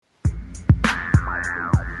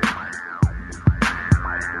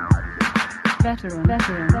veteran,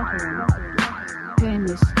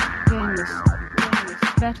 gamers,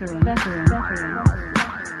 veteran,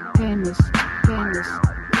 gamers,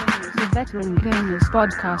 the Veteran Gamers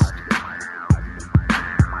Podcast.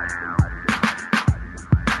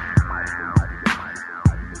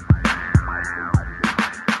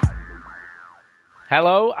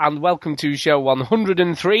 Hello and welcome to show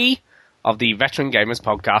 103 of the Veteran Gamers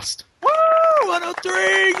Podcast. Woo!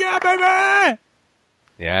 103! Yeah, baby!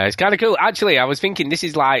 Yeah, it's kind of cool. Actually, I was thinking this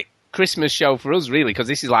is like Christmas show for us, really, because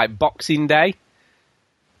this is like Boxing Day.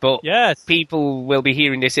 But yes, people will be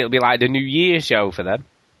hearing this, it'll be like the New Year show for them.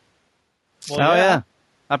 Well, yeah.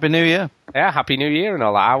 Happy New Year. Yeah, Happy New Year and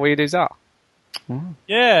all that. How weird is that?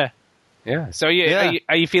 Yeah. Yeah. So are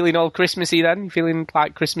you feeling all Christmassy then? You feeling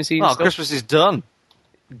like Christmassy and Oh, stuff? Christmas is done.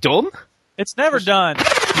 Done? It's never done.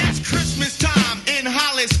 It's Christmas time in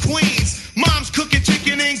Hollis, Queens. Mom's cooking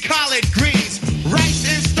chicken and collard greens, rice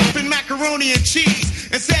and stuffing macaroni and cheese,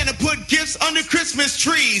 and Santa put gifts under Christmas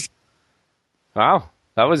trees. Wow,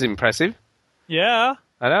 that was impressive. Yeah.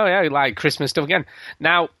 I know, yeah, like Christmas stuff again.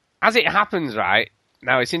 Now, as it happens, right,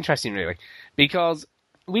 now it's interesting, really, because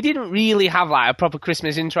we didn't really have, like, a proper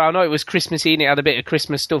Christmas intro. I know it was Christmassy and it had a bit of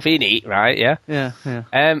Christmas stuff in it, right, yeah? Yeah.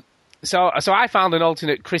 So I found an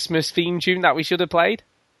alternate Christmas theme tune that we should have played.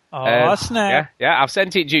 Oh, snap. Yeah, I've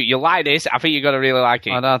sent it, Duke. You'll like this. I think you're going to really like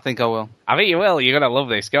it. I don't think I will. I think you will. You're going to love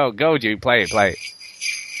this. Go, Duke. Play it.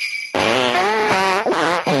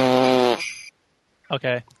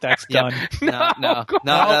 Okay, that's done. No,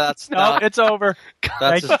 that's not. It's over. That's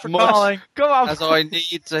Thank you for calling. Come on. That's all I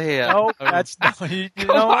need to hear. No, that's not. You Come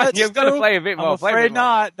know on, what? you've got to play a bit more. I'm Play a afraid bit more.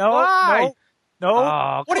 not. No, Why? No.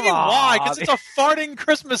 Oh, What do you mean, come why? on. Because it's a farting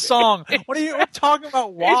Christmas song. What are you talking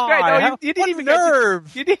about? Why? It's great. No, you didn't What even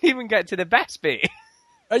nerve. you didn't even get to the best bit.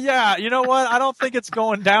 Yeah, you know what? I don't think it's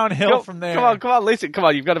going downhill from there. Come on, listen. Come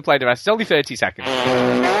on, you've got to play the rest. It's only 30 seconds.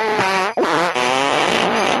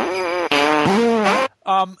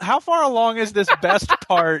 How far along is this best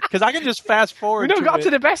part? Because I can just fast forward. We don't got to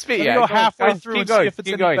the best bit Let yet. me go Go on, halfway go. through Keep and going, see if it's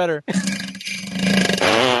keep any going. better.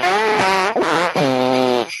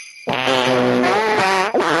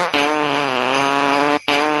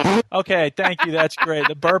 Okay, thank you. That's great.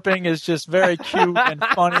 The burping is just very cute and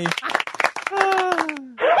funny.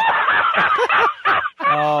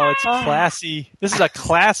 Oh, it's classy. This is a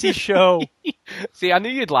classy show. See, I knew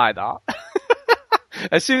you'd like that.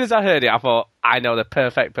 As soon as I heard it, I thought, I know the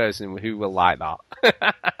perfect person who will like that.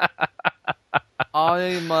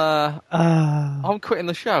 I'm quitting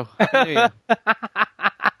the show. Happy New Year.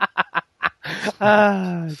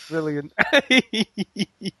 It's brilliant.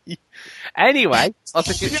 Anyway, I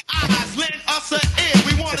think Your eyes lend us an ear.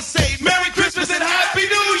 We want to say Merry Christmas and Happy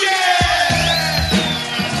New Year.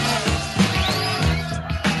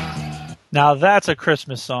 Now that's a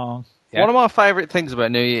Christmas song. Yeah. one of my favourite things about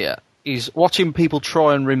New Year is watching people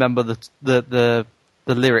try and remember the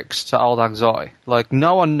lyrics to Old Lang Syne. Like,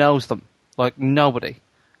 no one knows them. Like, nobody.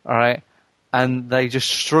 All right? And they just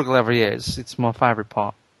struggle every year. It's my favourite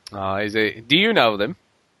part. oh, is it? Do you know them?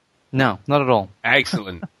 No, not at all.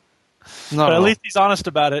 Excellent. Not But at at all. least he's honest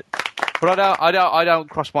about it. But I don't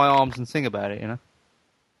cross my arms and sing about it, you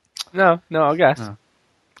know? No, I guess. No.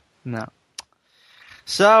 No.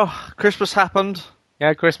 So, Christmas happened.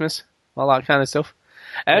 Yeah, Christmas, all that kind of stuff.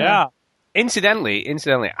 Yeah. Incidentally,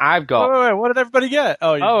 I've got. Wait, what did everybody get?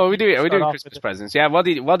 Oh, we do start off Christmas with it. presents. Yeah, what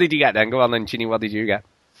did you get then? Go on then, Chinny. What did you get?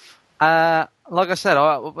 Like I said,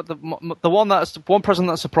 the one present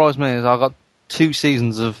that surprised me is I got 2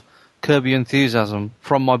 seasons of Curb Your Enthusiasm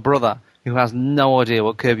from my brother, who has no idea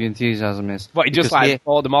what Curb Your Enthusiasm is. What, you just Because like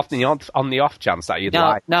bought them off on the off chance that you'd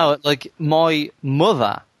like? No, like my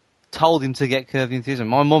mother told him to get Curb Your Enthusiasm.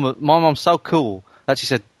 My mum's so cool that she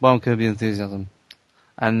said, "Well, Curb Your Enthusiasm,"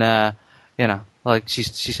 and you know, like she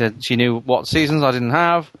said she knew what seasons I didn't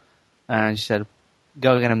have, and she said,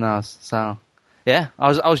 "Go get him those." So. Yeah, I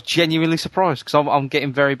was genuinely surprised because I'm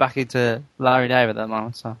getting very back into Larry David at the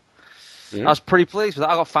moment. So Yeah. I was pretty pleased with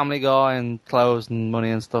that. I got Family Guy and clothes and money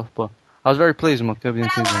and stuff, but I was very pleased with my Curb Your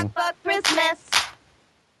Enthusiasm. For Christmas.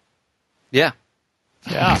 Yeah,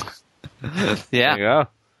 Yeah. There yeah. you go.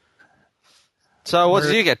 So what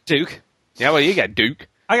did you get, Duke? Yeah, well, you get Duke.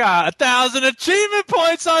 I got 1,000 achievement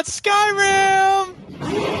points on Skyrim.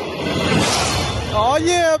 Oh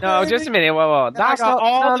yeah, No, baby. just a minute. Whoa. I That's got not.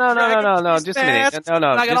 all the No. Dragon Just a minute. masks, No. and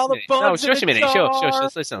I got Just all a the minute. No, bugs shush a in the minute. Shush. jar.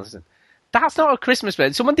 Listen. That's not a Christmas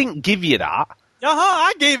present. Someone didn't give you that.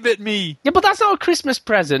 I gave it me. Yeah, but that's not a Christmas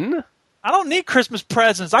present. I don't need Christmas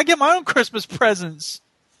presents. I get my own Christmas presents.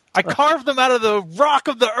 I carved them out of the rock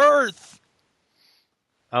of the earth.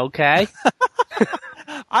 Okay.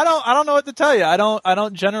 I don't know what to tell you. I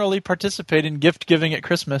don't generally participate in gift giving at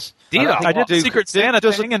Christmas. Do you not? I did the Dude, Secret Santa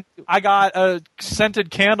thing, and I got a scented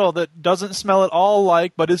candle that doesn't smell at all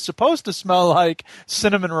like, but is supposed to smell like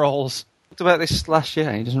cinnamon rolls. Talked about this last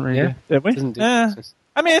year. He doesn't really. Yeah. Did we? Doesn't do Eh. Christmas.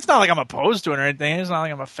 I mean, it's not like I'm opposed to it or anything. It's not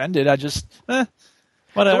like I'm offended. I just, whatever.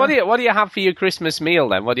 So what do you have for your Christmas meal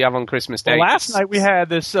then? What do you have on Christmas Day? Well, last night we had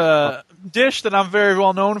this dish that I'm very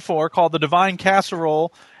well known for called the Divine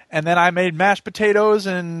Casserole, and then I made mashed potatoes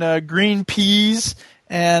and green peas,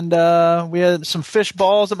 and we had some fish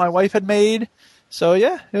balls that my wife had made. So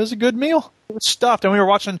yeah, it was a good meal. It was stuffed, and we were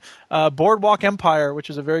watching Boardwalk Empire, which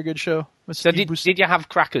is a very good show. With So Steve did you have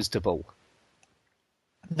crackers to pull?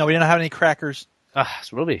 No, we didn't have any crackers. Ah,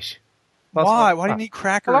 it's rubbish. Why? Why do you need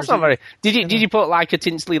crackers? Well, that's not very. Did you put like a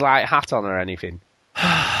Tinsley Light hat on or anything?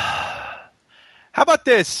 How about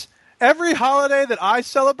this? Every holiday that I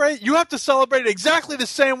celebrate, you have to celebrate it exactly the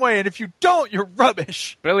same way, and if you don't, you're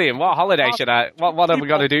rubbish. Brilliant. What holiday should I? What have we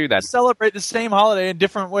got to do then? Celebrate the same holiday in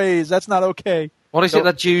different ways. That's not okay. What is it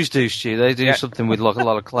that Jews do, Stu? They do Yeah. something with like a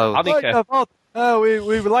lot of clothes. Hanukkah.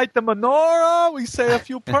 We light the menorah. We say a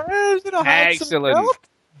few prayers. Have some Excellent. milk.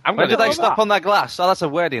 I'm When going do they to stop on that glass? Oh, that's a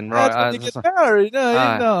wedding, right? That's when you get married. No,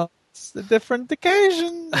 Aye. you know, it's a different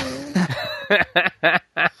occasion.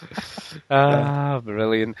 Ah,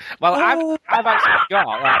 brilliant. Well, I've actually got.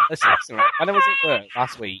 Right, listen, when I was at work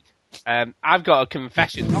last week, I've got a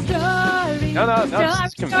confession. No,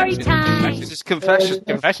 it's confession. Confession. It's confession.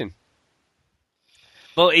 Confession.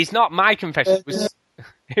 But it's not my confession.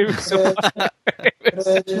 It was Sorry,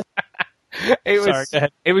 go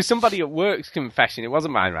ahead. it was somebody at work's confession. It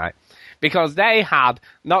wasn't mine, right? Because they had,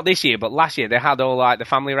 not this year, but last year, they had all like the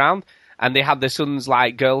family round, and they had the son's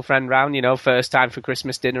like girlfriend round, first time for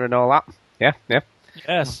Christmas dinner and all that. Yeah.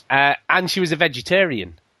 Yes. And she was a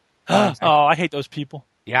vegetarian. Oh, I hate those people.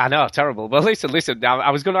 Yeah, I know, terrible. But listen.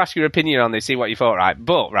 I was going to ask your opinion on this, see what you thought, right?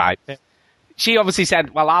 But, right, she obviously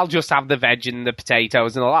said, well, I'll just have the veg and the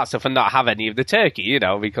potatoes and all that stuff and not have any of the turkey,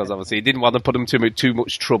 because obviously he didn't want to put them too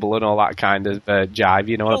much trouble and all that kind of jive,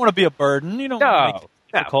 You don't want to be a burden. You don't want to make it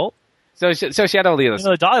difficult. So she had all the others.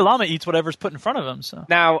 The Dalai Lama eats whatever's put in front of him. So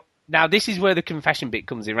Now, this is where the confession bit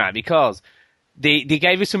comes in, right? Because they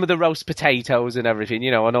gave her some of the roast potatoes and everything,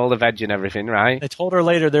 and all the veg and everything, right? they told her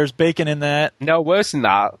later there's bacon in that. No, worse than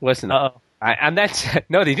that. Uh-oh. Right? And then,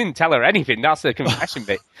 no, they didn't tell her anything. That's the confession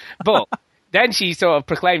bit. But then she sort of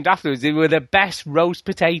proclaimed afterwards they were the best roast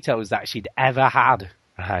potatoes that she'd ever had,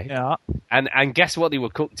 right? Yeah. And guess what they were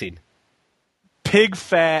cooked in? Pig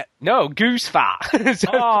fat. No, goose fat.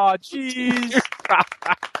 Oh, jeez.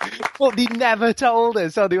 But they never told her,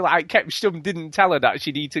 so they kept stum, didn't tell her that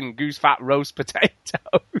she'd eaten goose fat roast potatoes.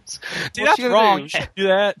 See, that's wrong. You should do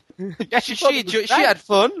that. Yeah, She had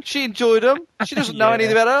fun. She enjoyed them. She doesn't know Yeah.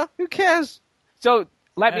 anything better. Who cares? So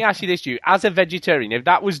let me ask you this, you as a vegetarian, if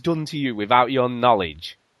that was done to you without your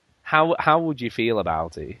knowledge, how would you feel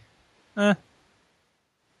about it?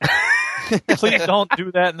 Please don't do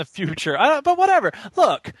that in the future. But whatever.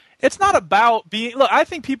 Look, it's not about being. Look, I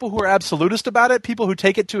think people who are absolutist about it, people who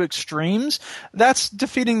take it to extremes, that's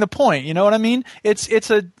defeating the point. You know what I mean? It's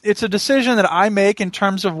a decision that I make in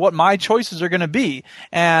terms of what my choices are going to be.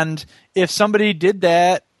 And if somebody did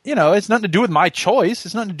that, it's nothing to do with my choice.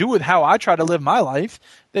 It's nothing to do with how I try to live my life.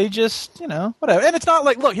 They just, whatever. And it's not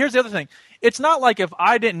like, look, here's the other thing. It's not like if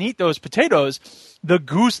I didn't eat those potatoes, the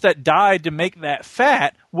goose that died to make that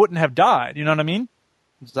fat wouldn't have died. You know what I mean?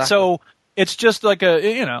 Exactly. So it's just like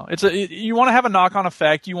you want to have a knock-on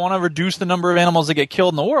effect. You want to reduce the number of animals that get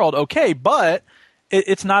killed in the world. Okay, but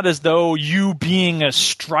it's not as though you being a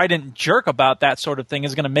strident jerk about that sort of thing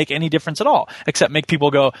is going to make any difference at all, except make people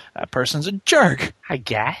go, that person's a jerk. I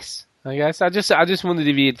guess. I just wondered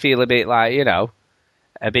if you'd feel a bit like,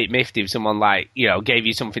 a bit miffed if someone gave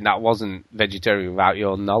you something that wasn't vegetarian without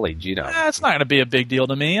your knowledge, It's not going to be a big deal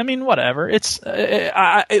to me. I mean, whatever. It's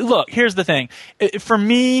look. Here's the thing. For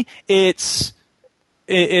me, it's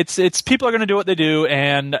people are going to do what they do,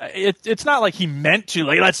 and it's not like he meant to.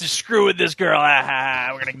 Like, let's just screw with this girl.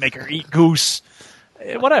 We're going to make her eat goose.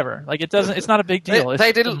 Whatever. Like, it's not a big deal.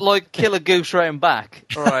 They didn't kill a goose right and back,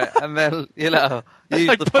 all right, and then use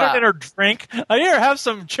like the put fat. it in her drink. Here, have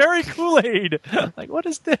some cherry Kool-Aid. Like, what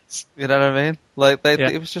is this? You know what I mean? Like Yeah.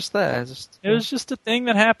 it was just there. It was just a thing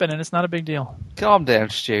that happened, and it's not a big deal. Calm down,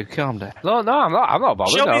 Stu. Calm down. No, I'm not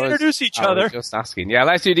bothered. Shall we I was- introduce each I was other? just asking. Yeah,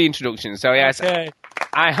 let's do the introduction. So yes, Okay.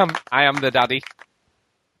 I am the daddy.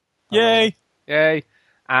 Yay. Yay.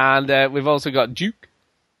 And we've also got Duke.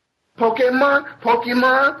 Pokemon.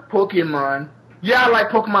 Yeah, I like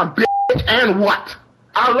Pokemon, bitch, and what?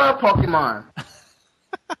 I love Pokemon.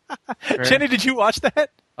 Jenny, did you watch that?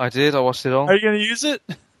 I did. I watched it all. Are you going to use it?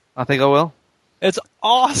 I think I will. It's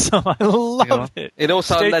awesome. I love it. It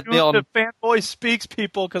also Stay led me tuned on. to Fanboy Speaks,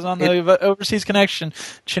 people, because on the Overseas Connection,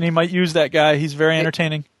 Chinny might use that guy. He's very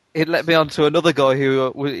entertaining. It led me on to another guy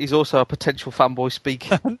who is also a potential Fanboy Speak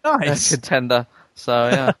Nice. contender. So,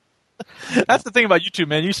 yeah. That's the thing about YouTube,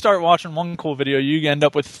 man. You start watching one cool video, you end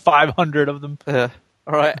up with 500 of them. All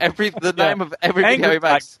right. The name of every video Angry he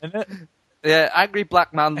makes. Black, isn't it? Yeah, Angry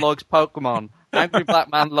Black Man likes Pokemon. Angry Black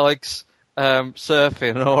Man likes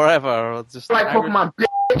surfing or whatever. Or just Like Pokemon,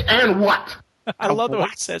 bitch, and what? I love the way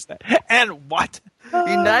he says that. And what?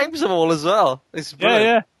 He names them all as well. It's Yeah, brilliant.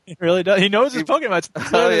 yeah. He really does. He knows his Pokemon.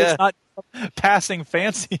 Clearly yeah. It's not passing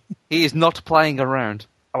fancy. He is not playing around.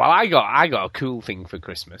 Well, I got a cool thing for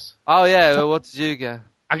Christmas. Oh, yeah. Well, what did you get?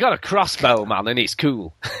 I got a crossbow, man, and it's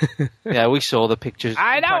cool. Yeah, we saw the pictures.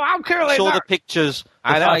 I know, how cool is saw that? the pictures, the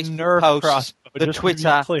I know. Facebook Nerf posts, crossbow, the just to be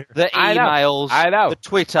Twitter, clear. the I know. emails, I know. the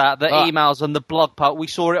Twitter, the But- emails, and the blog post. We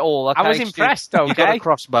saw it all. Okay, I was Stu? impressed, You got okay? a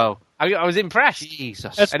crossbow. I was impressed.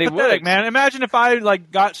 Jesus. That's And it pathetic, works. man. Imagine if I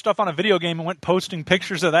got stuff on a video game and went posting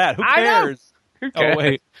pictures of that. Who I know. cares? Who cares? Oh,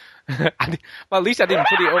 wait. Well, at least I didn't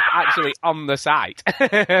put it up actually on the site.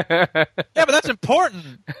 Yeah, but that's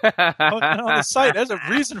important. On the site, there's a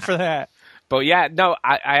reason for that. But yeah, no,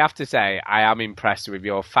 I have to say, I am impressed with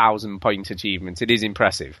your 1,000-point achievement. It is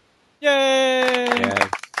impressive. Yay! Yeah.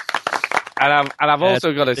 And I've also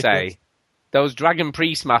it's got to ridiculous. say, those Dragon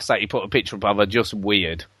Priest masks that you put a picture up of are just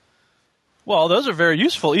weird. Well, those are very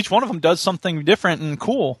useful. Each one of them does something different and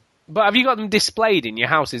cool. But have you got them displayed in your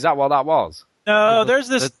house? Is that what that was? No, there's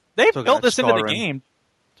this. They talking built about this into the Skyrim. game.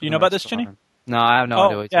 Do you know about this, Chinny? No, I have no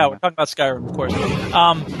idea what yeah, you're we're talking talking about Skyrim, of course.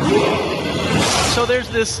 So there's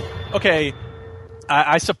this. Okay,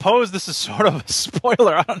 I suppose this is sort of a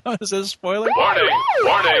spoiler. I don't know. Is this a spoiler? Warning!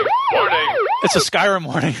 Warning! Warning! It's a Skyrim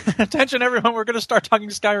warning. Attention, everyone. We're going to start talking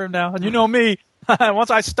Skyrim now. And you know me. Once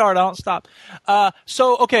I start, I don't stop.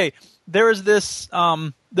 Okay, there is this...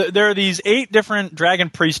 there are these 8 different Dragon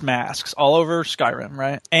Priest masks all over Skyrim,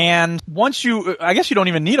 right? And once you... I guess you don't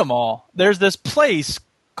even need them all. There's this place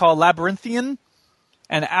called Labyrinthian,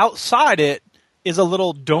 and outside it is a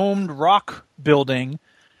little domed rock building,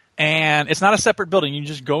 and it's not a separate building. You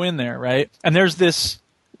just go in there, right? And there's this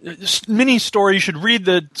mini story. You should read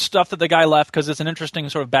the stuff that the guy left because it's an interesting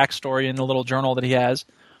sort of backstory in the little journal that he has.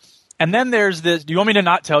 And then there's this. Do you want me to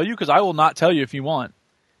not tell you? Because I will not tell you if you want.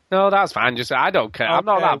 No, that's fine. Just I don't care. I'm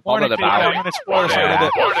not Okay, that bothered warning, people, I'm about going it. to spoil some of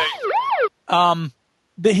it. Warning!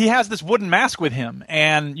 He has this wooden mask with him,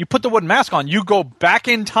 and you put the wooden mask on, you go back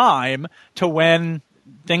in time to when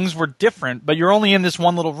things were different, but you're only in this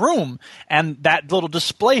one little room, and that little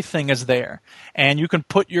display thing is there. And you can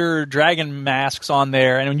put your dragon masks on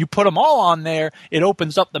there, and when you put them all on there, it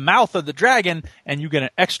opens up the mouth of the dragon, and you get an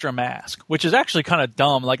extra mask, which is actually kind of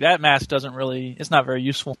dumb. Like, that mask it's not very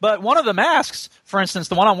useful. But one of the masks, for instance,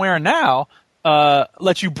 the one I'm wearing now,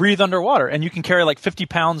 lets you breathe underwater, and you can carry like 50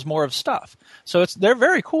 pounds more of stuff. So they're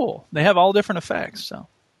very cool. They have all different effects. So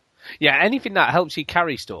Yeah, anything that helps you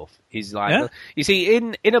carry stuff is like... Yeah. You see,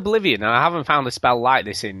 in Oblivion, and I haven't found a spell like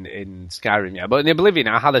this in Skyrim yet, but in Oblivion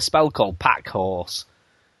I had a spell called Pack Horse,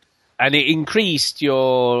 and it increased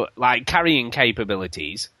your carrying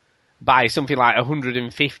capabilities by something like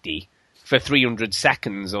 150 for 300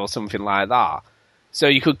 seconds or something like that. So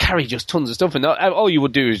you could carry just tons of stuff, and all you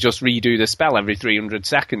would do is just redo the spell every 300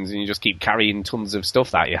 seconds, and you just keep carrying tons of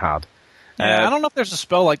stuff that you had. yeah, I don't know if there's a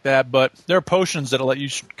spell like that, but there are potions that'll let you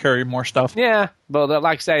carry more stuff. Yeah, but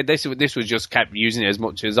like I say, this was just kept using it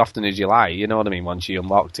as often as you like. You know what I mean? Once you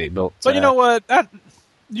unlocked it, but You know what?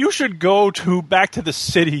 You should go back to the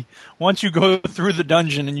city once you go through the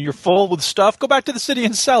dungeon and you're full with stuff. Go back to the city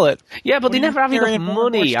and sell it. yeah, but they When you never have carry enough more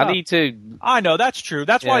and more money. I stuff. need to. I know, that's true.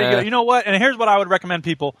 That's why Yeah. you know what? And here's what I would recommend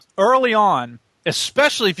people early on,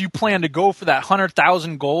 especially if you plan to go for that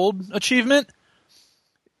 100,000 gold achievement.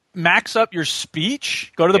 Max up your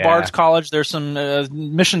speech. Go to the Yeah. Bard's College. There's some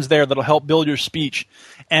missions there that'll help build your speech.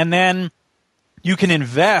 And then you can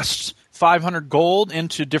invest 500 gold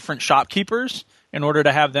into different shopkeepers in order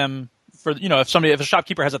to have them for, if a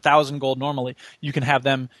shopkeeper has 1,000 gold normally, you can have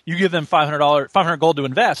them, you give them $500 gold to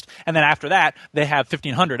invest. And then after that, they have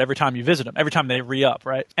 1,500 every time you visit them, every time they re-up,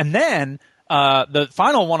 right? And then the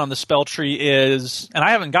final one on the spell tree is, and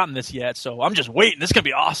I haven't gotten this yet, so I'm just waiting. This is going to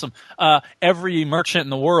be awesome. Every merchant in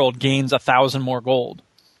the world gains 1,000 more gold.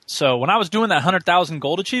 So when I was doing that 100,000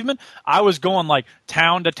 gold achievement, I was going like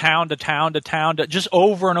town to town to town to town to just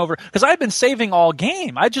over and over because I'd been saving all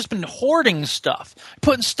game. I'd just been hoarding stuff,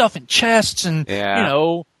 putting stuff in chests and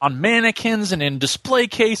on mannequins and in display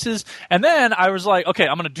cases. And then I was like, okay,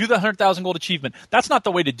 I'm going to do the 100,000 gold achievement. That's not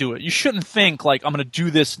the way to do it. You shouldn't think like I'm going to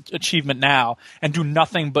do this achievement now and do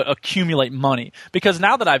nothing but accumulate money because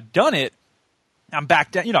now that I've done it, I'm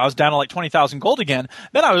back down, I was down to like 20,000 gold again.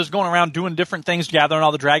 Then I was going around doing different things, gathering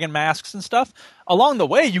all the dragon masks and stuff. Along the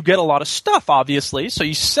way, you get a lot of stuff, obviously. So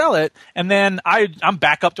you sell it, and then I'm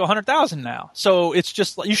back up to 100,000 now. So it's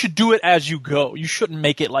just, you should do it as you go. You shouldn't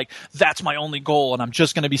make it like, that's my only goal, and I'm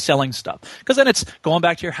just going to be selling stuff. Because then it's going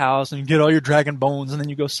back to your house, and you get all your dragon bones, and then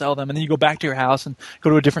you go sell them, and then you go back to your house and go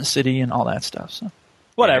to a different city and all that stuff. So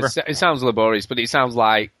whatever. Yeah, it sounds laborious, but it sounds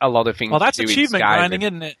like a lot of things. Well, that's to do achievement in Skyrim. grinding,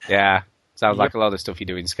 isn't it? Yeah. Sounds like a lot of stuff you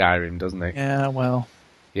do in Skyrim, doesn't it? Yeah, well.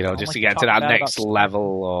 Just to get to that next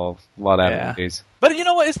level or whatever it is. But you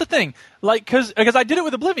know what is the thing? Like, because I did it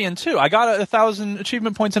with Oblivion, too. I got 1,000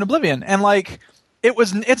 achievement points in Oblivion. And, like,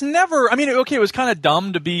 it's never, it was kind of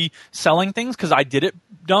dumb to be selling things because I did it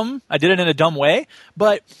dumb. I did it in a dumb way.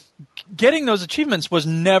 But getting those achievements was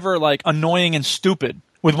never, like, annoying and stupid,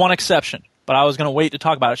 with one exception. But I was going to wait to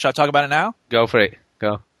talk about it. Should I talk about it now? Go for it.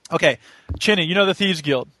 Go. Okay. Chinny, you know the Thieves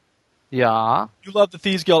Guild. Yeah. You love the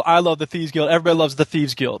Thieves Guild. I love the Thieves Guild. Everybody loves the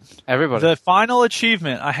Thieves Guild. Everybody. The final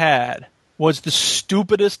achievement I had was the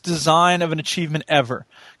stupidest design of an achievement ever.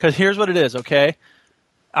 Because here's what it is, okay?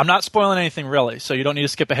 I'm not spoiling anything, really, so you don't need to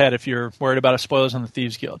skip ahead if you're worried about spoilers on the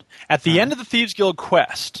Thieves Guild. At the end of the Thieves Guild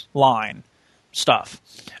quest line stuff,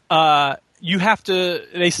 you have to,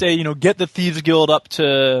 they say, get the Thieves Guild up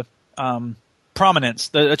to prominence.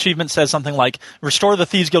 The achievement says something like, restore the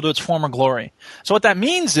Thieves Guild to its former glory. So what that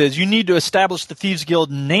means is you need to establish the Thieves Guild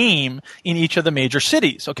name in each of the major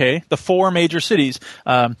cities, okay? The 4 major cities,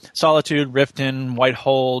 Solitude, Riften,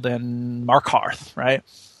 Whitehold, and Markarth, right?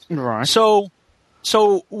 Right.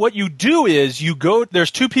 So what you do is you go,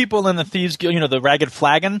 there's 2 people in the Thieves Guild, the Ragged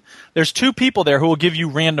Flagon. There's 2 people there who will give you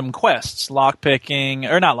random quests, lockpicking,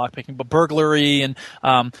 or not lockpicking, but burglary and,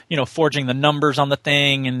 forging the numbers on the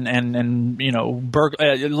thing and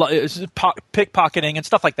pickpocketing and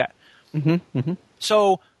stuff like that. Mm-hmm. Mm-hmm.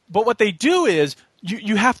 So, but what they do is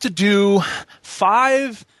you have to do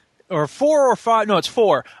 4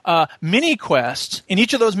 mini quests in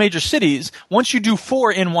each of those major cities. Once you do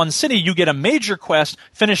 4 in one city, you get a major quest,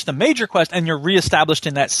 finish the major quest, and you're reestablished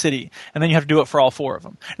in that city. And then you have to do it for all 4 of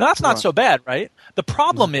them. Now, that's not so bad, right? The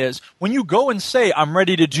problem is, when you go and say, I'm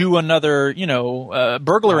ready to do another,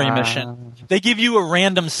 burglary mission, they give you a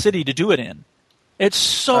random city to do it in. It's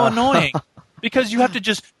so annoying. Because you have to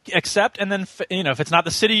just accept, and then, if it's not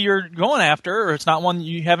the city you're going after, or it's not one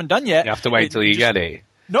you haven't done yet. You have to wait till you get it.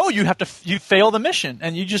 No, you fail the mission,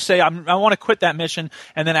 and you just say, I want to quit that mission,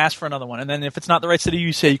 and then ask for another one. And then if it's not the right city,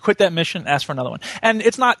 you say, you quit that mission, ask for another one. And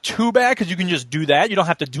it's not too bad, because you can just do that. You don't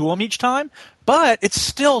have to do them each time. But it's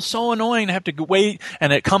still so annoying to have to wait,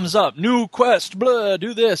 and it comes up, new quest, blah,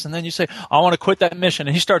 do this. And then you say, I want to quit that mission.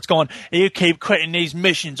 And he starts going, you keep quitting these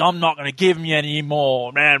missions. I'm not going to give them you any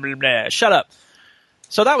more. Blah, blah, blah. Shut up.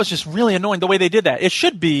 So that was just really annoying, the way they did that. It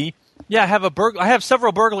should be, I have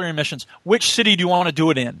several burglary missions. Which city do you want to do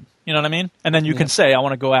it in? You know what I mean? And then you can say, I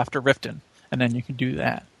want to go after Riften. And then you can do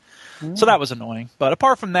that. So that was annoying. But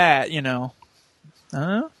apart from that, it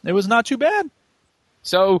was not too bad.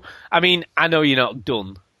 So, I know you're not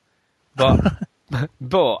done. But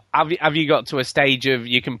but have you got to a stage of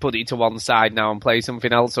you can put it to one side now and play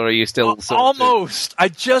something else? Or are you still... Almost. I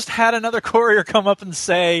just had another courier come up and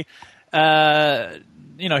say...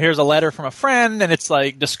 here's a letter from a friend, and it's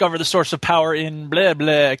like, discover the source of power in blah,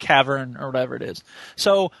 blah, cavern, or whatever it is.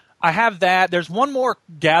 So I have that. There's one more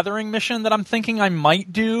gathering mission that I'm thinking I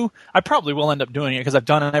might do. I probably will end up doing it, because I've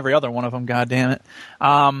done every other one of them, God damn it.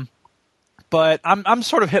 But I'm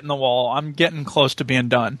sort of hitting the wall. I'm getting close to being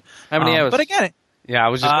done. How many hours? But again... Yeah, I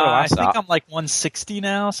was just going to ask that. I think I'm like 160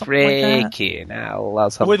 now, something like that. Now,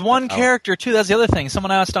 with one character, too. That's the other thing.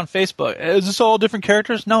 Someone asked on Facebook, is this all different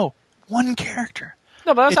characters? No, one character.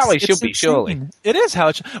 No, but that's how it should be, surely. It is how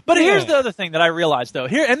it should. But here's the other thing that I realized, though.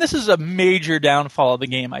 And this is a major downfall of the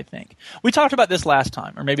game, I think. We talked about this last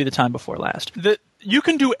time, or maybe the time before last. That you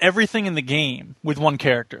can do everything in the game with one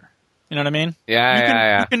character. You know what I mean?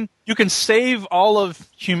 Yeah. You can save all of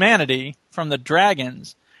humanity from the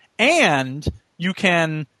dragons, and you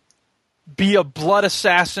can be a blood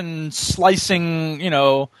assassin slicing,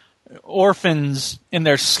 orphans in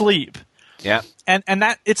their sleep. Yeah. And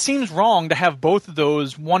that it seems wrong to have both of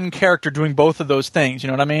those, one character doing both of those things, you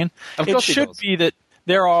know what I mean? Of course it should be that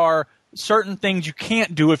there are certain things you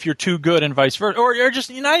can't do if you're too good, and vice versa, or you're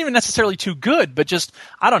not even necessarily too good, but just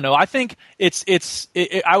I don't know. I think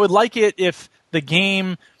I would like it if the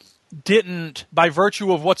game didn't, by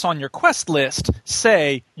virtue of what's on your quest list,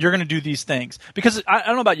 say you're going to do these things. Because I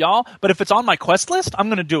don't know about y'all, but if it's on my quest list, I'm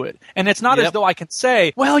going to do it. And it's not as though I can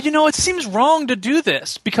say, well, it seems wrong to do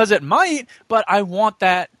this, because it might, but I want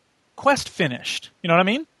that quest finished. You know what I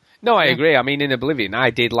mean? No, I agree. I mean, in Oblivion,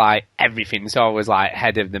 I did like everything. So I was like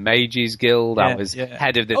head of the Mages Guild, I was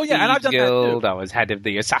head of the Thieves Guild, I was head of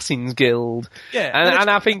the Assassins Guild. Yeah, and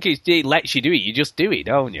I think it lets you do it. You just do it,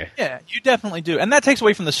 don't you? Yeah, you definitely do. And that takes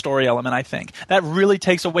away from the story element, I think. That really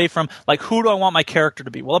takes away from, like, who do I want my character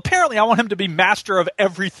to be? Well, apparently I want him to be master of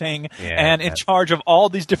everything and in charge of all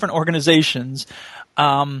these different organizations.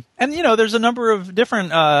 And there's a number of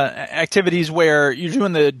different activities where you're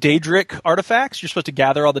doing the Daedric artifacts. You're supposed to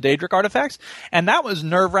gather all the Daedric artifacts, and that was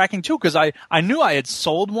nerve-wracking too, because I knew I had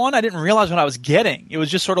sold one. I didn't realize what I was getting. It was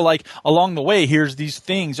just sort of like along the way, here's these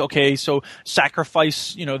things. Okay, so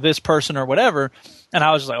sacrifice this person or whatever, and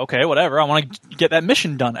I was just like, okay, whatever. I want to get that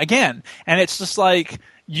mission done again, and it's just like.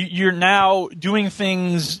 You're now doing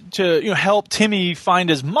things to help Timmy find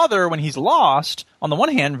his mother when he's lost. On the one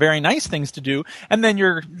hand, very nice things to do, and then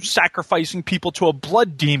you're sacrificing people to a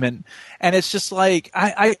blood demon, and it's just like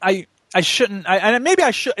I shouldn't. And maybe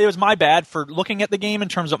I should. It was my bad for looking at the game in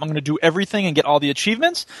terms of I'm going to do everything and get all the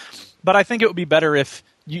achievements, but I think it would be better if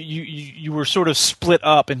you were sort of split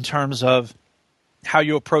up in terms of how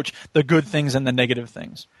you approach the good things and the negative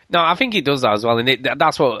things. No, I think it does that as well, and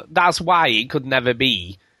that's why it could never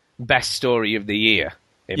be best story of the year,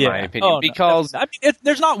 in my opinion. Because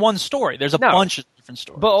there's not one story; there's a bunch of different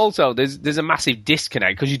stories. But also, there's a massive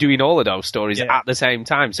disconnect because you're doing all of those stories at the same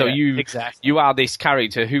time. So you are this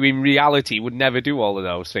character who, in reality, would never do all of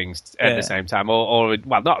those things at the same time, or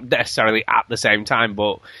not necessarily at the same time,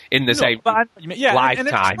 but in the same lifetime. And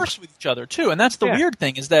it works with each other too. And that's the weird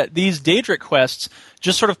thing, is that these Daedric quests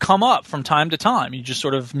just sort of come up from time to time. You just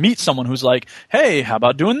sort of meet someone who's like, "Hey, how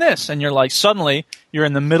about doing this?" And you're like, suddenly you're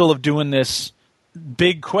in the middle of doing this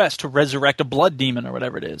big quest to resurrect a blood demon or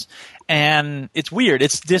whatever it is, and it's weird.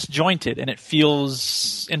 It's disjointed and it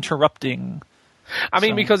feels interrupting. I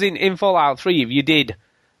mean, because in Fallout 3, if you did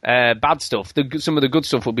bad stuff, some of the good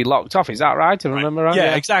stuff would be locked off. Is that right? I remember right?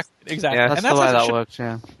 Yeah, exactly. Yeah, that's the way that works.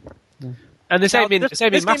 Yeah. And the same in This Mass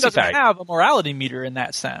game doesn't Effect. have a morality meter in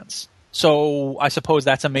that sense, so I suppose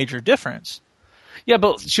that's a major difference. Yeah,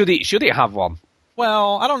 but should it have one?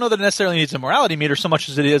 Well, I don't know that it necessarily needs a morality meter so much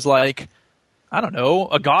as it is like, I don't know,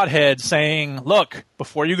 a godhead saying, look,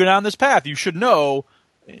 before you go down this path, you should know,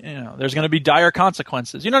 there's going to be dire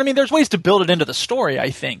consequences. You know what I mean? There's ways to build it into the story,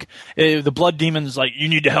 I think. The blood demon's like, you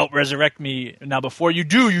need to help resurrect me. Now, before you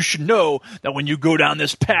do, you should know that when you go down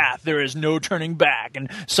this path, there is no turning back, and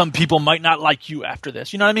some people might not like you after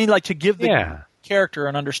this. You know what I mean? Like, to give the character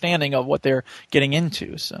an understanding of what they're getting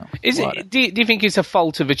into. So, do you think it's a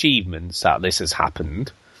fault of achievements that this has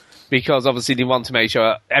happened? Because obviously they want to make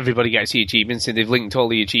sure everybody gets the achievements, and they've linked all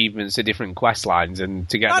the achievements to different quest lines and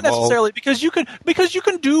to get not them all. Not necessarily, because you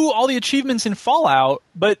can do all the achievements in Fallout,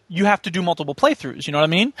 but you have to do multiple playthroughs. You know what I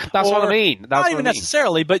mean? That's what I mean. Not even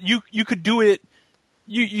necessarily, but you could do it.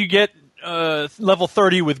 You get level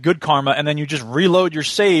 30 with good karma, and then you just reload your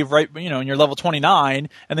save and you're level 29,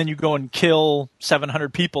 and then you go and kill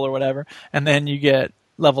 700 people or whatever, and then you get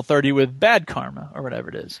level 30 with bad karma or whatever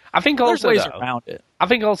it is. I think there's ways around it. I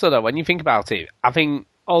think also, though, when you think about it, I think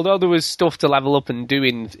although there was stuff to level up and do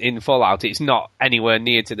in Fallout, it's not anywhere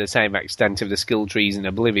near to the same extent of the skill trees in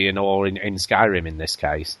Oblivion or in Skyrim in this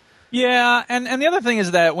case. Yeah, and the other thing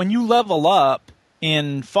is that when you level up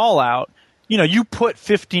in Fallout, you put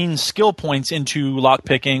 15 skill points into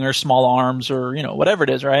lockpicking or small arms or, whatever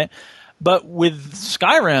it is, right? But with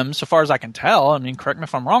Skyrim, so far as I can tell, I mean, correct me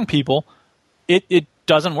if I'm wrong, people, it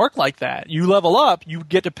doesn't work like that. You level up, you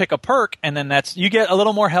get to pick a perk, and then you get a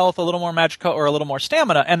little more health, a little more magicka, or a little more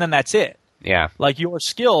stamina, and then that's it. Yeah. Like, your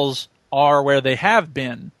skills are where they have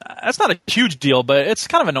been. That's not a huge deal, but it's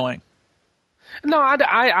kind of annoying. No,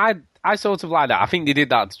 I sort of like that. I think they did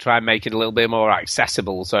that to try and make it a little bit more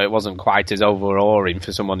accessible, so it wasn't quite as overawing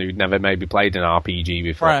for someone who'd never maybe played an RPG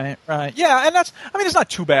before. Right. Yeah, and it's not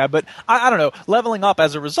too bad, but I don't know. Leveling up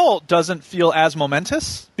as a result doesn't feel as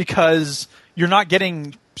momentous because you're not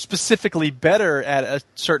getting specifically better at a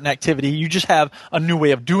certain activity. You just have a new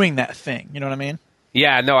way of doing that thing. You know what I mean?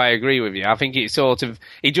 Yeah, no, I agree with you. I think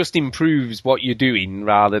it just improves what you're doing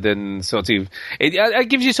rather than it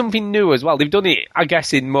gives you something new as well. They've done it, I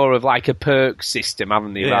guess, in more of like a perk system,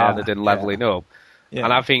 haven't they, rather than leveling up. Yeah.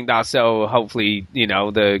 And I think that's so hopefully,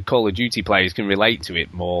 the Call of Duty players can relate to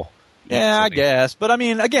it more. Yeah, I something. guess. But I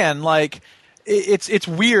mean, again, like it's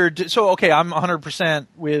weird. So okay, I'm 100%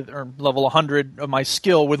 with or level 100 of my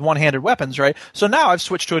skill with one-handed weapons, right? So now I've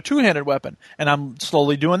switched to a two-handed weapon, and I'm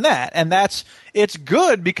slowly doing that. And it's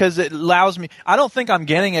good because it allows me. I don't think I'm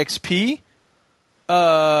getting XP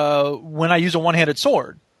when I use a one-handed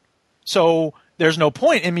sword. So there's no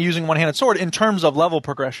point in me using one-handed sword in terms of level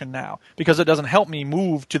progression now because it doesn't help me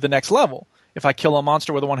move to the next level if I kill a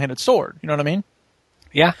monster with a one-handed sword. You know what I mean?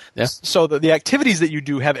 Yeah. So the activities that you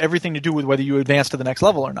do have everything to do with whether you advance to the next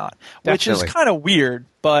level or not, which is Definitely. kind of weird.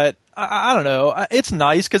 But I don't know. It's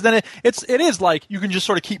nice because then it is like you can just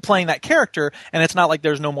sort of keep playing that character, and it's not like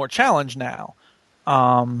there's no more challenge now.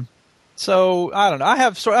 So I don't know. I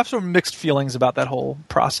have sort of mixed feelings about that whole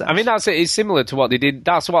process. I mean, it's similar to what they did.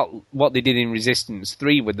 That's what they did in Resistance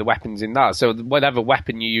 3 with the weapons in that. So whatever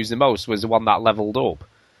weapon you used the most was the one that leveled up.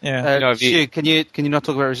 yeah. You know, if you- Stu, can you not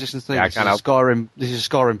talk about Resistance 3? Yeah, I This can is a Skyrim. This is a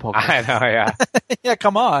Skyrim podcast. I know, yeah. Yeah,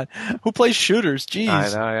 come on. Who plays shooters? Jeez. I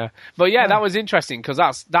know, yeah. But yeah, that was interesting because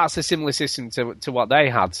that's a similar system to what they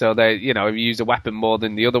had. So they, if you use a weapon more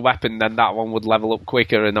than the other weapon, then that one would level up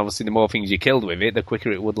quicker, and obviously the more things you killed with it, the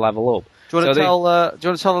quicker it would level up. Do you want So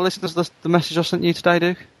to tell the listeners the message I sent you today,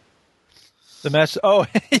 Duke? The mess. Oh,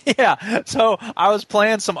 yeah. So I was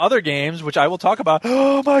playing some other games, which I will talk about.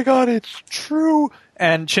 Oh my God, it's true.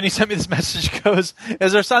 And Chinny sent me this message. Goes,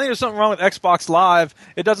 is there something wrong with Xbox Live?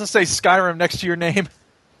 It doesn't say Skyrim next to your name.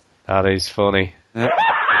 That is funny. Yeah.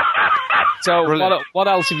 So Brilliant. what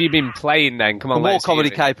else have you been playing then? Come For on, more let's hear comedy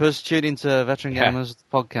it. capers, tune into Veteran Yeah. Gamers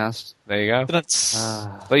podcast. There you go. That's-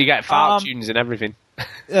 Well, you get fart Um, tunes and everything.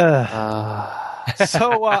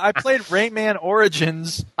 So I played Rayman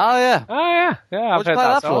Origins. Oh yeah. Oh yeah, yeah. I've What'd you heard play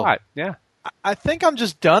that's that for? all right. Yeah. I think I'm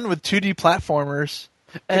just done with 2D platformers.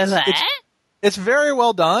 It's very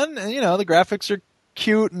well done. And, the graphics are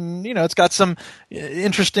cute, and it's got some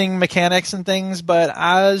interesting mechanics and things. But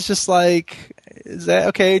I was just like, is that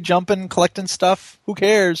okay? Jumping, collecting stuff. Who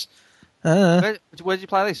cares? Where did you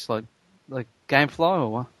play this? Like GameFly or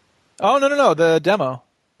what? Oh no, the demo.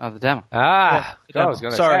 Oh, the demo. Ah, Yeah, I was going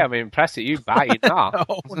to sorry. say, I'm impressed that you buying that.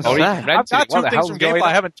 Oh, gonna Or say. even rented I've got it. What two the things hell's from going GameFly I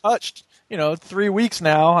on? haven't touched. 3 weeks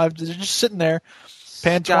now. I'm just sitting there,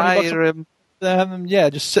 paying $20. Skyrim. Yeah,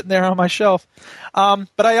 just sitting there on my shelf.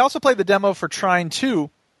 But I also played the demo for Trine 2.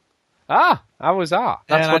 Ah, how was that?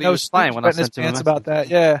 That's and what I he know was playing Steve's when I wetting his sent him a pants about that.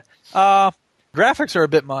 Yeah. Graphics are a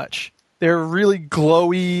bit much. They're really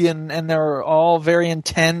glowy and they're all very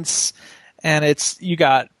intense. And you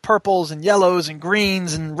got purples and yellows and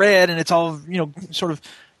greens and red, and it's all sort of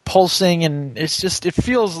pulsing, and it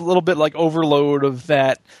feels a little bit like overload of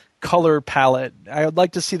that color palette. I would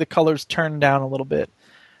like to see the colors turned down a little bit.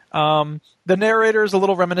 The narrator is a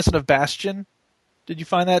little reminiscent of Bastion. Did you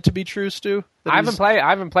find that to be true, Stu? That I he's-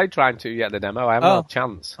 haven't played Trine 2 yet, the demo. I haven't had a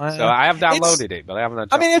chance. I So know. I have It's- downloaded it, but I haven't had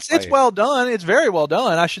a I chance mean, to play it's it. well done. It's very well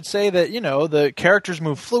done. I should say that the characters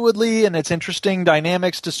move fluidly, and it's interesting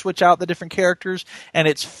dynamics to switch out the different characters, and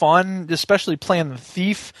it's fun, especially playing the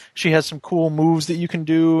thief. She has some cool moves that you can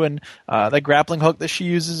do, and the grappling hook that she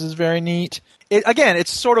uses is very neat.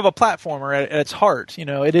 It's sort of a platformer at its heart.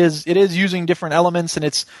 It is using different elements, and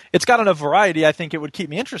it's got enough variety. I think it would keep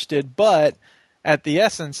me interested, but at the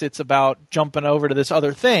essence, it's about jumping over to this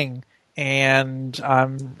other thing. And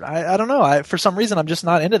I don't know. For some reason, I'm just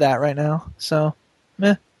not into that right now. So,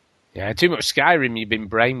 meh. Yeah, too much Skyrim. You've been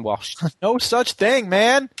brainwashed. No such thing,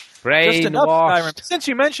 man. Just enough Skyrim. Brainwashed. Since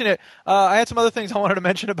you mention it, I had some other things I wanted to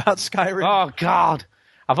mention about Skyrim. Oh God,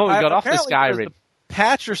 I've always got off the Apparently there's Skyrim. a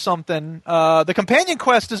patch or something. The companion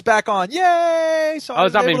quest is back on. Yay! So I Oh,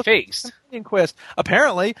 was has that able been to fixed? companion quest.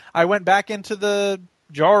 Apparently, I went back into the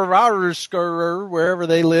Jarrarskar, wherever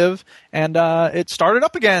they live, and it started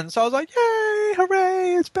up again. So I was like, yay,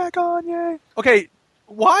 hooray, it's back on, yay. Okay,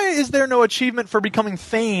 why is there no achievement for becoming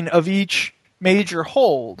Thane of each major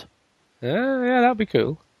hold? Yeah, that'd be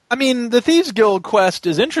cool. I mean, the Thieves Guild quest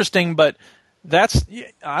is interesting, but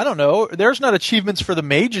I don't know. There's not achievements for the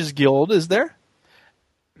Mages Guild, is there?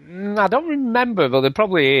 I don't remember, but there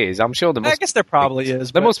probably is. I'm sure there must. I guess there probably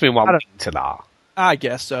is. There but must be one I don't- to that. I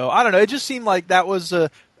guess so. I don't know. It just seemed like that was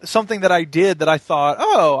something that I did that I thought,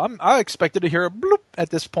 I expected to hear a bloop at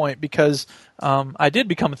this point because I did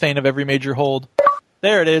become a Thane of every major hold.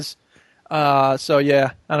 There it is. So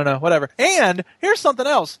yeah, I don't know, whatever. And here's something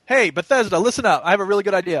else. Hey, Bethesda, listen up. I have a really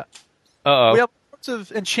good idea. Uh We have sorts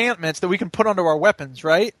of enchantments that we can put onto our weapons,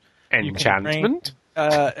 right? You can Enchantment.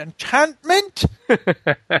 Enchantment?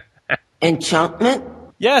 Enchantment?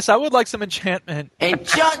 Yes, I would like some enchantment.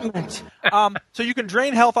 Enchantment! So you can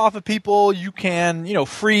drain health off of people. You can,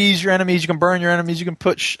 freeze your enemies. You can burn your enemies. You can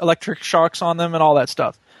put electric shocks on them and all that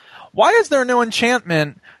stuff. Why is there no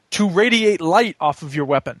enchantment to radiate light off of your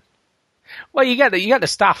weapon. Well, you get the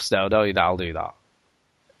staffs though, don't you? That'll do that.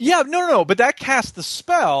 Yeah, no, but that casts the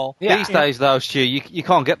spell. Yeah. These days, though, Stu, you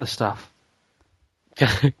can't get the stuff.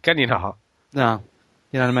 Can you not? No.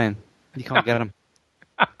 You know what I mean? You can't get them.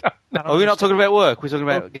 Oh, we're not talking about work. We're talking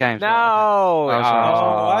about games. No.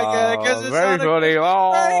 I guess it's very not a funny. Christmas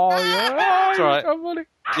Oh, break. yeah. That's right. So funny.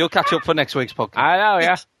 You'll catch up for next week's podcast. I know,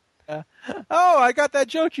 yeah. Oh, I got that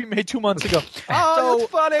joke you made 2 months ago. Oh, So,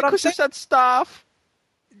 that's funny, but I'm because you said staff.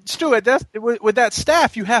 Stuart, with that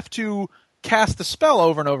staff, you have to cast the spell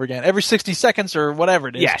over and over again, every 60 seconds or whatever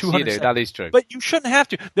it is. Yes, you 200 do. seconds. That is true. But you shouldn't have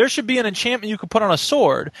to. There should be an enchantment you could put on a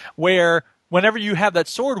sword where whenever you have that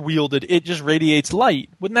sword wielded, it just radiates light.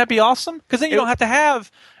 Wouldn't that be awesome? Because then you don't have to have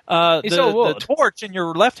It's all the wood. torch in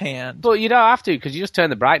your left hand. But you don't have to, because you just turn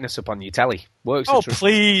the brightness up on your telly. Works Oh, a treat.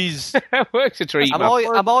 please. Works a treat, Am man.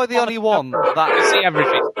 I the only one You that see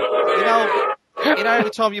everything. you know every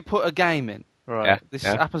time you put a game in, right? Yeah, This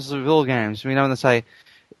yeah. happens with all games. You know when they say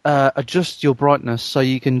adjust your brightness so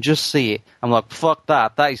you can just see it. I'm like, fuck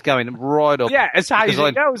that. That is going right up. Yeah, as high as because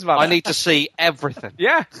it goes, man. I need to see everything.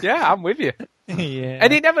 Yeah, I'm with you. Yeah.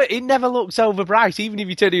 And it never looks over bright, even if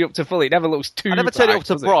you turn it up to full. It never looks too. I never turn it up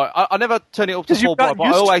to does bright. I never turn it up to 'Cause you've full bright.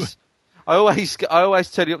 gotten But used to I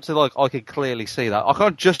always turn it up to like I can clearly see that. I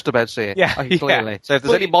can't just about see it. Yeah, I can clearly. yeah. So if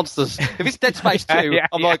there's But any monsters, if it's Dead Space 2, Yeah,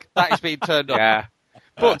 I'm yeah. like that is being turned up. Yeah.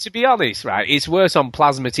 But to be honest, right, it's worse on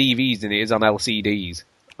plasma TVs than it is on LCDs.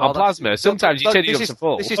 On Oh, that's- plasma, sometimes you Look, turn it this up is- to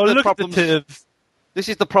full. this is Oh, the look at the problems. Tiv. This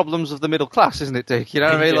is the problems of the middle class, isn't it, Dick? You know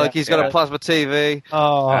what I mean? Yeah, Like he's got yeah. a plasma TV.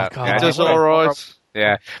 Oh, Yeah, God. yeah. It does what a- all right.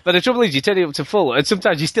 Yeah, but the trouble is, you turn it up to full, and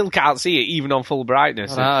sometimes you still can't see it, even on full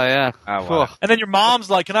brightness. Oh yeah. Oh, wow. Phew. And then your mom's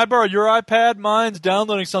like, "Can I borrow your iPad? Mine's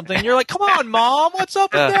downloading something." And you're like, "Come on, Mom, what's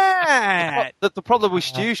up with that?" The problem with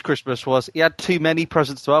Stu's Christmas was he had too many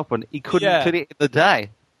presents to open. He couldn't Yeah. fit it in the day.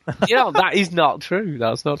 You know, that is not true.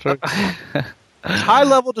 That's not true.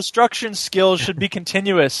 High-level destruction skills should be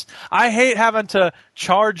continuous. I hate having to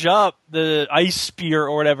charge up the ice spear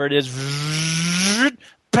or whatever it is.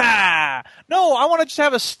 Bah! No, I want to just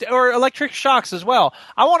have or electric shocks as well.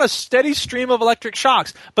 I want a steady stream of electric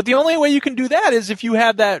shocks. But the only way you can do that is if you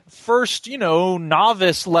have that first,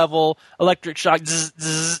 novice level electric shock, zzz,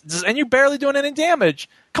 zzz, zzz, and you're barely doing any damage.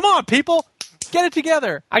 Come on, people, get it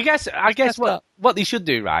together. I guess what they should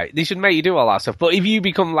do, right? They should make you do all that stuff. But if you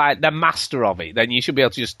become like the master of it, then you should be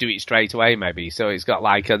able to just do it straight away, maybe. So it's got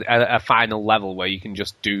like a final level where you can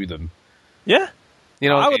just do them. Yeah, You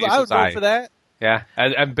know, I would it's vote like- for that. Yeah,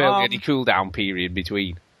 and build any cooldown period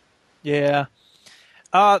between. Yeah.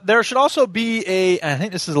 There should also be I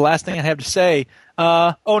think this is the last thing I have to say.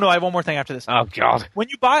 Oh, no, I have one more thing after this. Oh God! When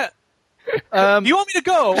you buy it, do you want me to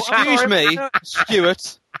go? Excuse me,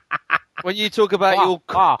 Stuart. When you talk about your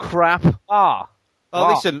crap,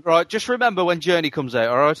 listen, right? Just remember when Journey comes out,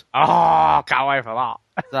 all right? Oh, can't wait for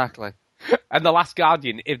that. Exactly, And The Last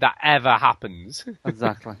Guardian, if that ever happens.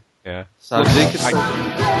 exactly. Yeah. So,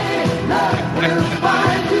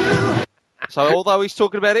 so although he's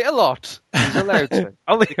talking about it a lot, he's allowed to.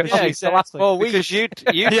 Only Yeah, the last exactly. 4 weeks. Because you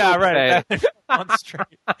Yeah, talked right. about it. Month straight.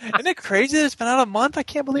 Isn't it crazy that it's been out a month? I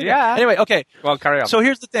can't believe Yeah. it. Anyway, okay. Well, carry on. So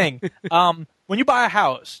here's the thing. When you buy a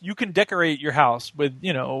house, you can decorate your house with,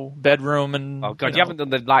 bedroom and. Oh God, you haven't done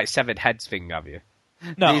the severed heads thing, have you?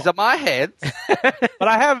 No. These are my heads. But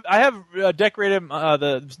I have decorated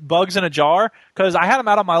the bugs in a jar because I had them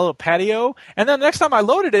out on my little patio, and then the next time I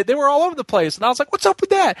loaded it, they were all over the place, and I was like, "What's up with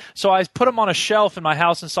that?" So I put them on a shelf in my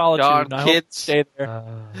house in solitude. Darn and I hope they kids. stay there.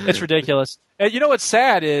 It's ridiculous. And you know what's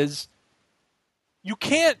sad is you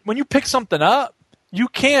can't when you pick something up, you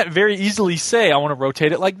can't very easily say, "I want to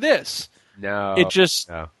rotate it like this." No. It just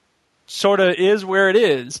No. sort of is where it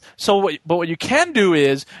is. But what you can do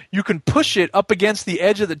is you can push it up against the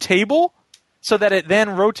edge of the table so that it then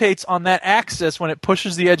rotates on that axis when it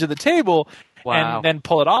pushes the edge of the table, Wow. and then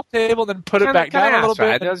pull it off the table, then put it back down a little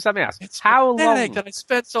bit. Right? Let me ask. It's How pathetic long? that I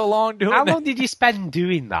spent so long doing How that. long did you spend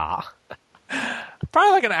doing that?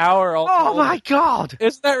 Probably like an hour. All Oh told. my God!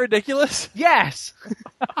 Isn't that ridiculous? Yes.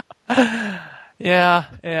 Yeah.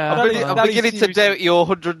 I'm beginning to doubt your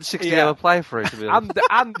 160-hour playthrough, to be honest.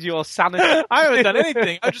 and your sanity. I haven't done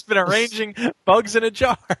anything. I've just been arranging bugs in a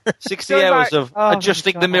jar. 60 So, hours like, of oh my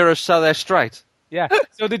adjusting the God. mirrors so they're straight. Yeah.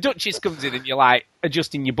 So the Duchess comes in and you're like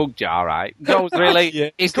adjusting your bug jar, right? Goes Really? Yeah.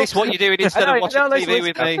 Is this what you're doing instead I of know, watching listen, TV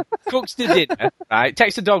with me? Cooks the dinner, right?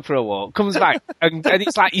 Takes the dog for a walk, comes back, and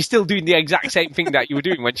it's like you're still doing the exact same thing that you were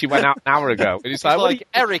doing when she went out an hour ago. And it's like, It's like,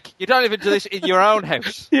 Eric, you don't even do this in your own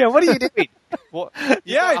house. yeah, what are you doing? What?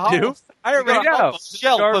 Yeah, I do. I arrange know. my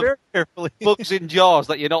Shelf jar of very carefully. books in jars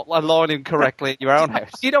that you're not aligning correctly in your own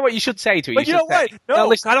house. Do you know what you should say to it? But you know what? No,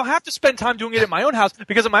 listen, I don't have to spend time doing it in my own house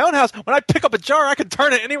because in my own house, when I pick up a jar, I can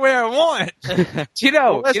turn it anywhere I want. do you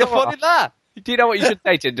know? Where's do you the know fun what? in that? Do you know what you should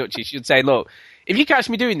say to Dutchie? You should say, look, if you catch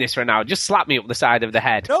me doing this right now, just slap me up the side of the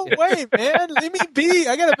head. No way, man. Leave me be.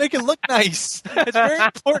 I gotta make it look nice. It's very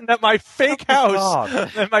important that my fake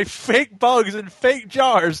house and my fake bugs and fake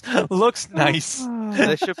jars looks nice.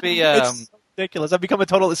 There should be It's so ridiculous. I've become a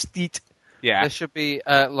total aesthete. Yeah. there should be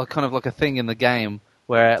like kind of like a thing in the game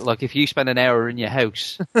where like if you spend an hour in your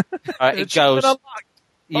house, it goes.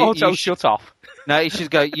 Auto shut off. No, you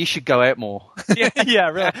should go out more. Yeah,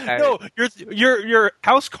 really. No, your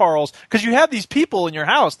house Carls, because you have these people in your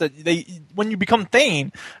house that when you become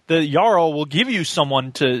Thane, the Jarl will give you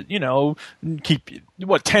someone to,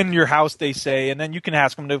 tend your house, they say, and then you can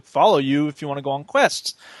ask them to follow you if you want to go on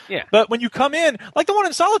quests. Yeah. But when you come in, like the one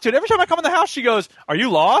in Solitude, every time I come in the house, she goes, "Are you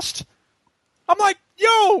lost?" I'm like,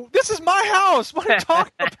 "Yo, this is my house. What are you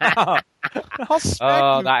talking about?" I'll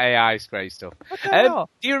smack you. That AI is great stuff. What the hell?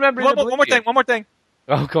 Do you remember? One more thing.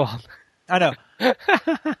 Oh, go on. I know.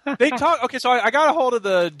 They talk. Okay, so I got a hold of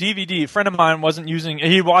the DVD. A friend of mine wasn't using.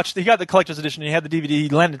 He got the collector's edition. He had the DVD. He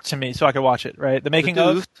lent it to me so I could watch it. Right, the making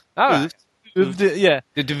of. All right. Yeah.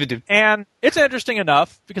 And it's interesting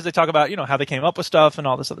enough because they talk about how they came up with stuff and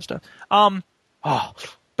all this other stuff. But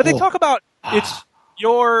they talk about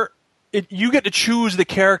you get to choose the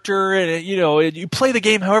character and you play the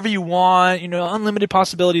game however you want. Unlimited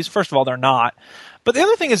possibilities. First of all, they're not. But the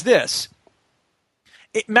other thing is this.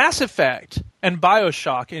 Mass Effect and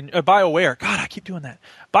BioShock and BioWare, God, I keep doing that.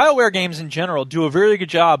 BioWare games in general do a very good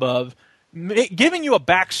job of giving you a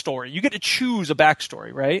backstory. You get to choose a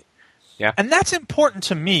backstory, right? Yeah. And that's important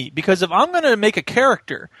to me because if I'm going to make a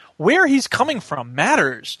character, where he's coming from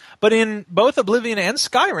matters. But in both Oblivion and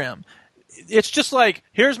Skyrim, it's just like,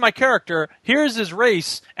 here's my character, here's his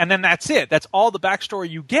race, and then that's it. That's all the backstory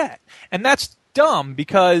you get. And that's dumb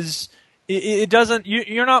because it doesn't.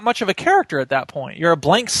 You're not much of a character at that point. You're a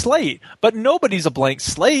blank slate. But nobody's a blank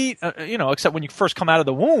slate, except when you first come out of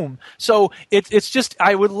the womb. So it's just.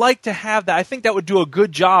 I would like to have that. I think that would do a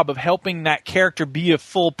good job of helping that character be a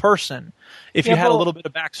full person if you had a little bit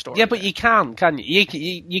of backstory. Yeah, but you can't, can you?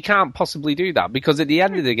 You can't possibly do that because at the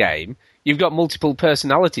end of the game, you've got multiple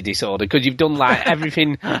personality disorder because you've done like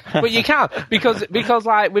everything. But you can't because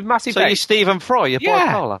like with Mass Effect. So you're Stephen Fry. You're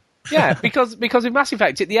bipolar. Yeah, because with Mass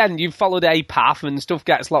Effect, at the end, you've followed a path and stuff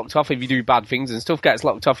gets locked off if you do bad things and stuff gets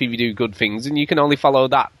locked off if you do good things, and you can only follow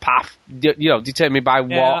that path, determined by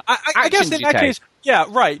what I guess in that case, yeah,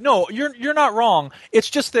 right. No, you're not wrong. It's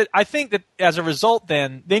just that I think that as a result,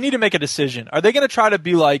 then, they need to make a decision. Are they going to try to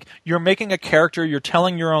be like, you're making a character, you're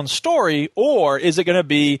telling your own story, or is it going to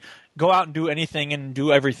be, go out and do anything and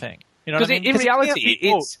do everything? You know what I mean?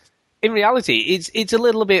 In reality, it's a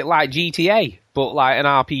little bit like GTA, but like an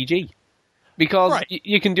RPG. Because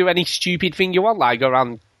you can do any stupid thing you want, like go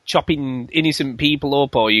around chopping innocent people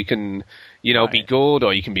up, or you can, be good,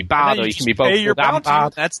 or you can be bad, or you can be both good and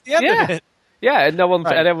bad. That's the end of it. Yeah, and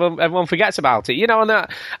everyone forgets about it, and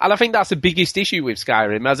I think that's the biggest issue with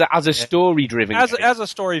Skyrim as a story-driven game. As a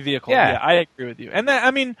story vehicle. Yeah, I agree with you. And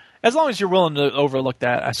then, as long as you're willing to overlook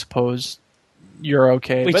that, I suppose you're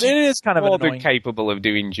okay. But it is kind of more annoying. than capable of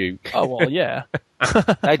doing Duke. Oh well, yeah.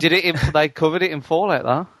 They did it. They covered it in Fallout,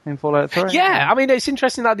 though. In Fallout 3. Yeah, I mean, it's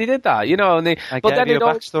interesting that they did that, And but then it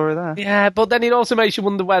backstory there. Yeah, but then it also makes you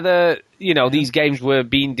wonder whether these games were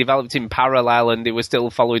being developed in parallel and they were still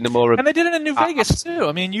following the more. And they did it in New Vegas too.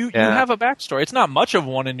 I mean, you have a backstory. It's not much of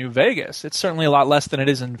one in New Vegas. It's certainly a lot less than it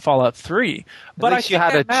is in Fallout 3. But at least you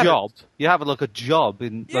had a job. You have a job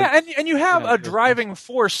in. Yeah, and you have a driving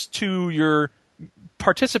force to your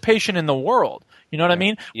participation in the world. You know what I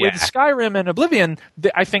mean? Yeah. With Skyrim and Oblivion,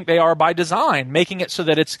 I think they are by design, making it so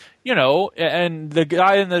that it's, and the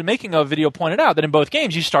guy in the making of video pointed out that in both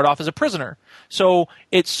games you start off as a prisoner. So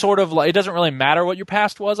it's sort of like, it doesn't really matter what your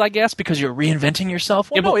past was, I guess, because you're reinventing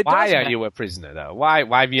yourself. Well, but why are you a prisoner, though? Why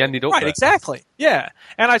have you ended up there? Right, exactly. Yeah.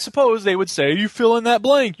 And I suppose they would say, you fill in that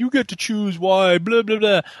blank, you get to choose why, blah, blah,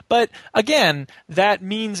 blah. But again, that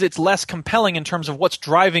means it's less compelling in terms of what's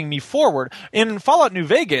driving me forward. In Fallout New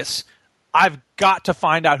Vegas, I've got to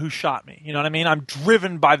find out who shot me. You know what I mean? I'm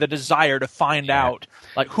driven by the desire to find out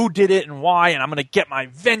like who did it and why, and I'm going to get my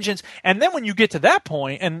vengeance. And then when you get to that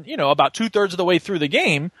point, and about 2/3 of the way through the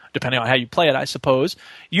game, depending on how you play it, I suppose,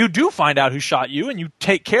 you do find out who shot you, and you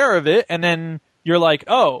take care of it, and then you're like,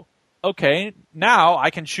 oh, okay, now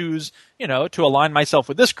I can choose, to align myself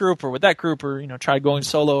with this group or with that group, or try going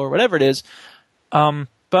solo or whatever it is.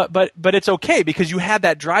 but it's okay because you had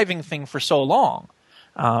that driving thing for so long,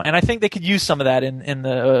 and I think they could use some of that in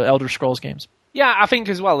the Elder Scrolls games. Yeah, I think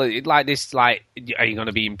as well, like this, like, are you going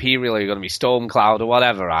to be Imperial, are you going to be Stormcloud or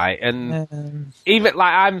whatever, right? And even,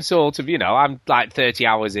 like, I'm sort of, I'm like 30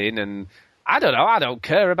 hours in, and I don't know, I don't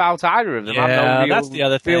care about either of them. Yeah, I have no that's the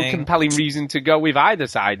other real thing. compelling reason to go with either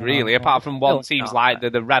side, really, apart from one Really seems not. like they're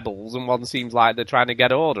the rebels, and one seems like they're trying to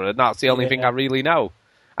get order, and that's the only thing I really know.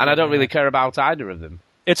 And I don't really care about either of them.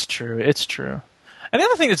 It's true. And the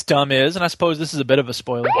other thing that's dumb is, and I suppose this is a bit of a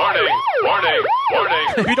spoiler. Warning! Warning! Warning!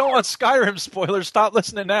 If you don't want Skyrim spoilers, stop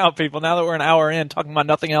listening now, people. Now that we're an hour in, talking about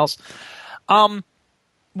nothing else. I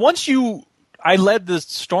led the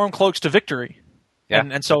Stormcloaks to victory. Yeah.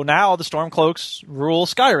 And so now the Stormcloaks rule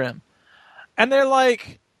Skyrim. And they're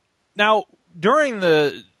like, now, during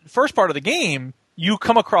the first part of the game, you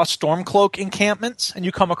come across Stormcloak encampments, and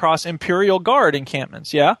you come across Imperial Guard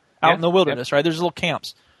encampments, out in the wilderness, right? There's little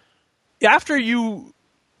camps. After you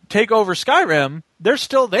take over Skyrim, they're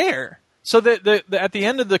still there. So at the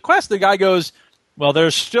end of the quest, the guy goes, well,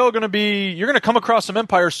 there's still going to be, you're going to come across some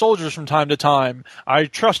Empire soldiers from time to time. I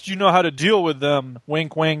trust you know how to deal with them.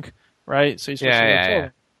 Wink, wink. Right? So you're supposed to kill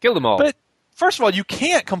them. Kill them all. But first of all, you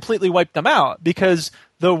can't completely wipe them out because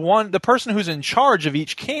the person who's in charge of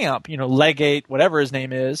each camp, legate, whatever his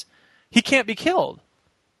name is, he can't be killed.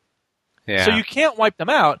 Yeah. So you can't wipe them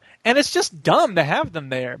out. And it's just dumb to have them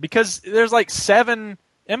there because there's like 7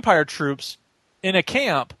 Empire troops in a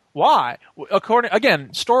camp. Why?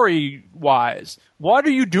 Story-wise, what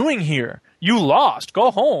are you doing here? You lost.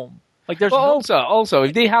 Go home. Like there's also,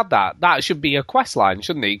 if they had that should be a quest line,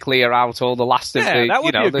 shouldn't it? Clear out all the last of the, that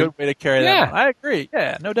would be a good way to carry that on. I agree.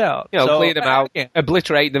 Yeah, no doubt. Clear them out,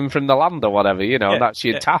 obliterate them from the land or whatever. That's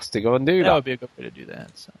your task to go and do that. That would be a good way to do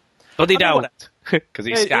that. So. But they don't, because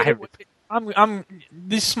it's Skyrim. I'm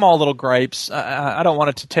these small little gripes. I don't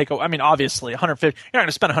want it to take. I mean, obviously, 150. You're not going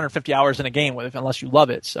to spend 150 hours in a game with it unless you love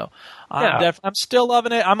it. So, I'm still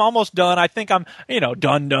loving it. I'm almost done. I think I'm,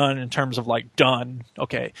 done in terms of like done.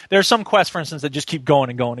 Okay, there's some quests, for instance, that just keep going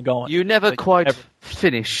and going and going. You never quite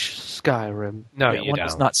finish Skyrim. No, you one don't.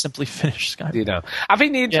 does not simply finish Skyrim. You know, I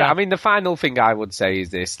think the final thing I would say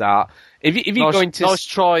is this: that if you're going to nice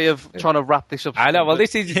try of trying to wrap this up. I know. Well,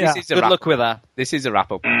 this is a good wrap. luck with that. This is a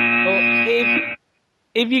wrap up. But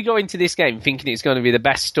if you go into this game thinking it's going to be the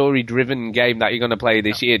best story-driven game that you're going to play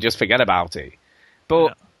this year, just forget about it.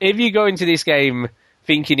 But if you go into this game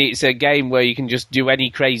thinking it's a game where you can just do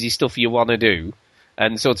any crazy stuff you want to do,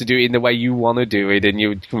 and sort of do it in the way you want to do it, and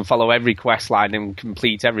you can follow every quest line and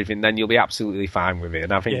complete everything, then you'll be absolutely fine with it.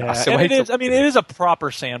 And I think that's the way it is. I mean, it is a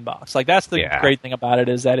proper sandbox. Like that's the great thing about it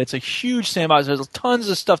is that it's a huge sandbox. There's tons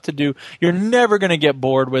of stuff to do. You're never going to get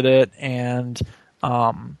bored with it, and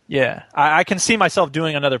I can see myself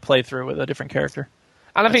doing another playthrough with a different character.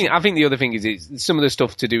 And I think the other thing is some of the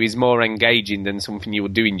stuff to do is more engaging than something you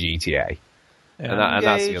would do in GTA. Yeah. And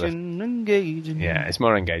that's the other. Engaging. Yeah, it's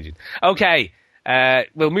more engaging. Okay.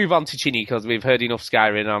 We'll move on to Chinny because we've heard enough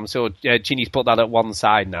Skyrim. I'm sure Chinny's put that at one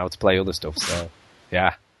side now to play other stuff. So,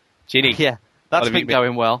 yeah. Chinny. Yeah, that's been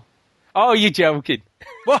going well. Oh, you're joking.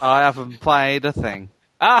 I haven't played a thing.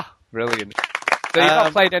 Ah, brilliant. So you've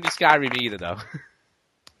not played any Skyrim either, though?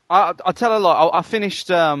 I'll tell a lot. I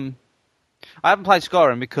finished... I haven't played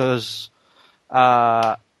Skyrim because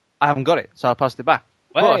I haven't got it, so I passed it back.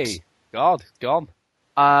 Hey, God, gone.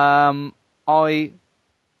 I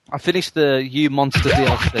finished the You Monster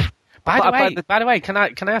DLC. By the way, can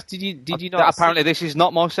I ask? Did you not? Apparently, this is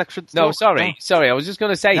not my section. No, sorry. I was just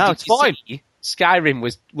going to say. No, it's fine. Skyrim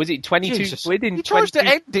was it 22 quid in? You chose to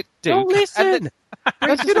end it, dude. Don't listen.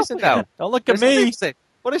 Listen though. Don't look at me.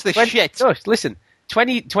 What is this shit? Gosh, listen.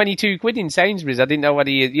 22 quid in Sainsbury's. I didn't know whether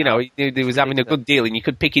he was having a good deal and you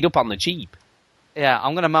could pick it up on the cheap. Yeah,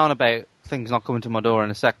 I'm going to moan about things not coming to my door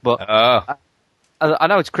in a sec, but I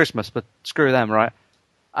know it's Christmas, but screw them, right?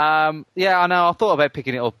 Yeah, I know. I thought about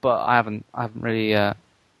picking it up, but I haven't really. I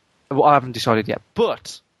haven't decided yet.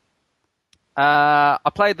 But I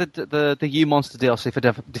played the U Monster DLC for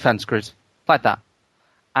Defense Grid. Played that,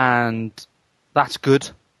 and that's good.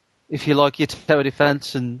 If you like your tower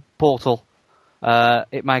defense and Portal,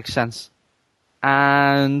 it makes sense.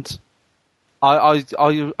 And I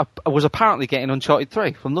was apparently getting Uncharted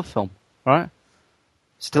 3 from LoveFilm, right?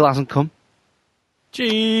 Still hasn't come.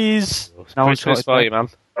 Jeez. No Christmas for you, man.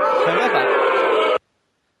 However,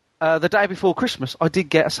 the day before Christmas, I did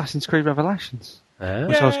get Assassin's Creed Revelations.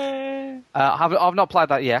 Which I've not played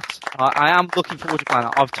that yet. I am looking forward to playing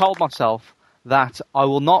it. I've told myself that I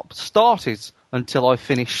will not start it until I've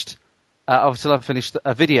finished a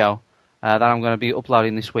video that I'm going to be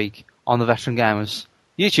uploading this week on the Veteran Gamers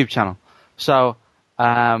YouTube channel. So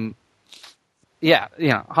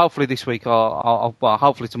Yeah, hopefully this week, well,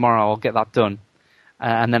 hopefully tomorrow I'll get that done,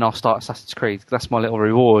 and then I'll start Assassin's Creed. That's my little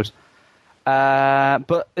reward.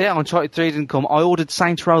 But yeah, Uncharted 3 didn't come. I ordered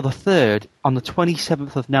Saints Row the 3rd on the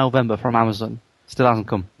 27th of November from Amazon. Still hasn't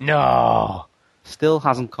come. No. Still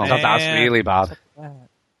hasn't come. God, that's really bad.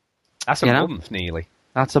 That's a You know? month, nearly.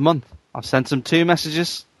 That's a month. I've sent them 2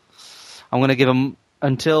 messages. I'm going to give them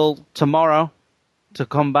until tomorrow to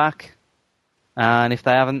come back. And if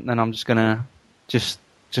they haven't, then I'm just going to just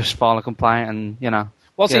file a complaint and,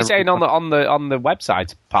 What's Yeah, he saying on the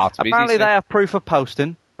website part of it? Apparently they have proof of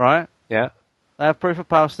posting, right? Yeah. They have proof of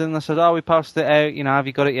posting. They said, "Oh, we posted it out. Have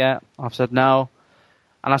you got it yet?" I've said no,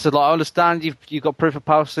 and I said, "Like, I understand you've got proof of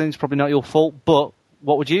posting. It's probably not your fault, but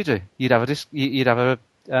what would you do? You'd have you'd have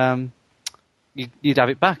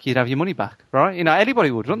it back. You'd have your money back, right? Anybody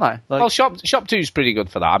would, wouldn't they? Well, Shop 2's pretty good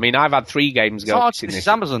for that. I mean, I've had 3 games go. This is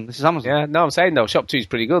Amazon. This is Amazon. Yeah, no, I'm saying though, Shop 2's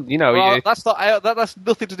pretty good. Well, that's not. That's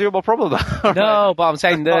nothing to do with my problem. Though. No, but I'm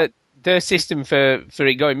saying their system for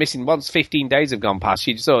it going missing, once 15 days have gone past,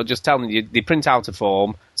 you sort of just tell them they print out a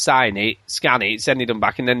form, sign it, scan it, send it them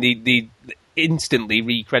back, and then they instantly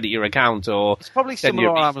recredit your account. Or it's probably similar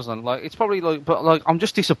on Amazon. It's probably but I'm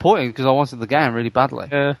just disappointed because I wanted the game really badly.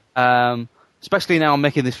 Yeah. Especially now I'm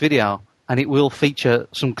making this video, and it will feature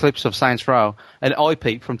some clips of Saints Row. And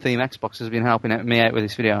iPeep from Team Xbox has been helping me out with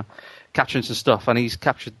this video, capturing some stuff, and he's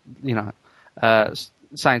captured,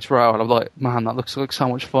 Saints Row, and I'm like, man, that looks like so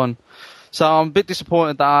much fun. So I'm a bit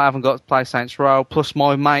disappointed that I haven't got to play Saints Row. Plus,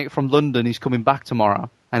 my mate from London, he's coming back tomorrow,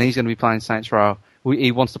 and he's going to be playing Saints Row.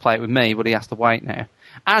 He wants to play it with me, but he has to wait now.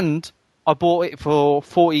 And I bought it for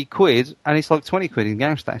 40 quid, and it's like 20 quid in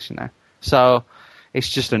Game Station now. So it's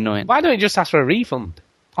just annoying. Why don't you just ask for a refund?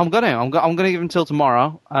 I'm gonna give them till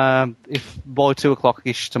tomorrow. If by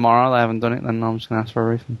 2:00ish tomorrow they haven't done it, then I'm just gonna ask for a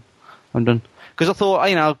refund. I'm done. Because I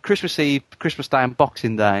thought, Christmas Eve, Christmas Day, and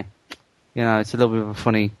Boxing Day, it's a little bit of a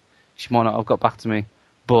funny. She might not have got back to me,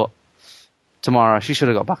 but tomorrow she should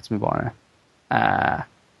have got back to me by now.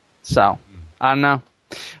 So I don't know.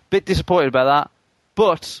 Bit disappointed about that,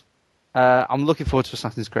 but I'm looking forward to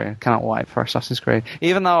Assassin's Creed. I cannot wait for Assassin's Creed,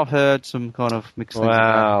 even though I've heard some kind of mixed things.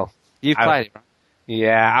 Well, you've played it, right?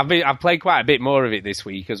 Yeah, I've played quite a bit more of it this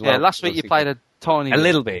week as well. Yeah, last week you played a tiny a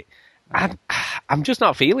little bit. I'm just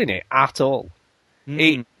not feeling it at all.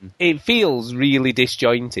 It feels really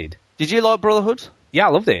disjointed. Did you like Brotherhood? Yeah, I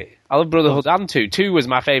loved it. I loved Brotherhood and 2. 2 was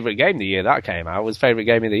my favourite game the year that came out. It was favourite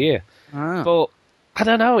game of the year. Oh. But I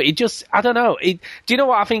don't know. I don't know. Do you know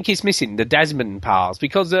what I think is missing? The Desmond parts,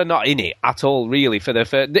 because they're not in it at all. Really, for the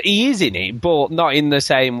first, he is in it, but not in the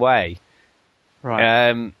same way.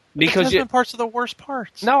 Right. Because Desmond parts are the worst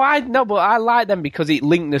parts. No, but I like them because it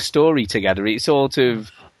linked the story together. It sort of.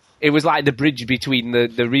 It was like the bridge between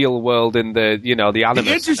the real world and the animus.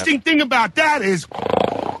 The interesting thing about that is...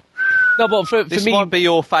 No, but for this me... might be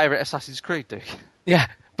your favourite Assassin's Creed, Duke. Yeah,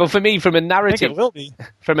 but for me, from a narrative... I think it will be.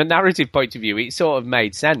 From a narrative point of view, it sort of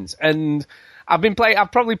made sense. And I've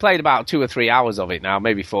probably played about 2 or 3 hours of it now,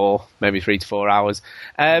 maybe 4, maybe 3 to 4 hours.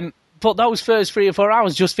 But those first 3 or 4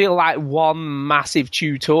 hours just feel like one massive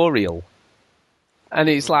tutorial. And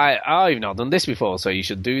it's like, oh, you've not done this before, so you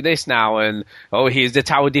should do this now. And, oh, here's the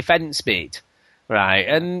tower defense bit. Right.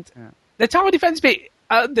 And the tower defense bit,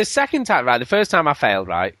 the second time, right, the first time I failed,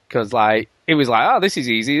 right, because, it was like, oh, this is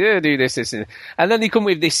easy, do this. And then they come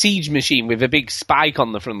with this siege machine with a big spike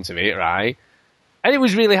on the front of it, right? And it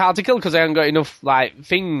was really hard to kill because I hadn't got enough,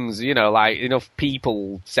 things, enough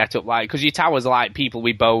people set up, because your towers are people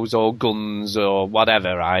with bows or guns or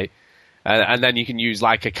whatever, right? And then you can use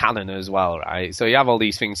a cannon as well, right? So you have all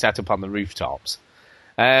these things set up on the rooftops.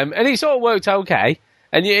 And it sort of worked okay.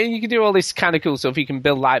 And you can do all this kind of cool stuff. You can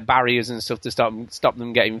build barriers and stuff to stop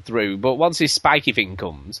them getting through. But once this spiky thing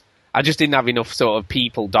comes, I just didn't have enough sort of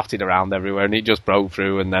people dotted around everywhere, and it just broke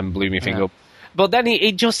through and then blew me thing up. But then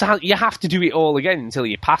it just you have to do it all again until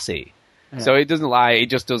you pass it. Yeah. So it doesn't it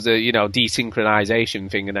just does a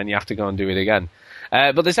desynchronization thing, and then you have to go and do it again.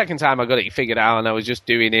 But the second time I got it figured out, and I was just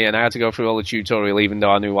doing it, and I had to go through all the tutorial, even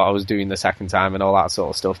though I knew what I was doing the second time and all that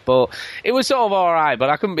sort of stuff. But it was sort of all right. But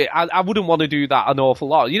I wouldn't want to do that an awful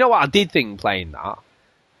lot. You know what I did think playing that?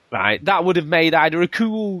 Right, that would have made either a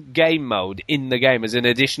cool game mode in the game as an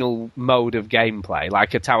additional mode of gameplay,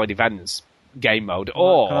 like a tower defense game mode,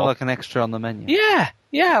 or kind of like an extra on the menu.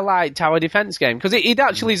 Yeah, like tower defense game, because it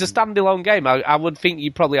actually is a standalone game. I would think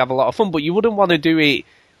you'd probably have a lot of fun, but you wouldn't want to do it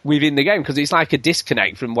within the game because it's like a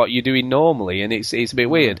disconnect from what you're doing normally, and it's a bit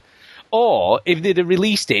weird. Or if they'd have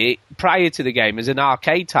released it prior to the game as an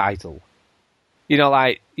arcade title,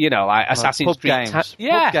 like Assassin's pub Creed. games.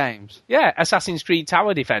 Yeah, Pub games. yeah, Assassin's Creed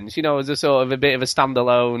Tower Defense. As a sort of a bit of a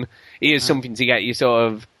standalone. It is something to get you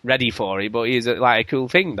sort of ready for it, but it is like a cool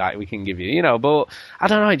thing that we can give you. But I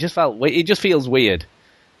don't know. It just feels weird.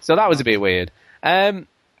 So that was a bit weird. And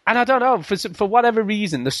I don't know, for whatever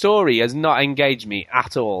reason, the story has not engaged me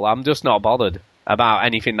at all. I'm just not bothered about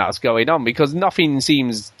anything that's going on because nothing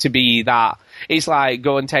seems to be that. It's like,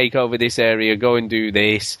 go and take over this area, go and do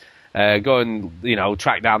this, go and,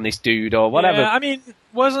 track down this dude or whatever. Yeah, I mean,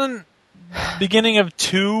 wasn't beginning of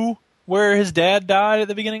 2 where his dad died at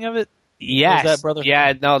the beginning of it? Yes. Is that Brotherhood?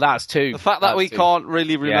 Yeah, no, that's 2. The fact that we can't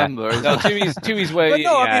really remember. Yeah. No, two is where, But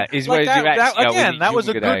no, I mean, is like where that was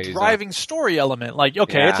a good driving story element. Like,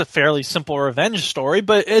 okay, it's a fairly simple revenge story,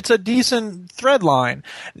 but it's a decent thread line.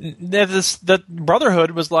 The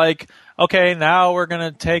Brotherhood was like, okay, now we're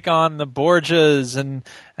gonna take on the Borgias and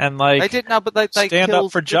like they did now, but they stand killed,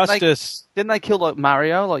 up for justice. Didn't they kill like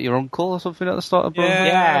Mario, like your uncle or something at the start of Brotherhood?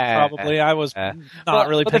 Yeah, probably. I was not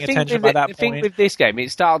really paying attention by that point. The thing with this game,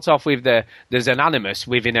 it starts off with there's an animus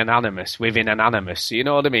within an animus within an animus. You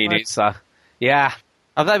know what I mean? Right. It's yeah.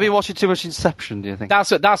 Have they been watching too much Inception? Do you think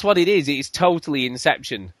That's what it is? It's totally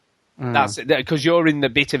Inception. That's because you're in the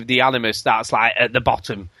bit of the animus that's like at the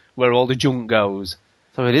bottom where all the junk goes.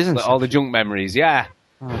 So it isn't all the junk memories. Yeah.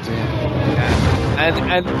 Oh dear.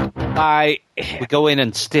 And like we go in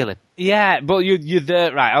and steal it. Yeah, but you're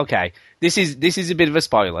there, right? Okay, this is a bit of a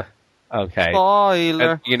spoiler. Okay,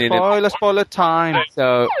 spoiler time.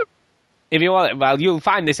 So, if you want, well, you'll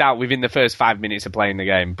find this out within the first 5 minutes of playing the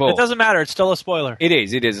game. But it doesn't matter; it's still a spoiler. It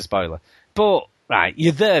is a spoiler. But right,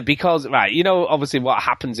 you're there because obviously what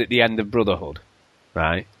happens at the end of Brotherhood,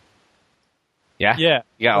 right? Yeah, yeah,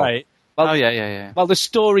 right. Well, yeah. Well, the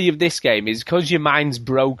story of this game is because your mind's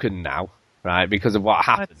broken now, right? Because of what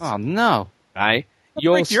happens. Oh no! Right?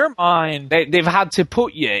 Break your mind. They've had to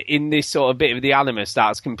put you in this sort of bit of the animus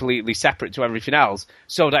that's completely separate to everything else,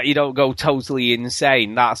 so that you don't go totally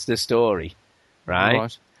insane. That's the story,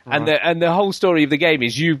 right? And the whole story of the game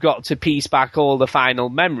is you've got to piece back all the final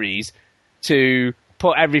memories to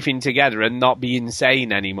put everything together and not be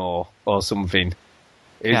insane anymore or something.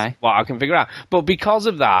 Is what I can figure out. But because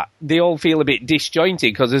of that, they all feel a bit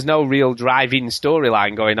disjointed because there's no real driving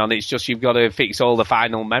storyline going on. It's just you've got to fix all the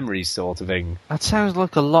final memories sort of thing. That sounds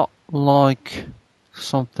like a lot like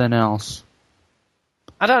something else.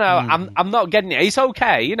 I don't know. I'm not getting it. It's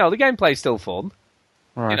okay. The gameplay's still fun.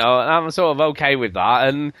 Right. I'm sort of okay with that.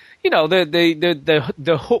 And,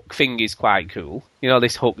 the hook thing is quite cool.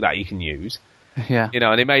 This hook that you can use. Yeah.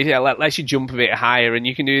 And it lets you jump a bit higher and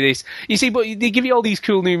you can do this. You see, but they give you all these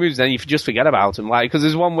cool new moves and then you just forget about them. Like, because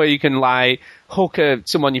there's one where you can, hook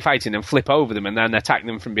someone you're fighting and flip over them and then attack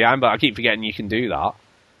them from behind, but I keep forgetting you can do that.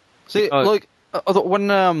 See,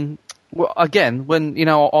 when, again, when,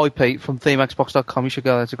 IP from ThemeXbox.com, you should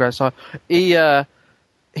go there, it's a great site, he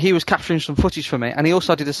was capturing some footage for me and he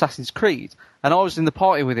also did Assassin's Creed. And I was in the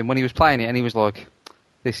party with him when he was playing it and he was like,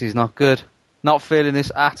 this is not good. Not feeling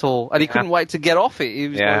this at all, and he couldn't wait to get off it. He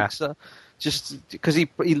was just because he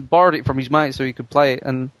borrowed it from his mate so he could play it,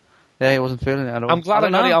 and he wasn't feeling it at all. I'm glad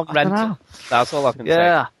I got it on rental. That's all I can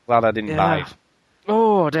say. Glad I didn't buy it.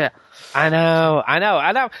 Oh dear. I know.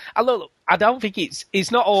 Look, I don't think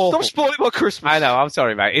it's not awful. Stop spoiling my Christmas. I know. I'm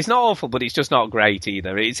sorry, mate. It's not awful, but it's just not great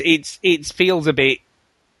either. It feels a bit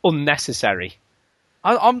unnecessary.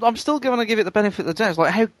 I'm still going to give it the benefit of the doubt. It's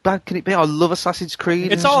like, how bad can it be? I love Assassin's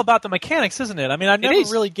Creed. It's all about the mechanics, isn't it? I mean, I never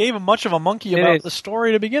really gave him much of a monkey about the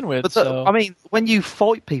story to begin with. But I mean, when you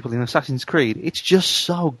fight people in Assassin's Creed, it's just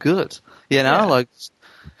so good. I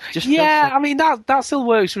mean, that still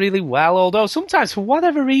works really well, although sometimes, for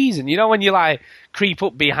whatever reason, when you, creep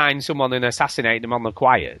up behind someone and assassinate them on the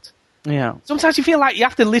quiet, sometimes you feel like you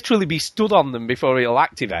have to literally be stood on them before it'll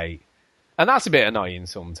activate. And that's a bit annoying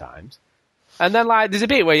sometimes. And then, there's a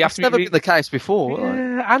bit where you have to be... That's never been the case before.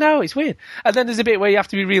 Yeah, I know, it's weird. And then there's a bit where you have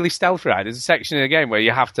to be really stealthy, right? There's a section of the game where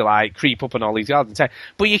you have to, creep up on all these gardens.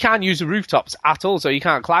 But you can't use the rooftops at all, so you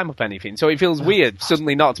can't climb up anything. So it feels weird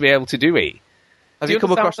suddenly not to be able to do it. Have you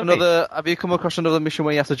come across another mission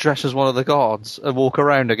where you have to dress as one of the guards and walk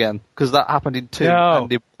around again? Because that happened in 2. No,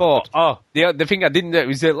 the thing I didn't know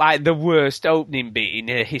was that, the worst opening bit in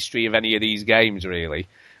the history of any of these games, really,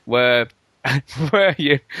 where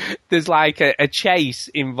there's a chase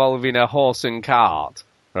involving a horse and cart,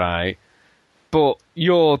 right? But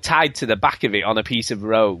you're tied to the back of it on a piece of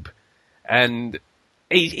rope, and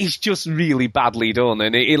it's just really badly done.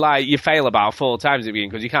 And you fail about 4 times at the beginning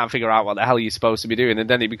because you can't figure out what the hell you're supposed to be doing, and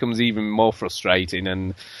then it becomes even more frustrating.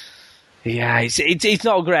 And it's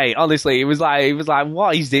not great. Honestly, it was like,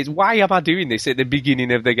 what is this? Why am I doing this at the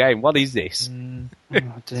beginning of the game? What is this?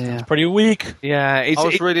 Oh, dear. Pretty weak. Yeah, I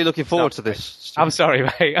was really looking forward to this. I'm sorry,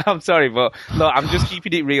 mate. I'm sorry, but look, I'm just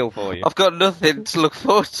keeping it real for you. I've got nothing to look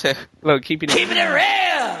forward to. Look, keeping it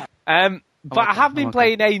real. But I have been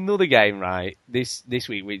playing another game, right, this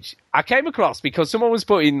week, which I came across because someone was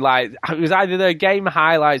putting, like, it was either the game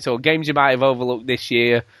highlights or games you might have overlooked this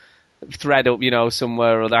year thread up,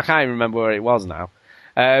 somewhere or other. I can't even remember where it was now.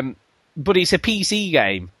 But it's a PC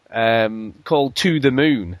game called To the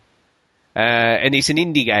Moon. And it's an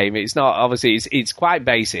indie game. It's not, obviously, it's quite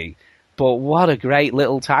basic, but what a great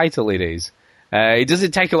little title it is. It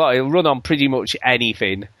doesn't take a lot. It'll run on pretty much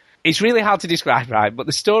anything. It's really hard to describe, right? But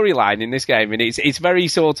the storyline in this game, and it's very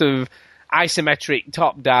sort of isometric,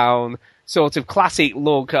 top-down, sort of classic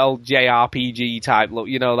look, old JRPG type look,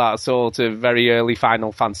 that sort of very early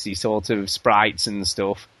Final Fantasy sort of sprites and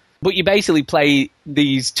stuff. But you basically play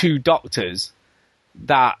these two doctors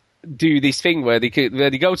that do this thing where they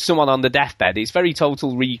go to someone on the deathbed. It's very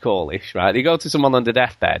Total Recall-ish, right? They go to someone on the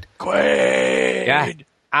deathbed. Quaid! Yeah.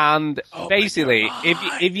 And basically,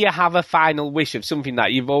 if you have a final wish of something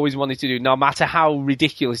that you've always wanted to do, no matter how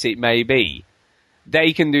ridiculous it may be,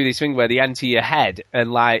 they can do this thing where they enter your head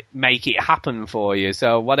and, like, make it happen for you.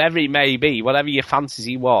 So whatever it may be, whatever your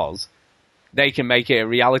fantasy was, they can make it a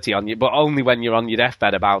reality on you, but only when you're on your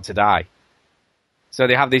deathbed about to die. So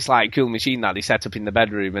they have this, like, cool machine that they set up in the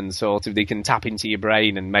bedroom, and sort of they can tap into your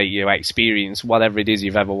brain and make you experience whatever it is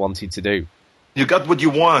you've ever wanted to do. You got what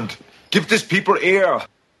you want. Give these people air.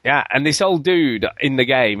 Yeah, and this old dude in the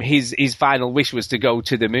game, his final wish was to go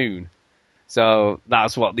to the moon. So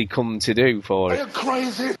that's what they come to do for it. Are you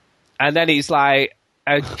crazy? And then it's like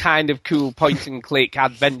a kind of cool point-and-click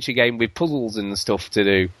adventure game with puzzles and stuff to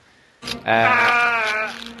do.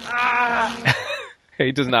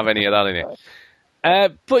 It doesn't have any of that in it.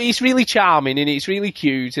 But it's really charming and it's really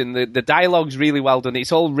cute, and the dialogue's really well done.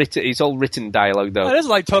 It's all written dialogue, though. It is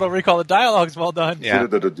like Total Recall. The dialogue's well done. Yeah.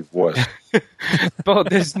 Divorce. But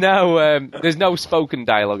there's no spoken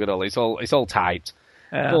dialogue at all. It's all typed.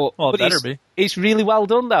 Yeah. Well, it better be. It's really well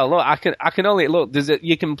done, though. Look, I can only look.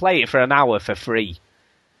 You can play it for an hour for free.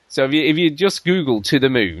 So if you just Google To the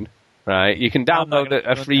Moon, right, you can download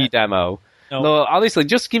a free demo. No. Look, honestly,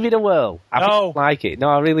 just give it a whirl. I think you'll like it. No,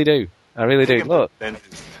 I really do. I really do. Look,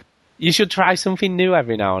 you should try something new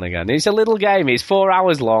every now and again. It's a little game. It's 4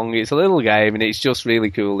 hours long. It's a little game, and it's just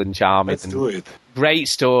really cool and charming. Let's do it. Great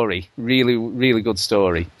story. Really, really good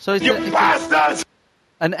story. So is You it bastards!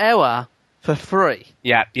 an hour for free?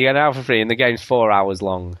 Yeah, you get it out for free, and the game's 4 hours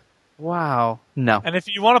long. Wow. No. And if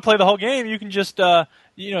you want to play the whole game, you can just set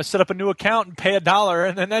up a new account and pay $1,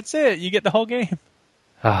 and then that's it. You get the whole game.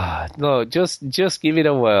 No, just give it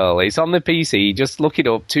a whirl. It's on the PC. Just look it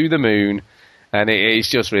up, To the Moon, and it's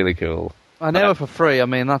just really cool. An hour for free, I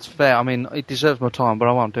mean, that's fair. I mean, it deserves my time, but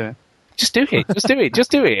I won't do it. Just do it. Just do it.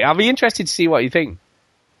 Just do it. I'll be interested to see what you think.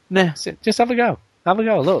 Nah. Just have a go. Have a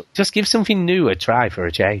go. Look, just give something new a try for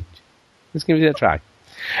a change. Just give it a try.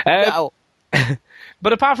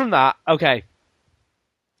 But apart from that, okay.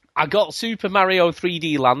 I got Super Mario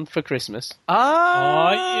 3D Land for Christmas.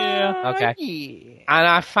 Oh, yeah. Okay. Yeah. And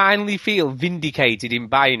I finally feel vindicated in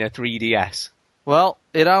buying a 3DS. Well,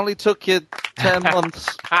 it only took you 10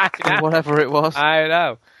 months, I or know. whatever it was. I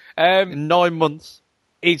know. 9 months.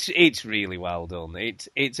 It's really well done.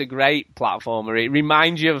 It's a great platformer. It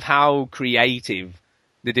reminds you of how creative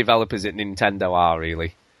the developers at Nintendo are,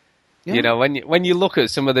 really. Yeah. You know, when you look at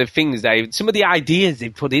some of the things some of the ideas they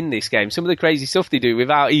put in this game, some of the crazy stuff they do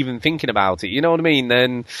without even thinking about it, you know what I mean?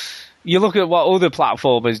 Then you look at what other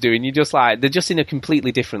platformers do, and you're just like, they're just in a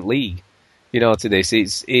completely different league, you know, to this.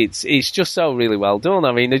 It's just so really well done.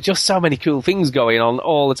 I mean, there's just so many cool things going on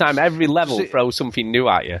all the time. Every level throws something new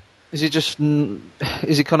at you. Is it just?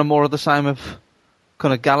 Is it kind of more of the same of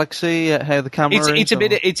kind of Galaxy? How the camera is?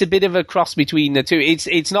 It's a bit of a cross between the two.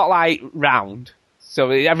 It's not like round. So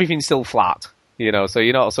everything's still flat, you know, so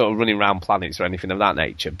you're not sort of running around planets or anything of that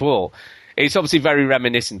nature. But it's obviously very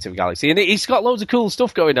reminiscent of Galaxy. And it's got loads of cool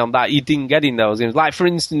stuff going on that you didn't get in those games. Like, for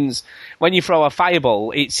instance, when you throw a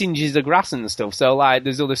fireball, it singes the grass and stuff. So, like,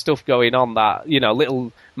 there's other stuff going on that, you know,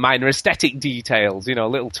 little minor aesthetic details, you know,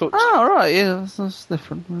 little touch. Oh, right, yeah, that's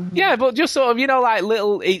different. Yeah, but just sort of, you know, like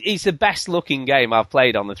little... It's the best-looking game I've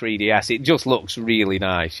played on the 3DS. It just looks really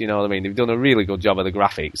nice, you know what I mean? They've done a really good job of the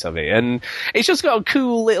graphics of it. And it's just got a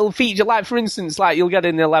cool little feature. Like, for instance, like, you'll get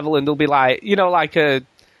in the level and there'll be, like, you know, like a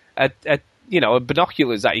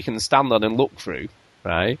binoculars that you can stand on and look through,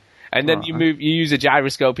 right? And then you use a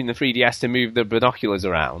gyroscope in the 3DS to move the binoculars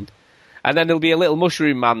around. And then there'll be a little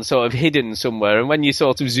mushroom man sort of hidden somewhere, and when you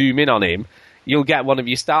sort of zoom in on him, you'll get one of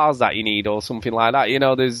your stars that you need or something like that. You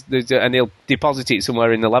know, and he'll deposit it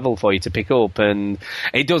somewhere in the level for you to pick up. And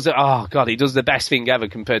it does, it does the best thing ever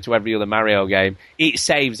compared to every other Mario game. It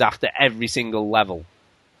saves after every single level.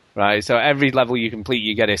 Right, so every level you complete,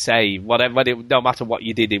 you get a save, whatever. No matter what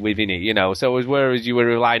you did within it, you know. So whereas you were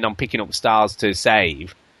relying on picking up stars to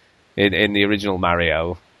save in the original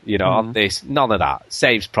Mario, you know, on this, none of that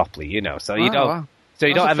saves properly, you know. So you don't, wow. so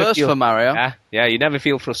you That's don't a ever first feel for Mario. Yeah, you never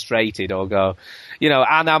feel frustrated or go, you know.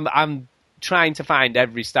 And I'm trying to find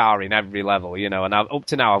every star in every level, you know. And up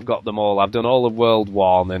to now, I've got them all. I've done all of World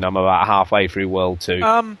 1, and I'm about halfway through World 2.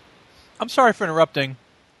 I'm sorry for interrupting.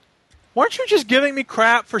 Weren't you just giving me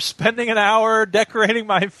crap for spending an hour decorating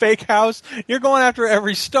my fake house? You're going after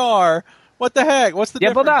every star. What the heck? What's the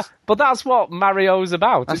difference? But that's what Mario's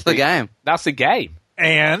about. That's the game. That's the game.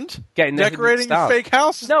 And Getting the decorating hidden your stars. fake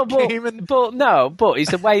house is No, the game. And but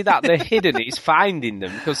it's the way that they're hidden. It's finding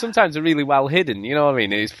them, because sometimes they're really well hidden. You know what I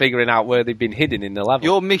mean? It's figuring out where they've been hidden in the level.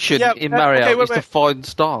 Your mission Yeah, in okay, Mario wait, is to find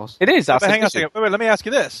stars. It is. That's but the hang on a mission. second. Wait, let me ask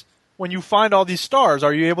you this: when you find all these stars,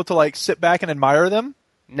 are you able to like sit back and admire them?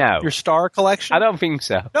 No, Your star collection? I don't think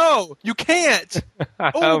so. No, you can't.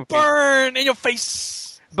 I Oh, don't think- burn in your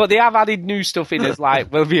face! But they have added new stuff in as like,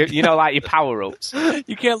 you know, like your power ups.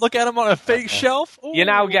 You can't look at them on a fake shelf. Ooh. You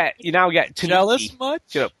now get Tanuki. Jealous much?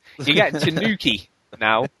 Shut up. You get Tanuki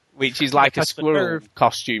now, which is like a touch the squirrel nerve.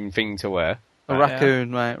 costume thing to wear. A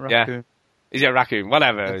raccoon, mate. Raccoon. Is it a raccoon?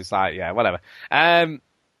 Whatever. It's like, yeah, whatever.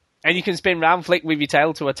 And you can spin round, flick with your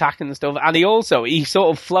tail to attack and stuff. And he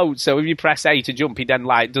sort of floats. So if you press A to jump, he then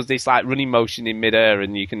like does this like running motion in midair,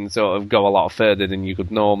 and you can sort of go a lot further than you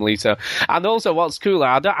could normally. So, and also what's cooler,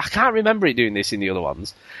 I can't remember it doing this in the other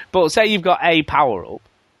ones, but say you've got a power up.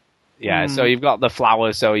 Yeah. So you've got the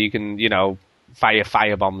flower, so you can, you know,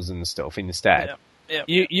 fire bombs and stuff instead. Yeah.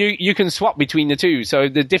 You can swap between the two. So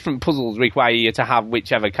the different puzzles require you to have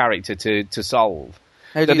whichever character to solve.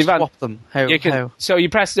 How do you swap them? How? So you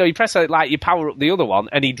press like you power up the other one,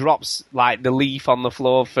 and he drops like the leaf on the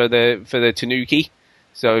floor for the Tanuki.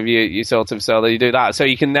 So if you sort of you do that, so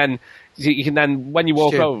you can then when you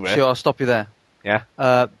walk over it. Sure, I'll stop you there.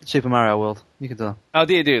 Yeah. Super Mario World. You can do that. Oh,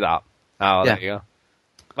 do you do that? Oh, Yeah. there you go.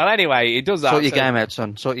 Well, anyway, it does that. Sort your so- game out,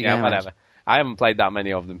 son. Sort your game whatever. out. I haven't played that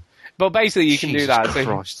many of them. But basically, you can do Jesus that. So,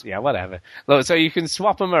 Christ. yeah, whatever. Look, so you can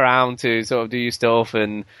swap them around to sort of do your stuff,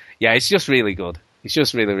 and yeah, it's just really good. It's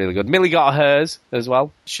just really, really good. Millie got hers as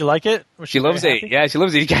well. She like it? Was She loves very it. happy? Yeah, she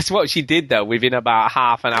loves it. Guess what she did, though, within about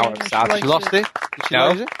half an hour of starting? She lost it? Did she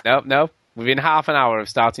lose it? No. Within half an hour of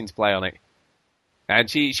starting to play on it. And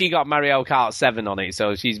she got Mario Kart 7 on it,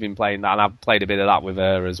 so she's been playing that, and I've played a bit of that with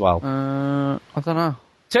her as well. I don't know.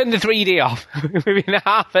 Turn the 3D off within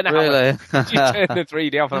half an hour. Really? She turned the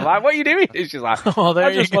 3D off. I'm like, what are you doing? And she's like, Oh, there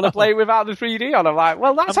I just you want to go. play without the 3D on. I'm like,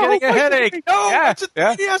 well, that's I'm the whole getting a point of headache. it. No, Yeah, it's a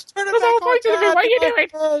yeah. 3DS. Turn it That's the whole back on. point of it. What are you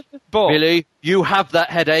doing? But, Billy, you have that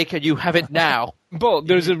headache and you have it now. but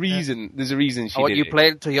there's a reason. There's a reason she I want did you it. play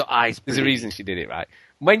it until your eyes There's a bleed. reason she did it, right?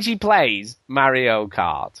 When she plays Mario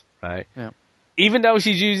Kart, right? Yeah. Even though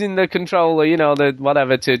she's using the controller, you know, the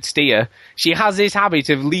whatever to steer, she has this habit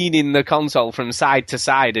of leaning the console from side to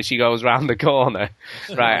side as she goes round the corner,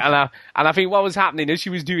 right? And I think what was happening as she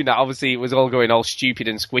was doing that, obviously it was all going all stupid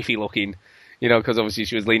and squiffy looking, you know, because obviously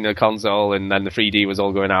she was leaning the console, and then the 3D was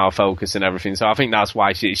all going out of focus and everything. So I think that's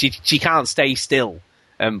why she can't stay still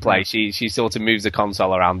and play. She sort of moves the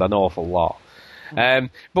console around an awful lot. But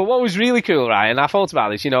what was really cool, right, and I thought about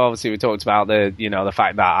this, you know, obviously we talked about the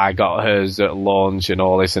fact that I got hers at launch and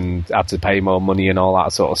all this and had to pay more money and all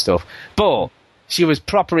that sort of stuff. But she was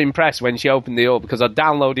proper impressed when she opened it up, because I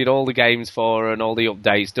downloaded all the games for her and all the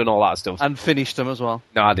updates, done all that stuff. And finished them as well.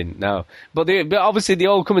 No, I didn't, no. But obviously they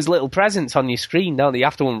all come as little presents on your screen, don't they? You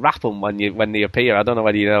have to unwrap them when they appear. I don't know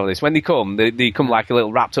whether you know this. When they come like a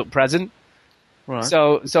little wrapped up present. Right.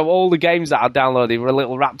 So all the games that I downloaded were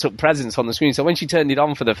little wrapped up presents on the screen. So when she turned it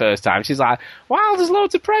on for the first time, she's like, wow, there's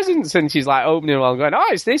loads of presents. And she's like opening them all going, oh,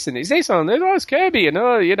 it's this and it's this one. Oh, it's Kirby.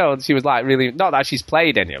 And you know, she was like really, not that she's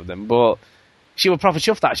played any of them, but she was proper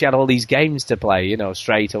chuffed that she had all these games to play, you know,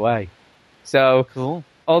 straight away. So Cool.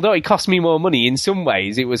 although it cost me more money, in some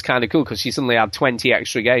ways it was kind of cool because she suddenly had 20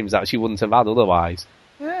 extra games that she wouldn't have had otherwise.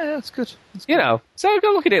 Yeah, that's good. You know, so go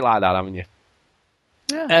look at it like that, haven't you?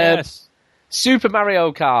 Yeah. Yes. Super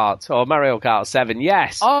Mario Kart or Mario Kart 7,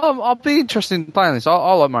 yes. I'll be interested in playing this. I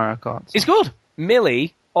like Mario Kart. It's good.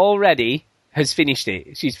 Millie already has finished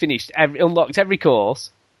it. She's finished unlocked every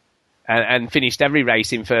course and finished every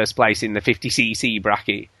race in first place in the 50cc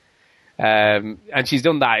bracket. And she's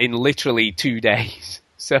done that in literally 2 days.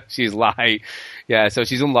 So she's like, yeah, so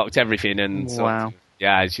she's unlocked everything. And Wow.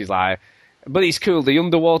 yeah, she's like, But it's cool. The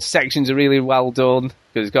underwater sections are really well done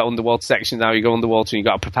because it's got underwater sections now. You go underwater and you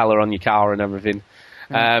got a propeller on your car and everything.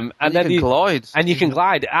 And then you can glide. And you can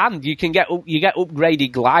glide, and you get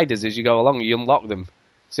upgraded gliders as you go along. You unlock them.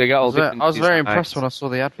 So you get all. I was very impressed when I saw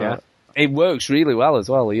the advert. Yeah. It works really well as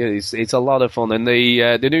well. Yeah, it's a lot of fun, and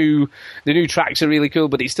the new tracks are really cool.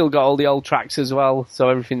 But it's still got all the old tracks as well, so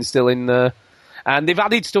everything's still in there. And they've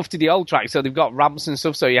added stuff to the old tracks, so they've got ramps and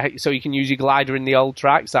stuff, so you can use your glider in the old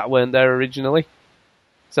tracks that weren't there originally.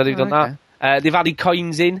 So they've done that. They've added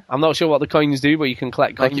coins in. I'm not sure what the coins do, but you can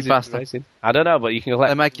collect coins. Make you faster. Racing. I don't know, but you can collect.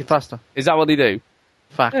 They make you faster. Is that what they do?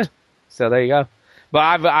 Fact. Yeah. So there you go.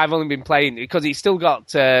 But I've only been playing because it's still got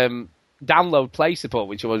download play support,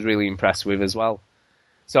 which I was really impressed with as well.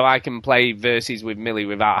 So I can play versus with Millie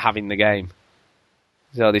without having the game.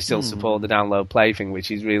 So they still support the download play thing,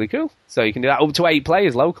 which is really cool. So you can do that up to 8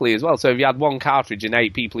 players locally as well. So if you had one cartridge and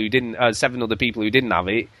 7 other people who didn't have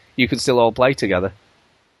it, you could still all play together.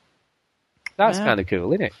 That's kind of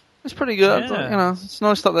cool, isn't it? It's pretty good. Yeah. It's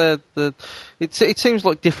nice that it seems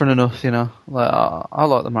like different enough. Like I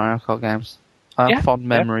like the Mario Kart games. I have fond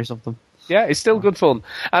memories of them. Yeah, it's still good fun.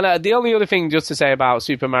 And the only other thing just to say about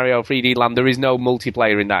Super Mario 3D Land, there is no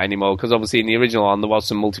multiplayer in that anymore, because obviously in the original one there was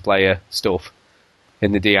some multiplayer stuff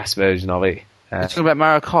in the DS version of it. You're talking about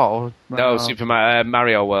Mario Kart? No, Super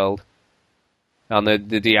Mario World. On the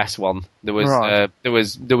DS one, there was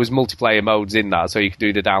multiplayer modes in that, so you could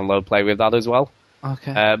do the download play with that as well.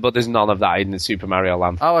 Okay. But there's none of that in the Super Mario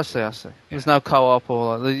Land. Oh, I see. There's no co-op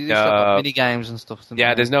or mini games and stuff.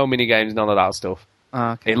 There's no mini games, none of that stuff.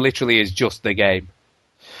 Okay. It literally is just the game,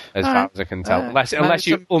 as far as I can tell. Unless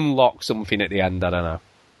you unlock something at the end, I don't know.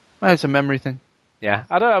 Maybe it's a memory thing. Yeah,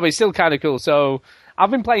 I don't know, but it's still kind of cool. So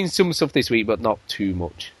I've been playing some stuff this week, but not too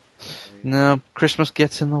much. No, Christmas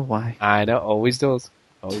gets in the way. I know, always does.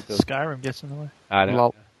 Skyrim gets in the way. I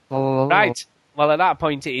know. Right, well, at that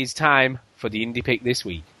point, it is time for the Indie Pick this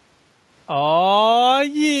week. Oh,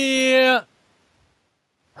 yeah!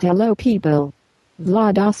 Hello, people.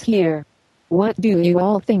 Vlados here. What do you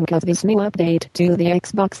all think of this new update to the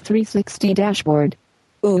Xbox 360 dashboard?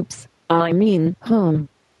 Oops, I mean, home.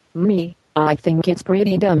 I think it's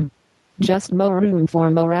pretty dumb. Just more room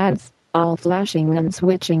for more ads, all flashing and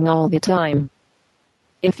switching all the time.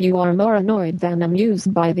 If you are more annoyed than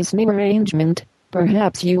amused by this new arrangement,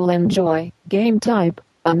 perhaps you'll enjoy Game Type,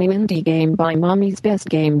 a new indie game by Mommy's Best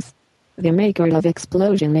Games. The maker of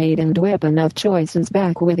Explosion Aid and Weapon of Choice is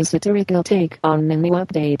back with a satirical take on the new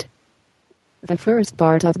update. The first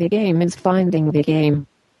part of the game is finding the game.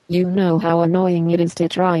 You know how annoying it is to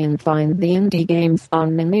try and find the indie games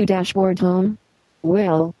on the new dashboard home?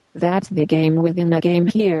 Well, that's the game within a game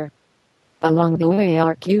here. Along the way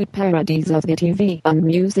are cute parodies of the TV and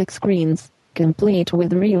music screens, complete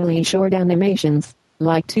with really short animations,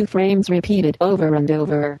 like 2 frames repeated over and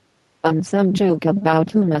over. And some joke about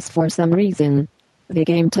hummus for some reason. The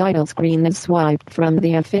game title screen is swiped from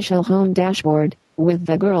the official home dashboard, with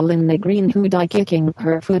the girl in the green hoodie kicking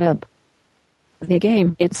her foot up. The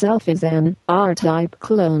game itself is an R-Type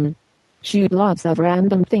clone. Shoot lots of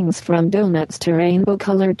random things from donuts to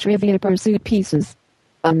rainbow-colored Trivial Pursuit pieces.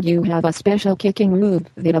 And you have a special kicking move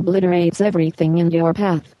that obliterates everything in your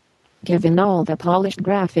path. Given all the polished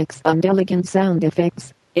graphics and elegant sound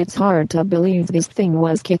effects, it's hard to believe this thing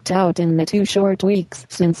was kicked out in the 2 short weeks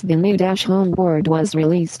since the new Dash Home board was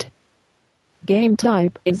released. Game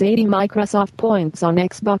Type is 80 Microsoft points on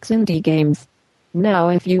Xbox indie games. Now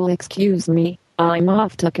if you'll excuse me, I'm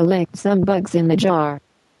off to collect some bugs in the jar.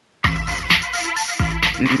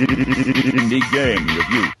 Indie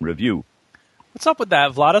game review. What's up with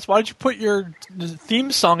that, Vlados? Why did you put your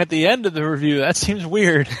theme song at the end of the review? That seems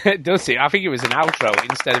weird. Does it? I think it was an outro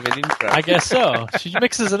instead of an intro. I guess so. She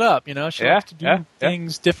mixes it up, She likes to do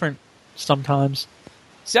things different sometimes.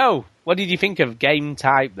 So, what did you think of Game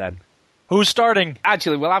Type then? Who's starting?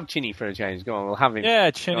 Actually, we'll have Chinny for a change. Go on, we'll have him.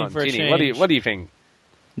 Yeah, Chinny for a change. What do you think?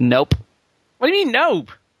 Nope. What do you mean,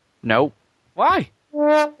 nope? Nope. Why?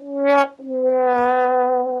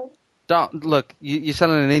 Don't look. You're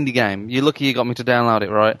selling an indie game. You're lucky you got me to download it,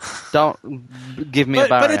 right? Don't give me a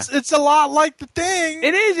barrier. But it's a lot like the thing.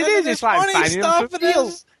 It is. It's like funny finding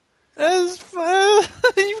stuff.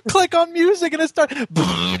 You click on music and it starts.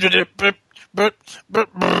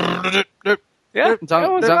 Yeah.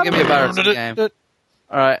 Don't give me a barrier to the game.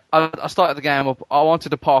 All right. I started the game up. I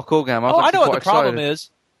wanted a parkour game. I know what the problem is.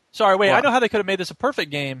 Sorry, wait. What? I know how they could have made this a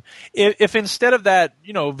perfect game. If instead of that,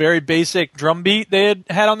 very basic drum beat they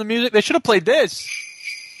had on the music, they should have played this.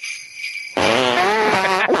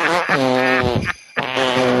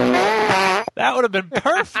 That would have been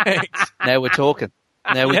perfect. Now we're talking.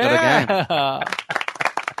 Now we've got a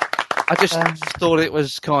game. I just thought it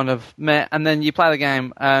was kind of meh. And then you play the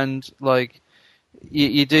game and like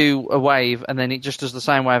you do a wave and then it just does the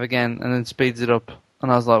same wave again and then speeds it up.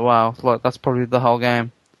 And I was like, wow, like that's probably the whole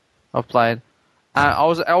game I've played. I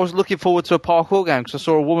was looking forward to a parkour game because I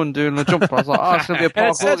saw a woman doing a jump. I was like, oh, it's going to be a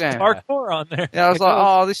parkour game. Parkour on there. Yeah, I was like,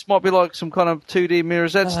 oh, this might be like some kind of 2D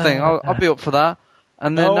Mirror's Edge thing. I'll be up for that.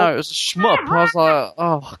 And then no, it was a shmup. I was like,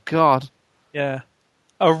 oh god. Yeah,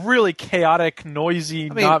 a really chaotic, noisy,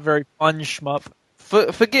 not very fun shmup.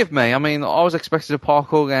 Forgive me. I mean, I was expecting a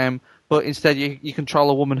parkour game, but instead you control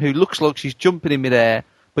a woman who looks like she's jumping in midair,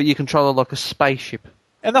 but you control her like a spaceship.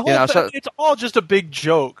 And the whole thing, it's all just a big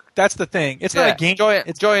joke. That's the thing. It's not a game.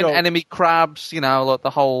 It's giant enemy crabs, like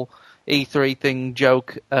the whole E3 thing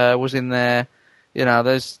joke was in there.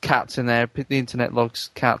 There's cats in there. The internet loves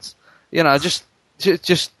cats.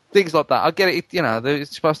 Just things like that. I get it.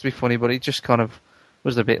 It's supposed to be funny, but it just kind of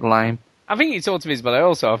was a bit lame. I think it sort of is, but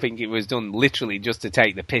I think it was done literally just to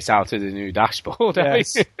take the piss out of the new dashboard.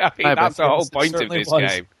 Yes. I think that's the whole point of this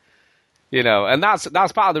game. And that's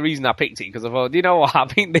part of the reason I picked it, because I thought, you know what, I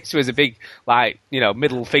think this was a big,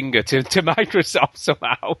 middle finger to Microsoft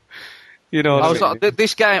somehow.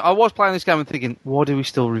 This game, I was playing this game and thinking, why do we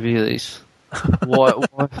still review these? Why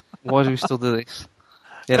do we still do this?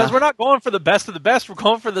 Because we're not going for the best of the best, we're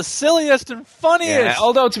going for the silliest and funniest. Yeah,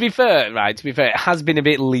 although, to be fair, it has been a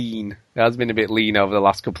bit lean. It has been a bit lean over the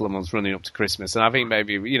last couple of months running up to Christmas. And I think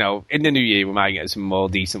maybe, in the new year, we might get some more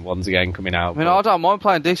decent ones again coming out. I don't mind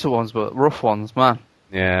playing decent ones, but rough ones, man.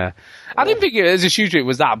 Yeah. I didn't think as a shooter it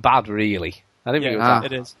was that bad, really. I didn't think it was that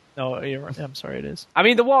bad. It is. No, you're right. I'm sorry, it is. I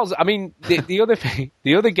mean, the other thing,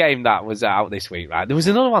 the other game that was out this week, right? There was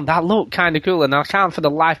another one that looked kind of cool, and I can't for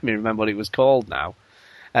the life of me remember what it was called now.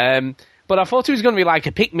 But I thought it was going to be like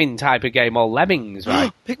a Pikmin type of game, or Lemmings,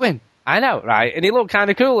 right? Pikmin. I know, right? And it looked kind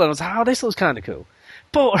of cool, and I was like, oh, this looks kind of cool.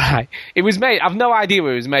 But, right, it was made, I've no idea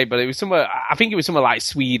where it was made, but it was somewhere, I think it was somewhere like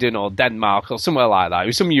Sweden or Denmark or somewhere like that. It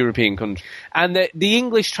was some European country. And the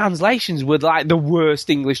English translations were like the worst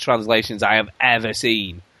English translations I have ever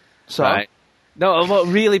seen. So? Right? No,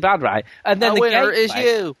 really bad, right? And then the winner is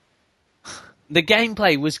you. The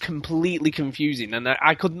gameplay was completely confusing, and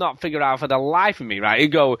I could not figure out for the life of me, right?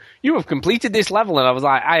 It'd go, you have completed this level, and I was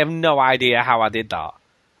like, I have no idea how I did that,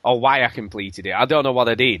 or why I completed it. I don't know what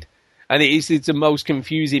I did. And it's the most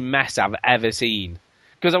confusing mess I've ever seen.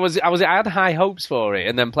 Because I had high hopes for it,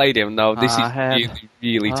 and then played it, and no, this is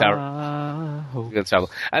really terrible.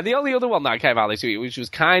 And the only other one that came out this week, which was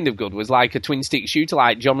kind of good, was like a twin-stick shooter,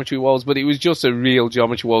 like Geometry Wars, but it was just a real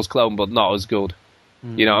Geometry Wars clone, but not as good.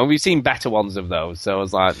 And we've seen better ones of those, so I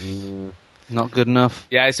was like, not good enough.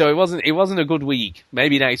 Yeah, so it wasn't a good week.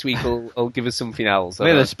 Maybe next week will give us something else. I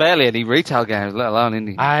mean, there's barely any retail games, let alone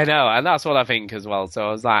indie. I know, and that's what I think as well. So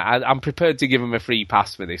I was like, I'm prepared to give them a free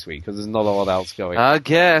pass for this week because there's not a lot else going. I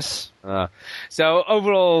guess. So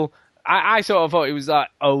overall, I sort of thought it was like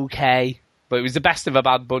okay, but it was the best of a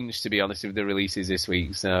bad bunch, to be honest, with the releases this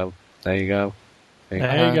week. So there you go.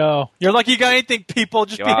 There you go. You're lucky you got anything, people.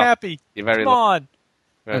 Just be happy. You're very Come on.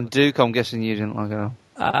 And Duke, I'm guessing you didn't like it.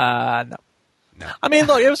 No. I mean,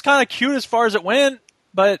 look, it was kind of cute as far as it went,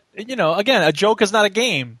 but, again, a joke is not a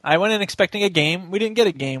game. I went in expecting a game. We didn't get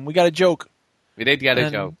a game. We got a joke. We did get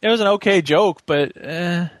a joke. It was an okay joke, but...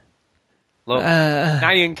 Look,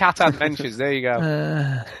 Nyan Cat Adventures, there you go.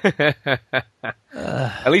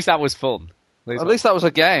 At least that was fun. At least that was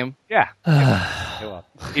a game. Yeah.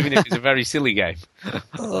 Even if it's a very silly game.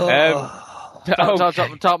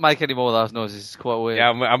 Don't make any more of those noises. It's quite weird.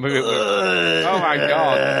 Yeah, I'm a bit weird. Oh my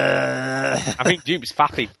god. I think Duke's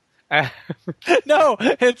fappy. No,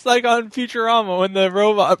 it's like on Futurama when the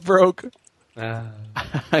robot broke.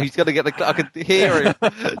 He's got to get the... I could hear him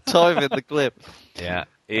timing the clip. Yeah,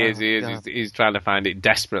 he is. He's trying to find it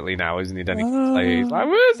desperately now, isn't he? He's like,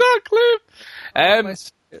 where's that clip?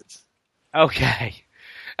 Okay.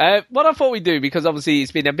 What I thought we'd do, because obviously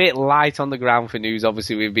it's been a bit light on the ground for news,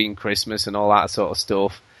 obviously we've been Christmas and all that sort of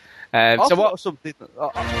stuff. So what? Something...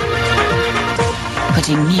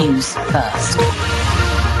 Putting news first.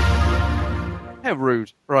 How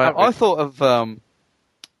rude. Right, I thought of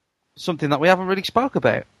something that we haven't really spoke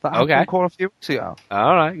about. That happened quite a few weeks ago.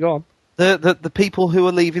 All right, go on. The people who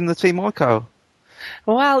are leaving the Team ICO.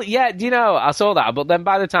 Well, yeah, I saw that, but then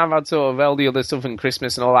by the time I'd sort of all the other stuff and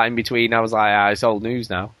Christmas and all that in between, I was like, it's old news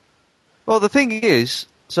now. Well, the thing is,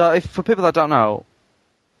 so for people that don't know,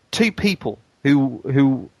 two people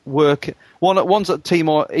who work, one's at Team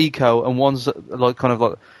Eco and one's at, like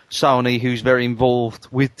Sony, who's very involved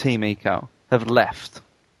with Team Eco, have left.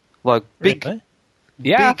 Like big,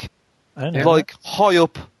 like high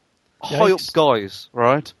up guys,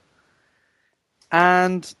 right?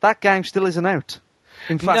 and that game still isn't out.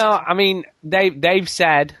 In fact, No, I mean they've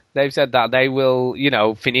said that they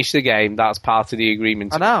will, finish the game. That's part of the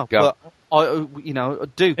agreement. I know, Go.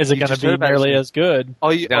 but Duke, Is it going to be nearly as good?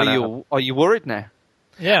 Are you worried now?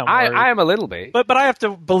 Yeah, I'm worried. I am a little bit. But I have to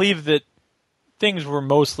believe that things were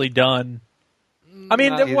mostly done. I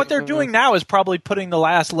mean, what they're doing now is probably putting the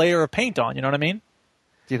last layer of paint on. You know what I mean?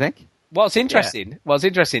 Do you think? What's interesting?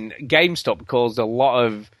 GameStop caused a lot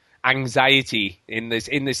of anxiety in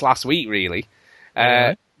this last week, really.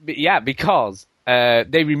 Because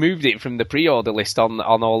they removed it from the pre-order list on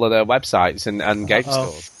all of their websites and game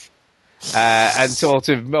stores. And sort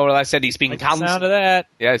of more or less said it's been cancelled. Sound of that.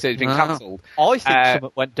 Yeah, so it's been cancelled. I think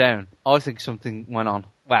something went down. I think something went on.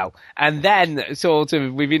 Well, and then sort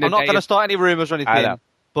of within I'm not going to start any rumours or anything,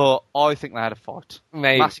 but I think they had a fight.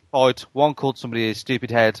 Maybe. Massive fight. One called somebody a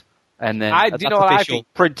stupid head, and then do you know what I think?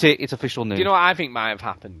 Print it, it's official news. Do you know what I think might have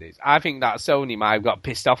happened is? I think that Sony might have got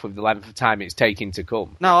pissed off with the length of time it's taking to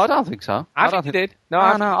come. No, I don't think so. I think it did. No,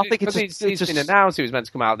 I think it's been announced it was meant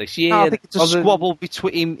to come out this year. No, I think it's a squabble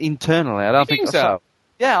between internally. I don't think so.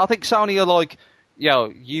 Yeah, I think Sony are like,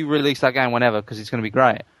 you release that game whenever because it's going to be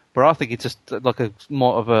great. But I think it's just like a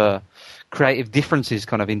more of a creative differences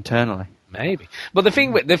kind of internally. Maybe, but the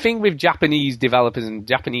thing with Japanese developers and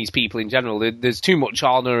Japanese people in general, there's too much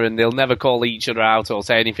honour, and they'll never call each other out or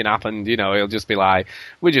say anything happened. It'll just be like,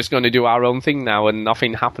 we're just going to do our own thing now, and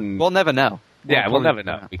nothing happened. We'll never know. We'll never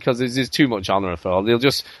know because there's too much honour for all. They'll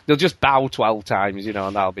just bow 12 times, and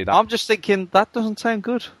that'll be that. I'm just thinking that doesn't sound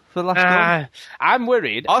good for the last game. I'm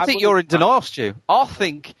worried. I think you're in denial, Stu. I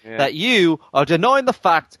think that you are denying the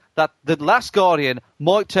fact that The Last Guardian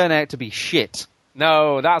might turn out to be shit.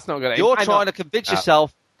 No, that's not good. You're trying to convince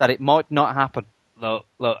yourself that it might not happen. Look,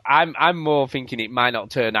 I'm more thinking it might not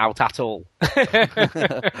turn out at all.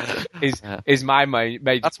 is my major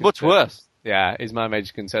That's concern. much worse. Yeah, is my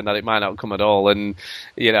major concern that it might not come at all. And,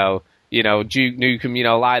 Duke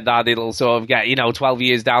Nukem, like that, it'll sort of get, 12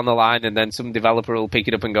 years down the line, and then some developer will pick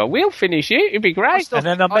it up and go, we'll finish it, it'd be great. And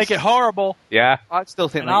then they'll make it horrible. Yeah. I still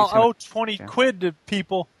think and I'll owe 20 quid to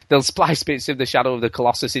people. They'll splice bits of the Shadow of the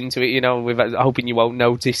Colossus into it, with hoping you won't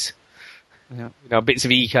notice. Yeah. Bits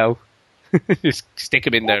of eco. Just stick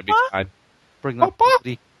them in there, it'll be fine. Bring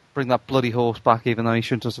that bloody horse back, even though he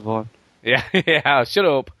shouldn't have survived. Yeah, shut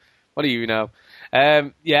up. What do you know?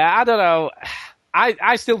 I don't know.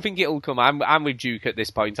 I still think it'll come. I'm with Duke at this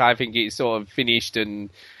point. I think it's sort of finished, and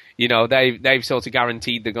they've sort of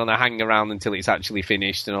guaranteed they're going to hang around until it's actually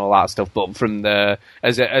finished and all that stuff. But from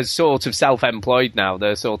as sort of self-employed now,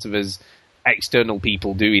 they're sort of as external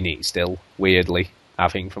people doing it still. Weirdly, I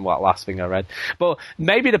think from what last thing I read. But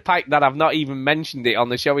maybe the fact that I've not even mentioned it on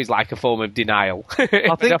the show is like a form of denial.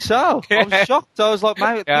 I think so. I was shocked. I was like,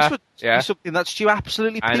 mate, this would be something that Stu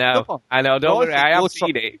absolutely picked up on. I know. Don't worry, I have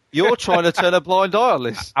seen it. You're trying to turn a blind eye on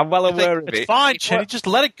this. I'm well aware of it. It's fine, Chinny. Just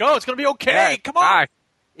let it go. It's going to be okay. Yeah, Come on.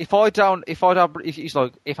 If I don't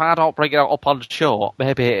bring it up on the show,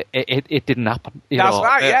 maybe it didn't happen. That's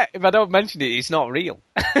right. Yeah. If I don't mention it, it's not real.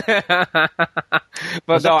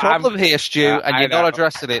 There's a problem here, Stu, and you're not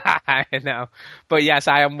addressing it. I know. But yes,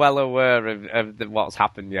 I am well aware of what's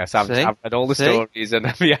happened. Yes, I've read all the stories,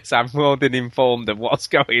 and yes, I'm more than informed of what's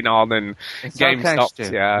going on. And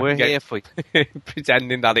GameStop, we're here for you.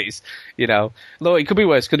 Pretending that it's, look, it could be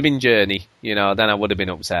worse. Could have been Journey. Then I would have been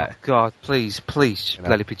upset. God, please,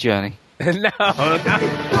 let it be Journey. No.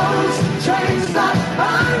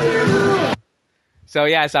 So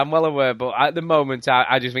yes, I'm well aware, but at the moment,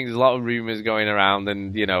 I just think there's a lot of rumours going around,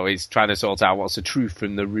 and it's trying to sort out what's the truth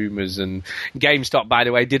from the rumours. And GameStop, by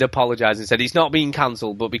the way, did apologise and said it's not being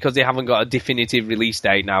cancelled, but because they haven't got a definitive release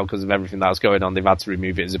date now because of everything that's going on, they've had to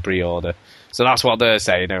remove it as a pre-order. So that's what they're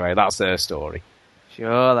saying anyway. That's their story.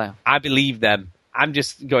 Sure, then. I believe them. I'm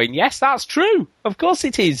just going, yes, that's true. Of course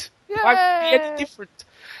it is. Why would it be any different?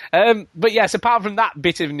 But yes, apart from that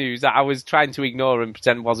bit of news that I was trying to ignore and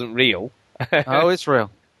pretend wasn't real. Oh, it's real.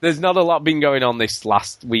 There's not a lot been going on this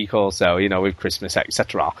last week or so, with Christmas,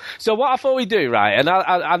 etc. So what I thought we'd do, right, and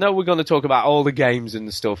I know we're going to talk about all the games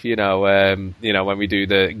and stuff, when we do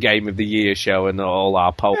the Game of the Year show and all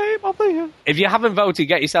our polls. Game of the Year. If you haven't voted,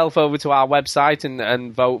 get yourself over to our website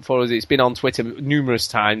and vote for us. It's been on Twitter numerous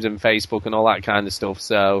times and Facebook and all that kind of stuff.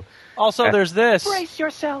 So also, there's this. Brace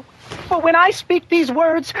yourself, for when I speak these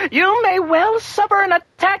words, you may well suffer an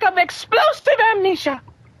attack of explosive amnesia.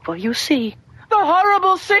 For you see, the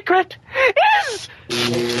horrible secret is...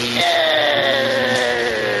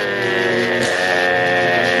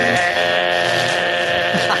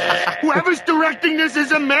 Whoever's directing this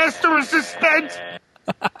is a master of suspense.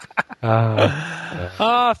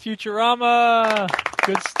 Futurama.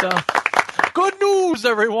 Good stuff. Good news,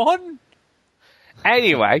 everyone.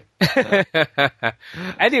 Anyway,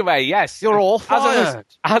 yes. You're all fired.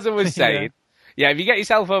 As I was saying, if you get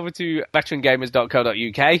yourself over to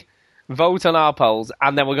veterangamers.co.uk, vote on our polls,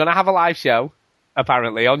 and then we're going to have a live show,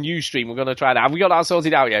 apparently, on Ustream. We're going to try that. Have we got that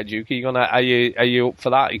sorted out yet, Duke? Are you up for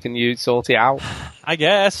that? Can you sort it out? I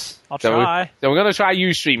guess. I'll try. So we're going to try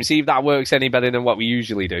Ustream, see if that works any better than what we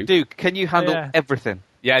usually do. Duke, can you handle everything?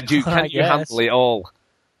 Yeah, Duke, can you handle it all?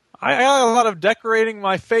 I got a lot of decorating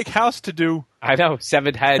my fake house to do. I know,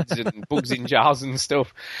 severed heads and bugs in jars and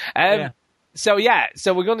stuff. So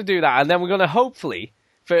we're going to do that, and then we're going to hopefully,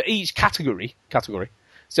 for each category,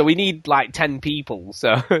 so we need like 10 people,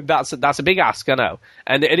 so that's a big ask, I know.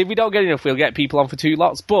 And if we don't get enough, we'll get people on for 2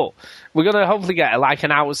 lots, but we're going to hopefully get like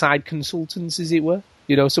an outside consultant, as it were,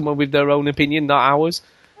 someone with their own opinion, not ours,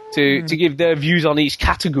 to give their views on each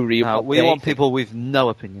category. We want people with no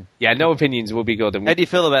opinion. Yeah, no opinions will be good. How do you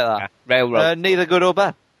feel about that? Railroad. Neither good or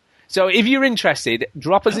bad. So if you're interested,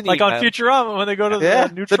 drop us an email. Like on Futurama when they go to the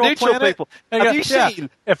neutral planet. People. Have you seen?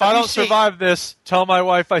 If I don't survive this, tell my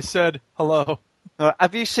wife I said hello.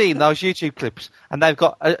 Have you seen those YouTube clips? And they've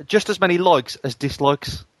got just as many likes as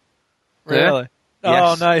dislikes. Really?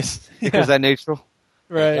 Yes. Oh, nice. Because they're neutral.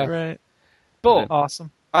 Right. But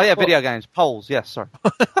awesome. Oh yeah, video games, polls. Yes, sorry.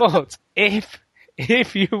 But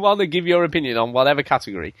if you want to give your opinion on whatever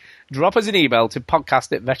category, drop us an email to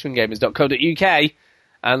podcast@veterangamers.co.uk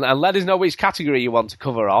and let us know which category you want to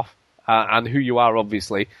cover off and who you are,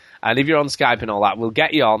 obviously. And if you're on Skype and all that, we'll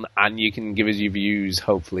get you on and you can give us your views.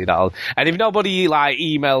 Hopefully that'll. And if nobody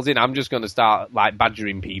emails in, I'm just going to start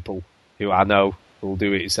badgering people who I know will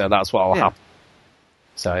do it. So that's what will happen.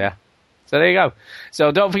 So yeah. So there you go.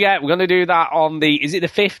 So don't forget, we're going to do that on is it the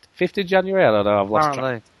 5th of January? I don't know. I've lost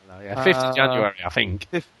track. 5th of January, I think.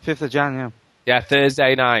 5th of January. Yeah,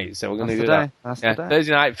 Thursday night. So we're going to do that. That's the day.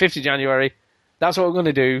 Thursday night, 5th of January. That's what we're going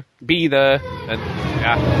to do. Be there. And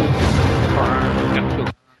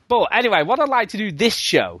But anyway, what I'd like to do this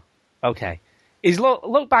show, is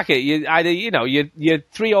look back at either your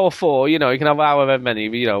 3 or 4. You can have however many,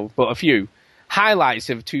 but a few highlights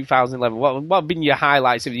of 2011. What have been your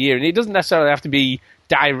highlights of the year? And it doesn't necessarily have to be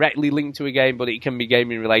directly linked to a game, but it can be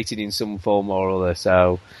gaming related in some form or other.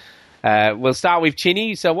 So we'll start with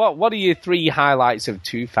Chinny. So what are your 3 highlights of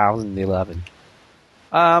 2011?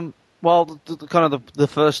 Well, the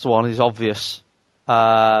first one is obvious.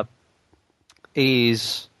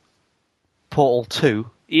 Is Portal 2.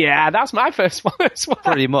 Yeah, that's my first one as well.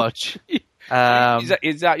 Pretty much. Is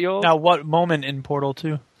that yours? Now, what moment in Portal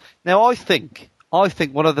 2? Now, I think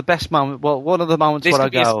one of the best moments. Well, one of the moments this where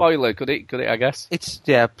could be a spoiler, could it? I guess it's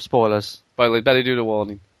spoilers. Spoilers. Better do the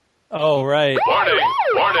warning. Oh right. Warning!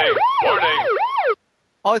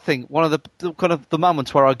 I think one of the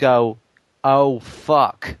moments where I go, oh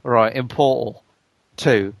fuck, right, in Portal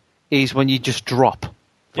 2 is when you just drop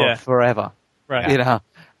forever. Right.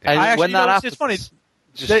 And when that happens, it's funny.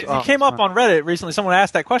 It came up on Reddit recently. Someone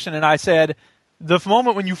asked that question, and I said, the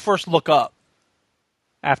moment when you first look up.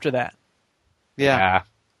 After that. Yeah.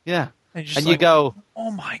 And you go,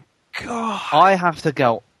 oh my god! I have to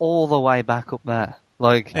go all the way back up there.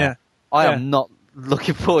 I am not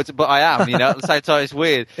looking forward to, but I am. At the same time, it's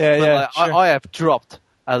weird. Sure. I have dropped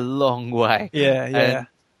a long way. Yeah.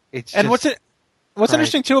 It's and what's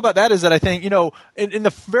interesting too about that is that I think in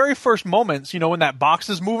the very first moments, when that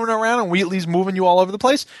box is moving around and Wheatley's moving you all over the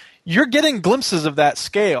place, you're getting glimpses of that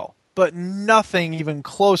scale, but nothing even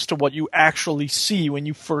close to what you actually see when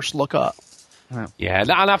you first look up. Yeah,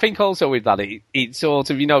 and I think also with that, it's sort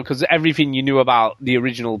of, because everything you knew about the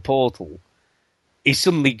original Portal is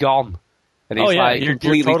suddenly gone. And it's you're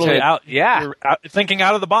totally out. Yeah. You're thinking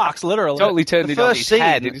out of the box, literally. Totally turned it on its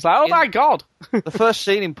head. And it's like, oh my god. The first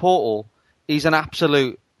scene in Portal is an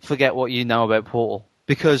absolute forget what you know about Portal.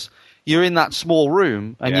 Because you're in that small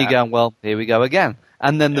room and you're going, well, here we go again.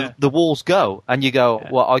 And then the walls go, and you go,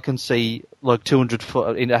 well, I can see 200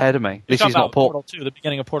 foot ahead of me. This is not Portal 2, the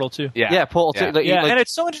beginning of Portal 2. Yeah, Portal 2. And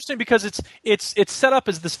it's so interesting because it's set up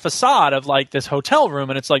as this facade of this hotel room,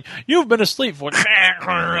 and it's like, you've been asleep for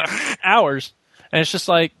hours. And it's just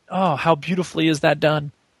like, oh, how beautifully is that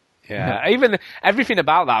done? Yeah, even everything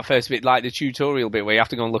about that first bit, like the tutorial bit where you have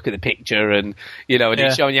to go and look at the picture and, and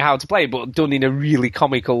it's showing you how to play, but done in a really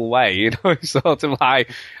comical way, sort of like,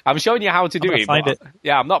 I'm showing you how to do it,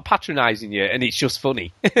 I'm not patronising you, and it's just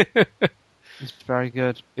funny. It's very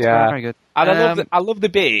good. Very good. And I love the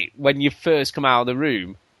bit when you first come out of the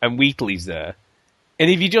room and Wheatley's there, and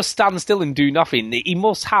if you just stand still and do nothing, he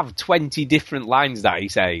must have 20 different lines that he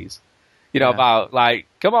says. About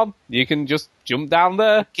come on, you can just jump down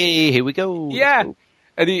there. Okay, here we go. Yeah.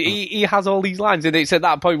 And he has all these lines, and it's at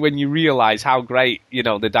that point when you realise how great,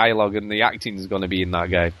 the dialogue and the acting is going to be in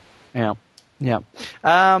that game. Yeah.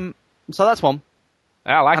 So that's one.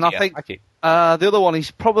 I like and it. I think I like it. The other one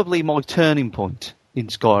is probably my turning point in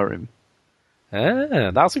Skyrim.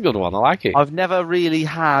 That's a good one. I like it. I've never really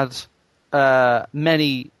had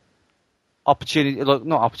many opportunities. Look,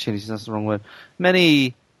 not opportunities. That's the wrong word.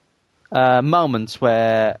 Many moments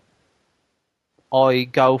where I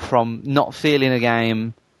go from not feeling a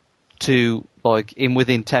game to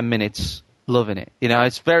within 10 minutes loving it.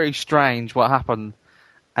 It's very strange what happened,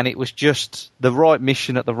 and it was just the right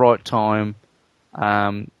mission at the right time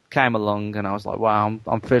came along, and I was like, wow,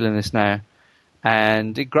 I'm feeling this now,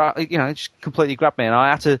 and it just completely grabbed me, and I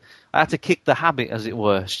had to kick the habit, as it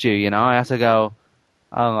were, Stu. I had to go,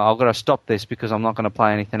 I've got to stop this because I'm not going to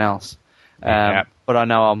play anything else. But I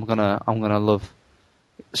know I'm gonna love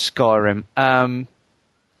Skyrim.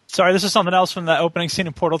 Sorry, this is something else from that opening scene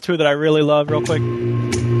in Portal 2 that I really love. Real quick.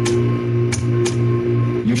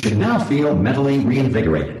 You should now feel mentally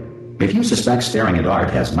reinvigorated. If you suspect staring at art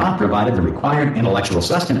has not provided the required intellectual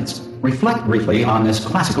sustenance, reflect briefly on this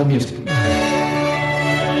classical music.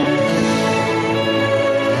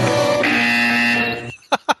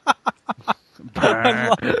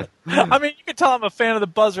 I mean, you can tell I'm a fan of the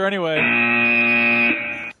buzzer anyway.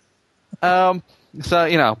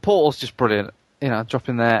 So, Portal's just brilliant. Drop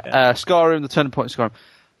in there. Skyrim, the turning point of Skyrim.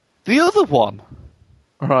 The other one,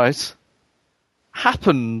 right,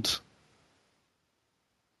 happened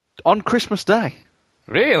on Christmas Day.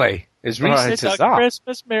 Really? As recent It's as a that?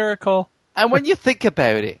 Christmas miracle. And when you think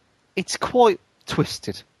about it, it's quite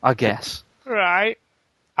twisted, I guess. Right.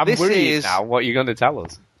 I'm This worried is- now what you're going to tell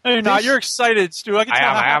us. Hey, no, you're excited, Stu. I can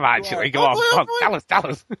tell I am how actually. you Go are. on. Tell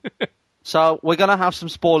us. So, we're going to have some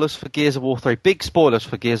spoilers for Gears of War 3. Big spoilers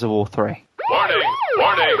for Gears of War 3.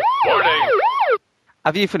 Warning!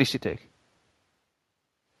 Have you finished it, Duke?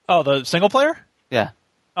 Oh, the single player? Yeah.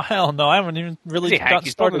 Oh, hell no. I haven't even really Hank, gotten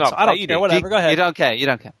he's probably started. not So I don't played care. it. Whatever. Go ahead. You don't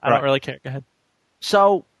care. I don't really care. Go ahead.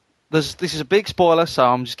 So, this is a big spoiler, so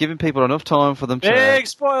I'm just giving people enough time for them to... Big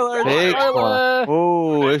spoiler. Big spoiler.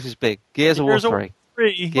 Oh, this is big. Gears of War 3.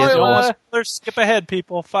 Gears of War. Spoilers. Skip ahead,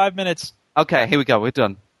 people. 5 minutes. Okay, here we go. We're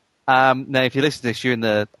done. Now, if you listen to this, you're in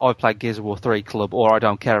the I've played Gears of War 3 club, or I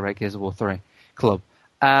don't care about Gears of War 3 club.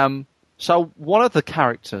 So, one of the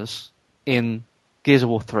characters in Gears of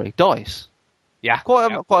War 3 dies. Yeah.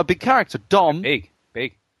 Quite a big character. Dom Big.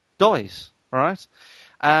 dies, right?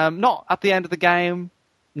 Not at the end of the game,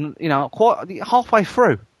 quite halfway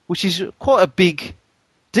through, which is quite a big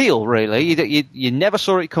deal, really. You never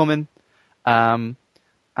saw it coming, and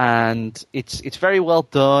it's very well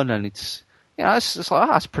done, and it's like,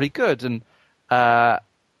 that's pretty good. And I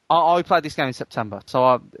played this game in September,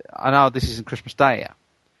 so I know this isn't Christmas Day yet.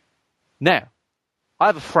 Now, I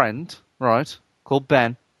have a friend, right, called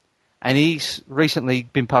Ben, and he's recently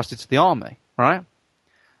been posted to the army, right?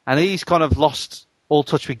 And he's kind of lost all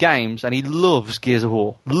touch with games, and he loves Gears of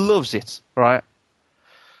War. Loves it, right?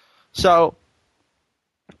 So,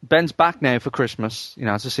 Ben's back now for Christmas,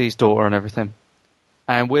 to see his daughter and everything.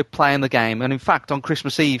 And we're playing the game. And in fact, on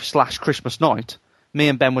Christmas Eve / Christmas night, me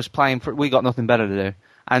and Ben was playing we got nothing better to do.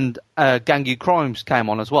 And Gangu Crimes came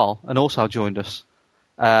on as well, and also joined us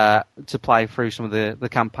to play through some of the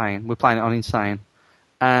campaign. We're playing it on Insane.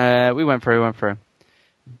 We went through.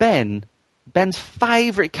 Ben's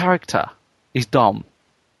favourite character is Dom.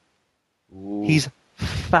 Ooh. His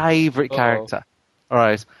favourite character. All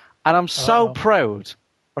right. And I'm so proud,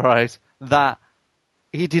 all right, that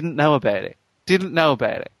he didn't know about it.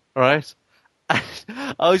 All right? And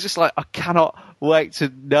I was just like, I cannot wait to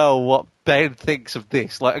know what Ben thinks of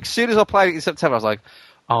this. Like, as soon as I played it in September, I was like,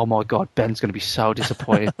 oh my God, Ben's going to be so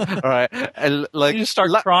disappointed. All right? And like, You just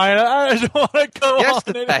start crying. I don't want to go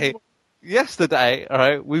on. Yesterday, all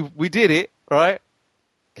right, we did it, right?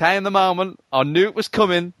 Came the moment, I knew it was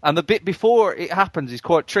coming, and the bit before it happens is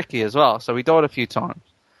quite tricky as well, so we died a few times,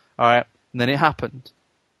 all right? And then it happened.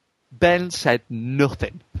 Ben said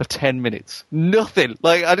nothing for 10 minutes. Nothing.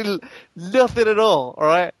 Nothing at all, all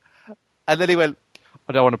right? And then he went,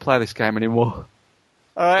 I don't want to play this game anymore.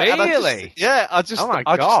 All right? Really? Oh my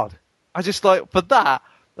God. I just like, for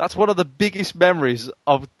that's one of the biggest memories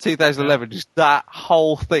of 2011, just that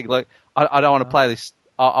whole thing. Like, I don't want to play this.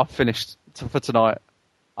 I've finished for tonight.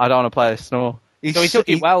 I don't want to play this no more. So he took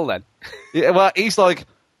it well then? Yeah, well, he's like,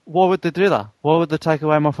 why would they do that? Why would they take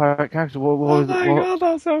away my favourite character? God,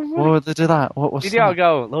 that's so funny. Why would they do that? What's Did y'all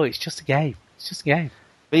go, look, it's just a game.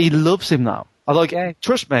 But he loves him now.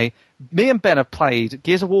 Trust me, me and Ben have played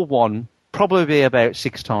Gears of War 1 probably about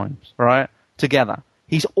 6 times, right? Together.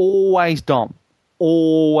 He's always Dom.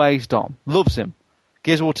 Loves him.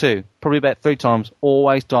 Gears of War 2, probably about 3 times,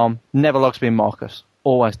 always Dom, never likes being Marcus,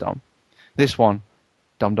 always Dom. This one,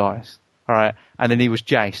 Dom dies. All right, and then he was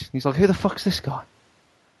Jace. He's like, who the fuck's this guy?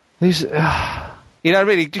 He's,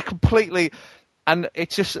 really, just completely, and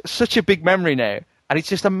it's just such a big memory now, and it's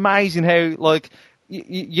just amazing how, like,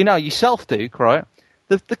 yourself, Duke, right?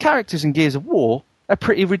 The characters in Gears of War are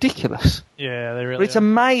pretty ridiculous. Yeah, they really. But it's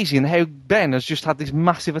amazing how Ben has just had this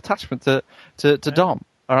massive attachment to Dom.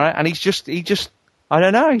 All right, and he just I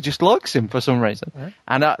don't know, he just likes him for some reason. Right.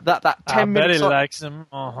 And that 10 minutes, he likes him.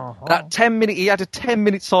 That 10-minute, he had a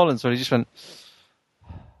 10-minute silence where he just went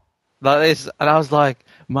like this, and I was like,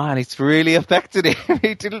 man, it's really affected him.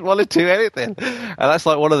 He didn't want to do anything, and that's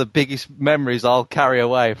like one of the biggest memories I'll carry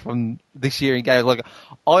away from this year in games. Like,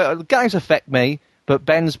 games affect me, but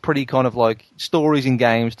Ben's pretty kind of like stories in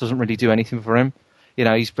games doesn't really do anything for him. You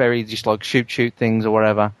know, he's very just like shoot things or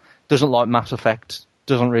whatever. Doesn't like Mass Effect.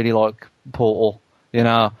 Doesn't really like Portal. You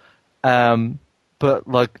know, but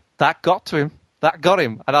like that got to him. That got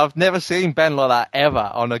him, and I've never seen Ben like that ever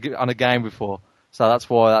on a game before. So that's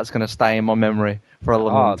why that's going to stay in my memory for a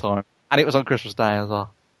long time. And it was on Christmas Day as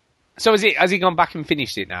well. So has he gone back and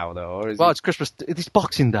finished it now though? Or it's Christmas. It's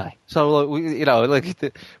Boxing Day, so like,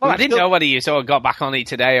 I didn't know whether you sort of got back on it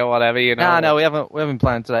today or whatever. You know. No, we haven't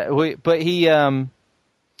planned today. But he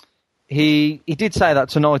did say that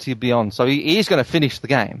tonight he'd be on, so he is going to finish the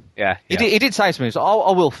game. Yeah. He did say to me, so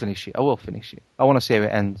I will finish it. I will finish it. I want to see how it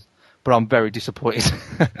ends, but I'm very disappointed.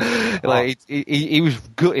 Like he was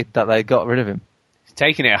gutted that they got rid of him. He's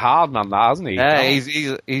taking it hard, man, that hasn't he?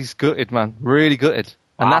 Yeah, he's gutted, man, really gutted.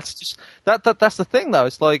 And that's just that's the thing, though.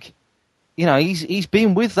 It's like, you know, he's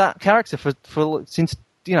been with that character for since,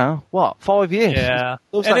 you know, 5 years. Yeah,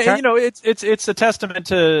 and you know, it's a testament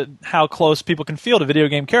to how close people can feel to video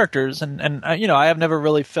game characters, and you know, I have never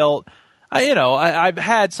really felt, I've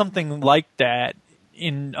had something like that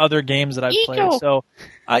in other games that I've played. So,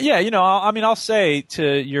 yeah, you know, I'll say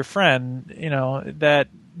to your friend, you know, that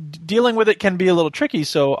dealing with it can be a little tricky.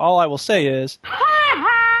 So all I will say is,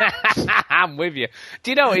 I'm with you.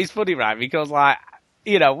 Do you know it's funny, right? Because like,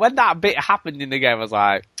 you know, when that bit happened in the game, I was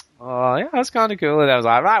like, oh, yeah, that's kind of cool. And I was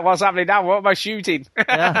like, right, what's happening now? What am I shooting?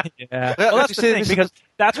 Yeah. Well, that's the thing, because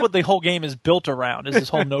that's what the whole game is built around, is this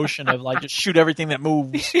whole notion of, like, just shoot everything that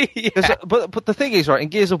moves. Yeah. But the thing is, right, in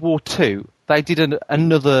Gears of War 2, they did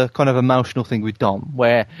another kind of emotional thing with Dom,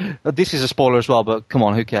 where, this is a spoiler as well, but come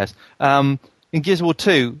on, who cares? In Gears of War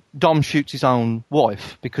 2, Dom shoots his own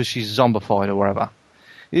wife because she's zombified or whatever.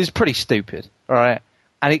 It was pretty stupid, all right?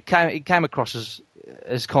 And it came across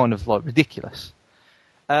as kind of, like, ridiculous.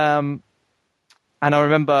 And I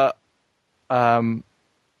remember, like,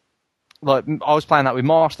 I was playing that with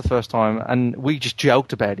Marsh the first time, and we just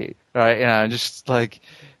joked about it, right? You know, just like,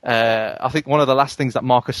 I think one of the last things that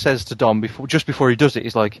Marcus says to Dom just before he does it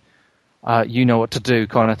is like, you know what to do,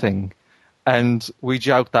 kind of thing. And we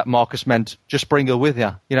joked that Marcus meant just bring her with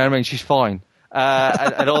you. You know what I mean? She's fine.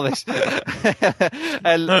 And all this.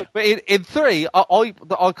 But in 3,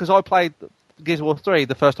 because I played Gears of War 3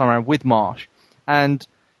 the first time around with Marsh, and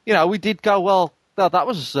you know, we did go, well, that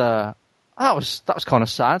was kind of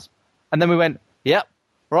sad. And then we went, yep,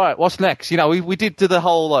 right, what's next? You know, we did do the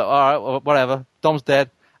whole, like, all right, whatever, Dom's dead.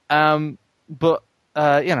 But, you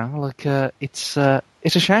know, like, it's a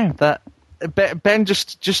shame that Ben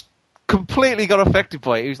just completely got affected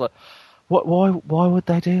by it. He was like, why would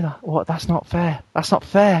they do that? What? That's not fair. That's not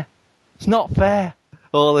fair. It's not fair.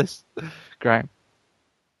 All this. Great.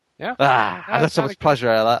 Yeah. I got so much pleasure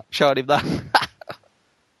out of that, showing him that.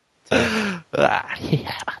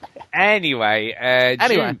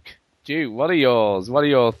 Anyway, Duke, what are yours? What are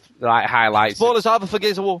your highlights? Spoilers over for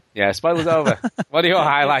Gears of War. Yeah, spoilers over. What are your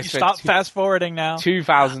highlights? Stop fast forwarding now.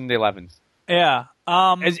 2011. Yeah.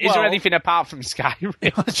 Is there anything apart from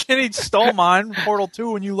Skyrim? Jenny stole mine, Portal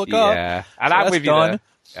 2, when you look up. Yeah, and I'm with you there.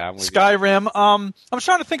 Yeah, I'm with Skyrim. I'm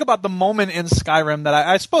trying to think about the moment in Skyrim that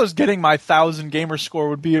I suppose getting my 1,000 gamer score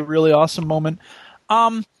would be a really awesome moment.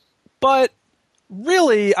 But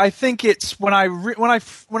really, I think it's when I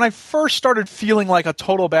first started feeling like a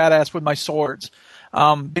total badass with my swords,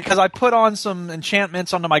 because I put on some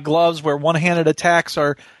enchantments onto my gloves where one-handed attacks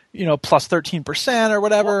are, you know, plus 13% or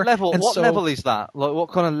whatever. What level is that? Like,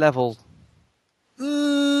 what kind of level?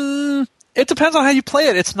 It depends on how you play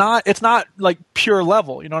it. It's not like pure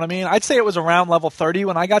level. You know what I mean? I'd say it was around level 30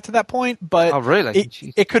 when I got to that point, but oh, really?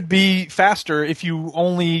 It could be faster if you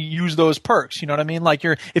only use those perks. You know what I mean? Like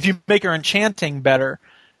if you make your enchanting better,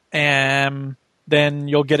 then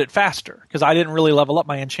you'll get it faster. Because I didn't really level up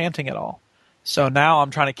my enchanting at all. So now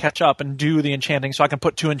I'm trying to catch up and do the enchanting so I can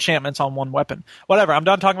put 2 enchantments on 1 weapon. Whatever, I'm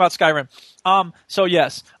done talking about Skyrim. So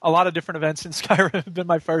yes, a lot of different events in Skyrim have been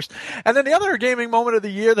my first. And then the other gaming moment of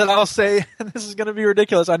the year that I'll say, and this is going to be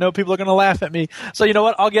ridiculous, I know people are going to laugh at me. So you know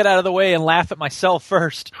what, I'll get out of the way and laugh at myself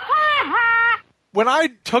first. When I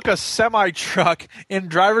took a semi-truck in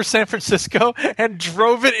Driver San Francisco and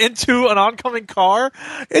drove it into an oncoming car,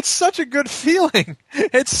 it's such a good feeling.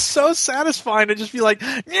 It's so satisfying to just be like,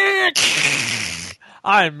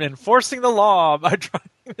 I'm enforcing the law by driving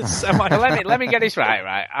this semi-truck. let me get this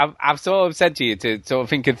right. I've sort of said to you to sort of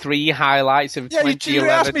think of 3 highlights of 2011. You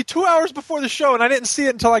asked me 2 hours before the show, and I didn't see it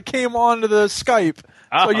until I came on to the Skype.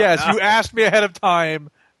 So yes, you asked me ahead of time,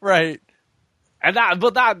 right? And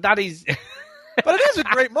that is. But it is a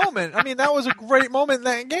great moment. I mean, that was a great moment in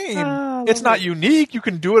that game. It's not unique. You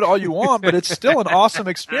can do it all you want, but it's still an awesome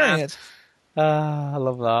experience. I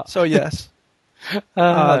love that. So, yes.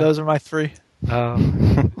 Those are my 3. Go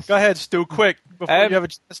ahead, Stu, quick, before you have a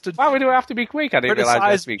chance to... Why do we have to be quick? I didn't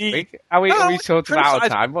realize we have to be quick. Are we sort of out of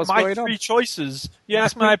time? What's going on? My 3 choices. You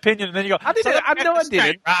ask my opinion, and then you go... I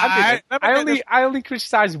didn't. I only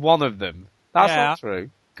criticised one of them. That's not true.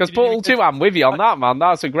 Because Portal 2, I'm with you on that, man.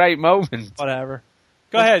 That's a great moment. Whatever.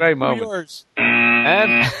 Go ahead. Great moment. Yours.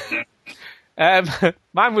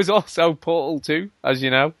 Mine was also Portal 2, as you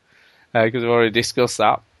know, because we've already discussed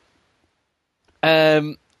that.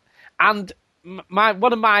 And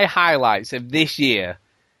one of my highlights of this year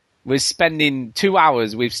was spending 2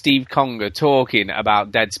 hours with Steve Conger talking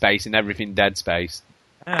about Dead Space and everything Dead Space.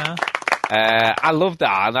 Yeah. I loved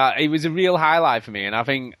that, and it was a real highlight for me, and I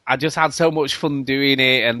think I just had so much fun doing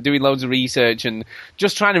it and doing loads of research and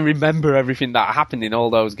just trying to remember everything that happened in all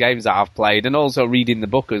those games that I've played, and also reading the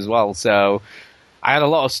book as well. So I had a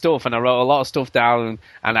lot of stuff, and I wrote a lot of stuff down,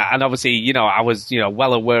 and obviously, you know, I was, you know,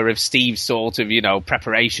 well aware of Steve's sort of, you know,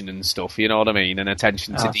 preparation and stuff, you know what I mean, and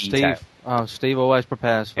attention to detail. Steve always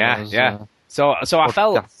prepares for us. Yeah. So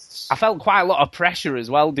I felt quite a lot of pressure as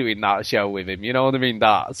well doing that show with him, you know what I mean?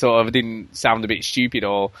 That sort of didn't sound a bit stupid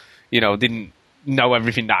or, you know, didn't know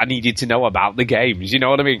everything that I needed to know about the games, you know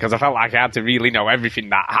what I mean? Because I felt like I had to really know everything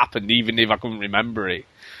that happened, even if I couldn't remember it.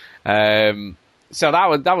 So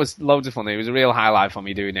that was loads of fun. It was a real highlight for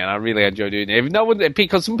me doing it, and I really enjoyed doing it.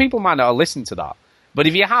 Because some people might not have listened to that, but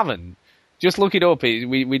if you haven't, just look it up.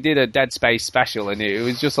 We did a Dead Space special, and it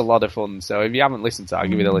was just a lot of fun. So if you haven't listened to that,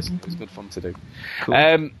 give it a listen. It was good fun to do.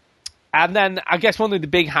 Cool. And then I guess one of the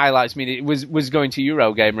big highlights was going to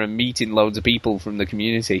Eurogamer and meeting loads of people from the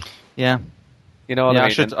community. Yeah. You know what I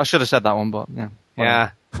mean? I should have said that one, but yeah. Yeah.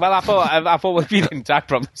 Well, I thought we didn't. I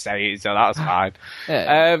probably say it, so that's fine.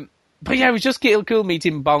 Yeah. But yeah, it was just cool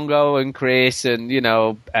meeting Bongo and Chris and, you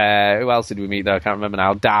know, who else did we meet there? I can't remember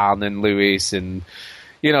now. Dan and Lewis and,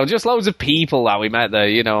 you know, just loads of people that we met there.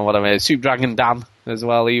 You know what I mean? Soup Dragon Dan as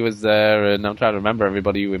well. He was there, and I'm trying to remember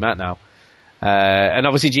everybody who we met now. And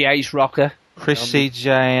obviously GH Rocker. Chris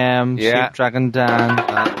CJM, Soup Dragon Dan,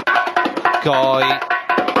 Guy.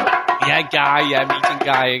 Yeah, Guy, meeting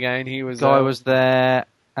Guy again. He was Guy was there.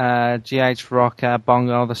 GH Rocker,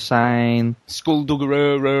 Bongo the Sane,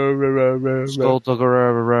 Skulldugger,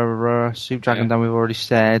 Soup Dragon Dan we've already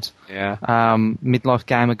said. Yeah. Midlife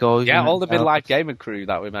Gamer guys. Yeah, all the Midlife Gamer crew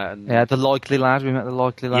that we met. And... Yeah, the Likely Lad. We met the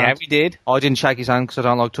Likely Lad. Yeah, we did. I didn't shake his hand because I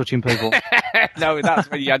don't like touching people. No, that's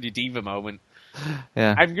when you had your diva moment.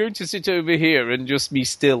 Yeah. I'm going to sit over here and just be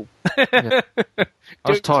still. Yeah. I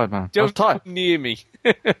was tired, man. Don't come near me.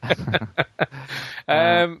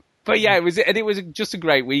 But yeah, it was just a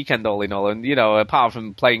great weekend all in all, and you know, apart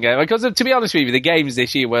from playing games, because to be honest with you, the games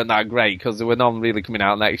this year weren't that great because there were none really coming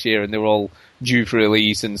out next year, and they were all due for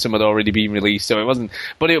release, and some had already been released, so it wasn't.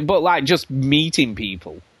 But like just meeting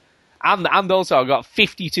people, and also I got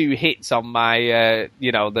 52 hits on my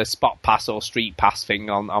you know, the spot pass or street pass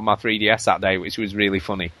thing on my 3DS that day, which was really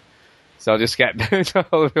funny. So I just get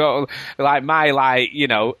like my you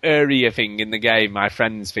know, area thing in the game, my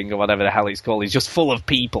friends thing or whatever the hell it's called, is just full of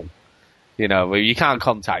people. You know, where you can't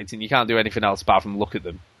contact and you can't do anything else apart from look at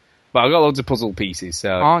them. But I've got loads of puzzle pieces.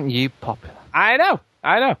 So aren't you popular? I know.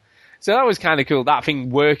 So that was kind of cool. That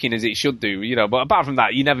thing working as it should do, you know. But apart from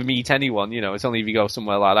that, you never meet anyone. You know, it's only if you go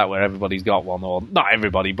somewhere like that where everybody's got one, or not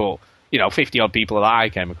everybody, but you know, 50 odd people that I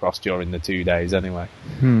came across during the 2 days anyway.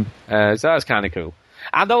 So that's kind of cool.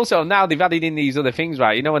 And also, now they've added in these other things,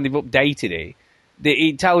 right? You know, when they've updated it,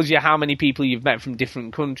 it tells you how many people you've met from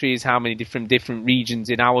different countries, how many different regions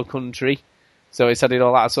in our country. So it's added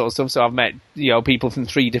all that sort of stuff. So I've met, you know, people from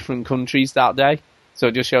 3 different countries that day. So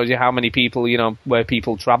it just shows you how many people, you know, where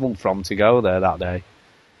people travelled from to go there that day.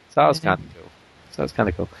 So that was kind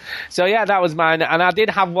of cool. So yeah, that was mine. And I did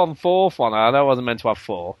have one fourth one. I know I wasn't meant to have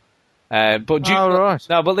 4. But Duke, Oh, right.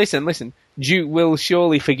 no, but listen. Duke will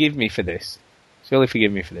surely forgive me for this.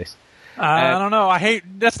 I don't know.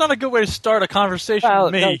 That's not a good way to start a conversation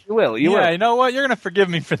with me. No, you will. Yeah, you know what? You're going to forgive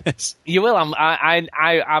me for this. You will. I'm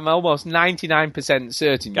almost 99%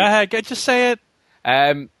 certain. Go ahead. Just say it.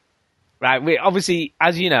 Right. We obviously,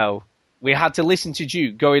 as you know, we had to listen to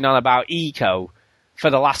Duke going on about Eco for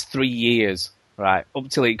the last 3 years. Right, up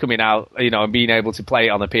till it coming out, and being able to play it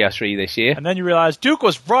on the PS3 this year. And then you realize Duke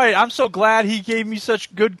was right. I'm so glad he gave me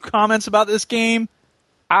such good comments about this game.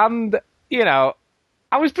 And, I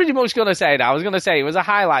was pretty much going to say that. I was going to say it was a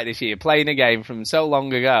highlight this year, playing a game from so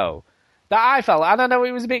long ago, that I felt, and I know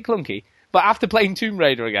it was a bit clunky, but after playing Tomb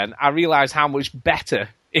Raider again, I realised how much better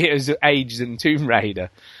it has aged than Tomb Raider.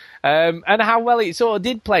 And how well it sort of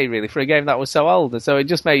did play, really, for a game that was so old. And so it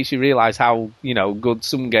just makes you realise how, good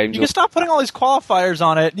some games You can stop putting all these qualifiers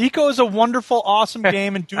on it. Eco is a wonderful, awesome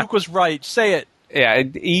game, and Duke was right. Say it. Yeah,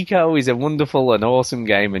 Eco is a wonderful and awesome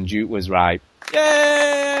game, and Duke was right.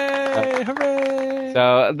 Yay! Hooray!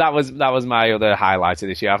 So that was my other highlight of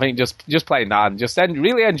this year. I think just playing that and just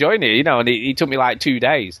really enjoying it, and it took me like 2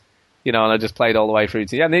 days, and I just played all the way through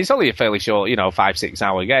to the end. It's only a fairly short, 5-6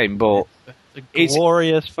 hour game, but it's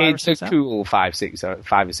glorious. It's a cool 5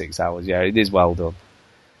 or 6 hours. Yeah, it is well done.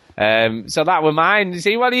 So that were mine.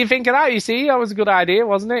 See, what do you think of that? You see, that was a good idea,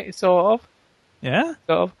 wasn't it? Sort of. Yeah.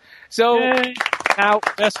 Sort of. So Yay. now,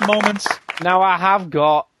 best moments. Now I have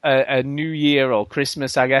got a New Year or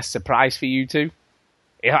Christmas, I guess, surprise for you two.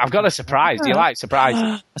 Yeah, I've got a surprise. Do you like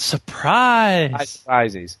surprises? A surprise. I like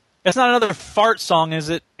surprises. It's not another fart song, is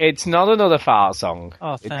it? It's not another fart song.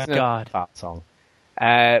 Oh, thank it's God. Fart song.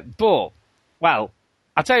 But, well,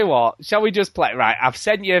 I'll tell you what. Shall we just play? Right, I've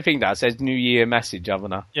sent you a thing that says New Year message,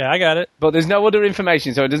 haven't I? Yeah, I got it. But there's no other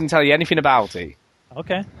information, so it doesn't tell you anything about it.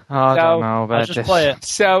 Okay. I don't know about Let's just this. play it.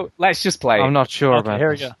 So, let's just play it. I'm not sure Okay, about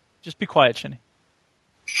here this. we go. Just be quiet, Chinny.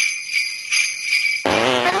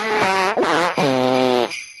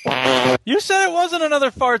 You said it wasn't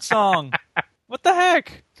another fart song. What the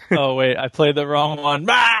heck? Oh, wait, I played the wrong one.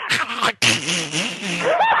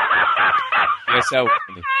 You're so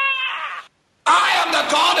funny. I am the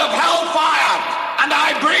god of hellfire, and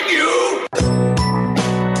I bring you.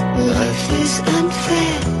 Life is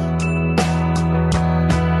unfair.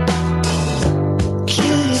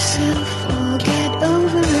 Kill yourself or get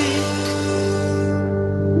over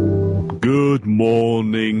it. Good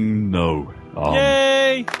morning, no.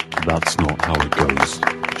 Yay! That's not how it goes.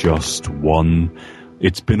 Just one.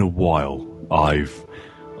 It's been a while. I've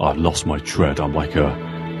lost my tread. I'm like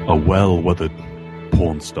a well-weathered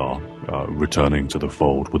porn star returning to the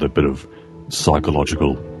fold with a bit of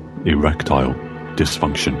psychological erectile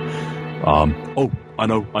dysfunction. Oh, I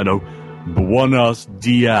know. Buenos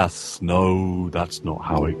dias. No, that's not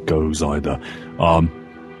how it goes either.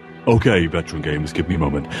 Okay, Veteran Games, give me a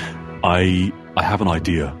moment. I have an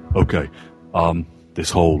idea. Okay. This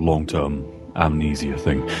whole long-term amnesia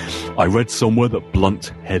thing. I read somewhere that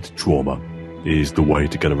blunt head trauma is the way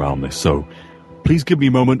to get around this, so please give me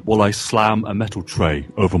a moment while I slam a metal tray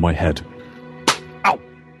over my head. Ow!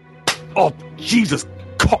 Oh, Jesus!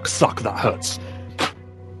 Cocksuck, that hurts.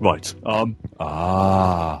 Right,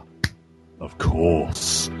 of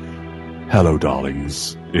course. Hello,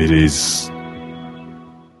 darlings. It is...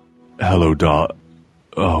 Hello,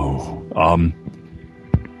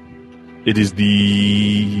 It is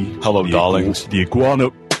the... Hello, darlings. The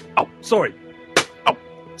iguana... Ow, sorry. Ow,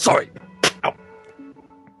 sorry. Ow.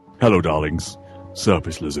 Hello, darlings.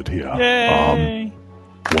 Surface Lizard here. Yay!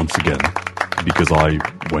 Once again, because I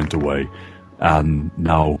went away, and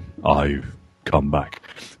now I've come back.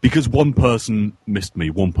 Because one person missed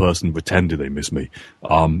me, one person pretended they missed me.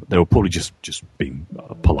 They were probably just being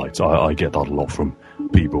polite. I get that a lot from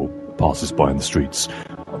people, passers-by in the streets,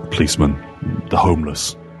 policemen, the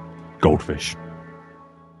homeless, goldfish.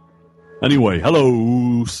 Anyway,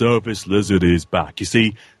 hello, Surface Lizard is back. You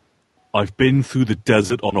see, I've been through the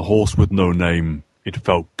desert on a horse with no name. It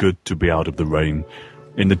felt good to be out of the rain.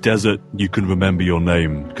 In the desert, you can remember your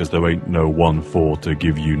name, because there ain't no 1-4 to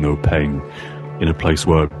give you no pain. In a place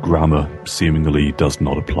where grammar seemingly does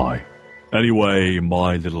not apply. Anyway,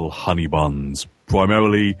 my little honey buns,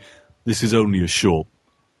 primarily, this is only a short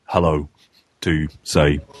hello to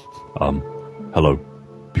say, hello,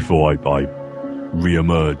 before I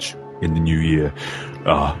re-emerge in the new year,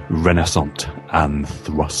 renaissant and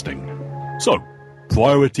thrusting. So,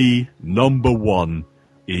 priority number 1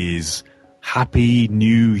 is Happy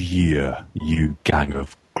New Year, you gang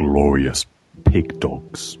of glorious pig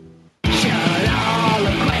dogs. Should all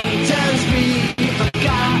acquaintance be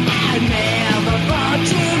forgot and never brought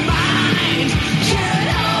to mind? Should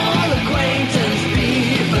all acquaintance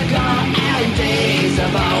be forgot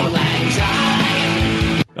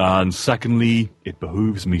And secondly, it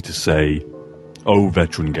behooves me to say, oh,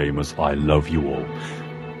 veteran gamers, I love you all.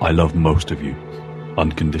 I love most of you,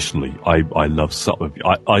 unconditionally. I love some of you.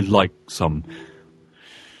 I like some...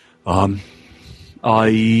 I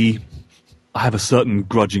have a certain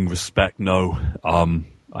grudging respect, no.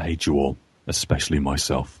 I hate you all, especially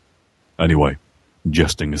myself. Anyway,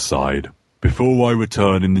 jesting aside, before I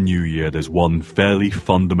return in the new year, there's one fairly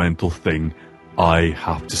fundamental thing I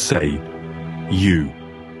have to say. You.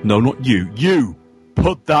 No, not you. You!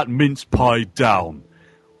 Put that mince pie down.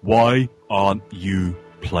 Why aren't you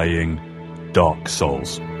playing Dark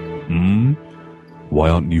Souls? Why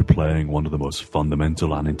aren't you playing one of the most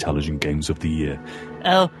fundamental and intelligent games of the year?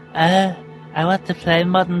 I want to play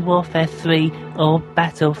Modern Warfare 3 or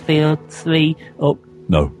Battlefield 3 or...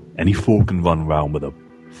 No, any fool can run around with a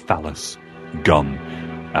phallus, gun,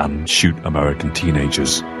 and shoot American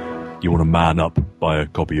teenagers. You want to man up, buy a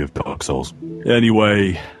copy of Dark Souls.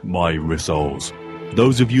 Anyway, my rissoles.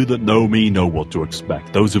 Those of you that know me know what to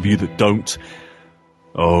expect. Those of you that don't...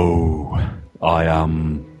 Oh, I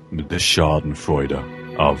am the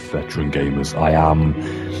schadenfreude of veteran gamers. I am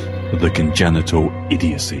the congenital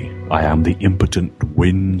idiocy. I am the impotent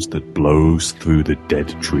winds that blows through the dead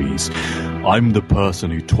trees. I'm the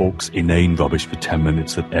person who talks inane rubbish for 10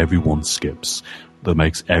 minutes that everyone skips, that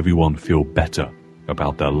makes everyone feel better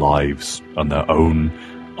about their lives and their own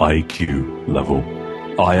IQ level.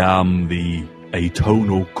 I am the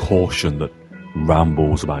atonal caution that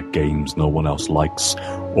rambles about games no one else likes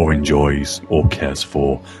or enjoys or cares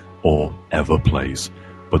for or ever plays.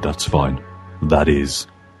 But that's fine. That is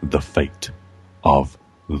the fate of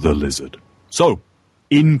the lizard. So,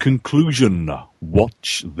 in conclusion,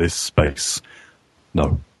 watch this space.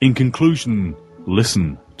 No, in conclusion,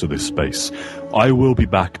 listen to this space. I will be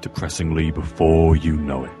back depressingly before you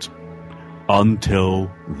know it. Until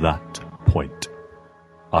that point,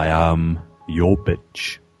 I am your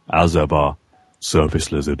bitch, as ever,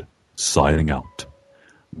 Surface Lizard, signing out.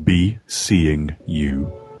 Be seeing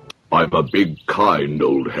you. I'm a big, kind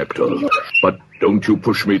old Hector, but don't you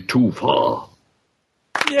push me too far.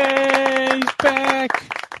 Yay, he's back.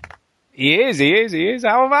 He is.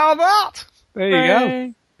 How about that?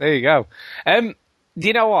 There you go. Do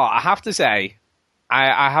you know what? I have to say,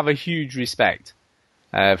 I have a huge respect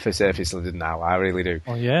for Surface Lizard now. I really do.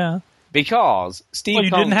 Oh, yeah. Because Steve Well, you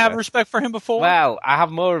Conger, didn't have respect for him before? Well, I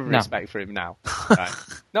have more of respect for him now. Right.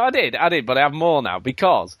 No, I did, but I have more now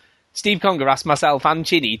because Steve Conger asked myself and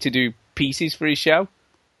Chinny to do pieces for his show,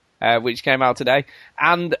 which came out today,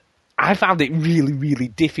 and I found it really, really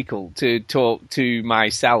difficult to talk to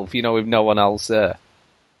myself, with no one else there.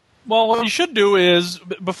 Well, what you should do is,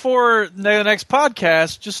 before the next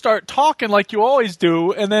podcast, just start talking like you always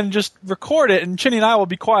do, and then just record it, and Chinny and I will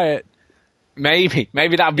be quiet. Maybe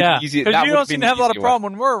that'd be easy. Because you don't seem to have a lot of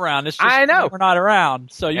problem when we're around. It's just I know. we're not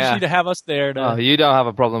around, so you need to have us there. Oh, you don't have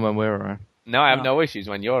a problem when we're around. No, I have no issues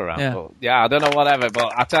when you're around. Yeah. But, I don't know, whatever.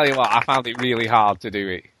 But I tell you what, I found it really hard to do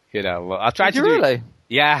it. I tried to do really? it.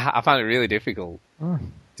 Yeah, I found it really difficult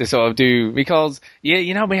to sort of do because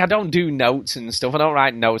you know me, I don't do notes and stuff. I don't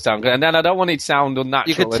write notes down, and then I don't want it to sound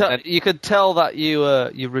unnatural. You could tell that you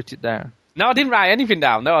wrote it down. No, I didn't write anything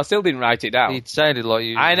down. No, I still didn't write it down. It sounded like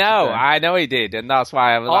you. I know he did, and that's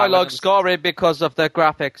why I like scoring because of the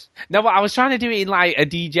graphics. No, but I was trying to do it in like a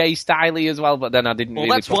DJ styley as well, but then I didn't. Well,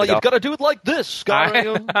 really that's why you've got to do it like this,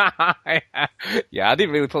 scoring. Yeah, I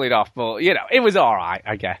didn't really pull it off, but it was all right,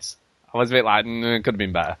 I guess. I was a bit like, it could have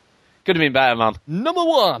been better. Could have been better, man. Number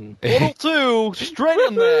 1, Portal 2, straight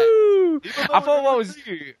in there.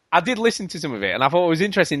 I did listen to some of it, and I thought it was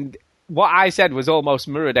interesting. What I said was almost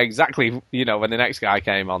mirrored exactly, when the next guy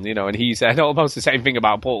came on, and he said almost the same thing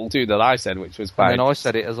about Portal 2 that I said, which was fine. And then I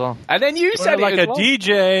said it as well. And then you said like it as a well.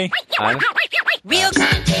 DJ. Real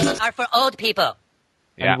contests are for old people.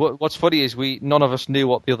 Yeah. And what's funny is none of us knew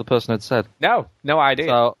what the other person had said. No idea.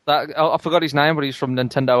 So I forgot his name, but he's from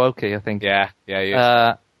Nintendo Oki, I think. Yeah.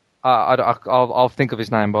 I'll think of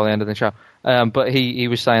his name by the end of the show. But he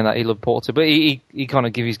was saying that he loved Portal 2, but he kind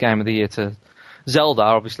of gave his game of the year to Zelda,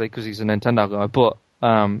 obviously, because he's a Nintendo guy. But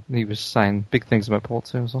he was saying big things about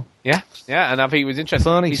Portal 2 as well. Yeah, and I think it was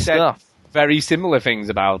interesting. Funny he stuff. Said very similar things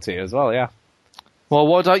about it as well. Yeah. Well,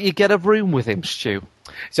 why don't you get a room with him, Stu?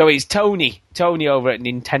 So it's Tony over at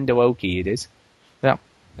Nintendo Oki. It is. Yeah.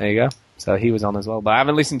 There you go. So he was on as well, but I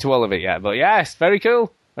haven't listened to all of it yet. But yes, very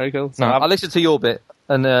cool. Very cool. So I listened to your bit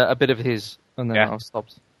and a bit of his, and then I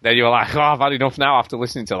stopped. Then you were like, I've had enough now after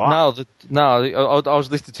listening to that. I was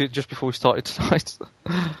listening to it just before we started tonight.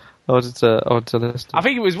 I wanted to listen. I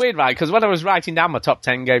think it was weird, right? Because when I was writing down my top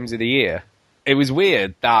 10 games of the year, it was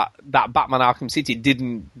weird that Batman Arkham City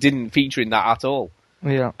didn't feature in that at all.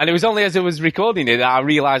 Yeah. And it was only as I was recording it that I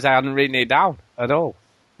realised I hadn't written it down at all.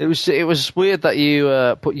 It was weird that you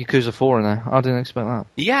put Yakuza 4 in there. I didn't expect that.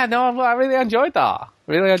 Yeah, no, I really enjoyed that.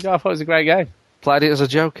 I thought it was a great game. Played it as a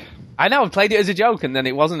joke. I know, I played it as a joke, and then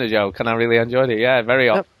it wasn't a joke, and I really enjoyed it. Yeah, very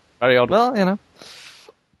odd. Yep. Very odd. Well, you know.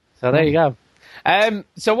 So there you go.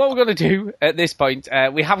 So what we're going to do at this point,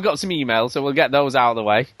 we have got some emails, so we'll get those out of the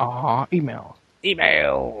way. Email.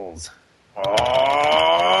 Emails.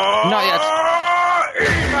 Not yet.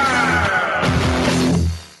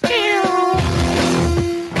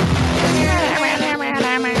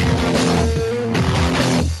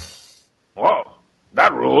 Whoa,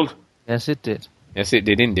 that ruled. Yes, it did. Yes, it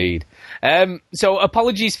did indeed. So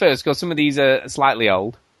apologies first, because some of these are slightly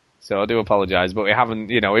old. So I do apologise, but we haven't,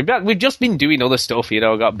 we've just been doing other stuff,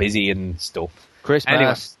 got busy and stuff. Christmas.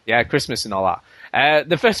 Anyway, yeah, Christmas and all that.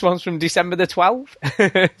 The first one's from December the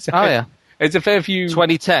 12th. So oh, yeah. It's a fair few...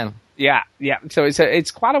 2010. Yeah. So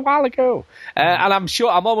it's quite a while ago. And I'm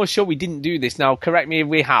almost sure we didn't do this. Now, correct me if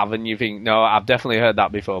we have, and you think, no, I've definitely heard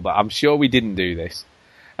that before, but I'm sure we didn't do this.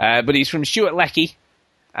 But it's from Stuart Leckie.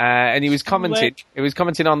 And he was commenting. It was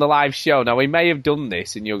commenting on the live show. Now we may have done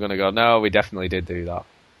this, and you're going to go, "No, we definitely did do that."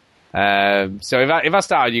 So if I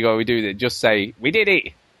start, you go, "We do it." Just say, "We did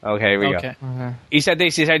it." Okay, here we go. Okay. He said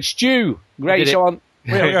this. He said, "Stu, great show on."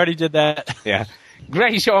 We already did that. Yeah,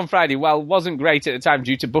 great show on Friday. Well, wasn't great at the time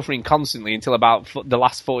due to buffering constantly until about the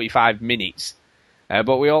last 45 minutes.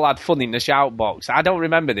 But we all had fun in the shout box. I don't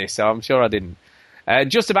remember this, so I'm sure I didn't.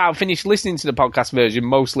 Just about finished listening to the podcast version.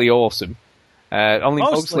 Mostly awesome.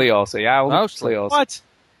 Mostly awesome. Yeah, mostly awesome. What?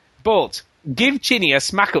 But give Chinny a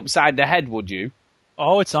smack upside the head, would you?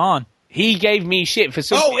 Oh, it's on. He gave me shit for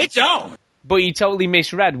something. Oh, it's on! But he totally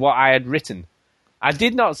misread what I had written. I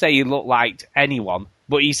did not say he looked like anyone,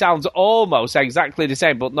 but he sounds almost exactly the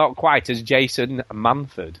same, but not quite as Jason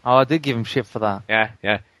Manford. Oh, I did give him shit for that.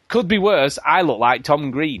 Yeah. Could be worse. I look like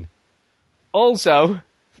Tom Green. Also...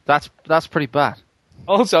 That's pretty bad.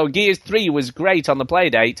 Also, Gears 3 was great on the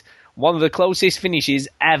Playdate. One of the closest finishes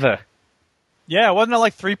ever. Yeah, wasn't it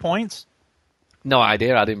like 3 points? No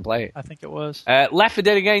idea, I didn't play it. I think it was. Left 4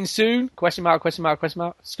 Dead again soon? Question mark.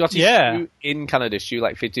 Scottish Stu in Canada, Stu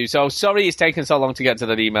like Fit 2. So sorry it's taken so long to get to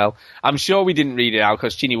that email. I'm sure we didn't read it out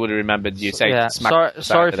because Chinny would have remembered you saying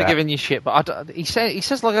sorry for giving you shit, but he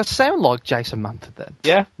says like I sound like Jason Manford then.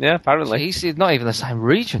 Yeah, apparently. He's not even the same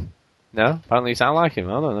region. No, apparently you sound like him.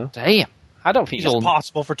 I don't know. Damn. I don't think it's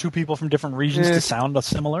possible for two people from different regions to sound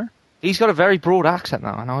similar. He's got a very broad accent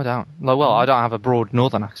now, and I don't. Well, I don't have a broad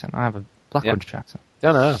northern accent. I have a black country accent.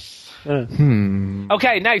 Don't know.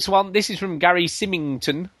 Okay, next one. This is from Gary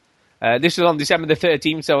Symington. This was on December the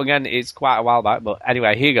 13th, so again, it's quite a while back. But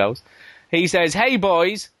anyway, here goes. He says, "Hey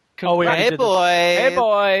boys." Hey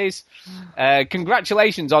boys.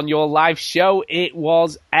 Congratulations on your live show. It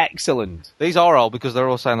was excellent. These are old because they're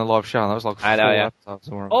all saying the live show. That was like 4 episodes.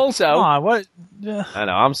 Also, what? I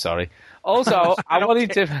know. I'm sorry. Also, I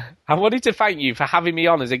wanted to thank you for having me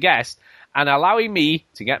on as a guest and allowing me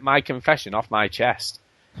to get my confession off my chest.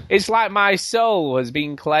 It's like my soul has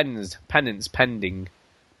been cleansed, penance pending.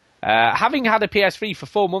 Having had a PS3 for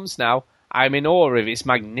 4 months now, I'm in awe of its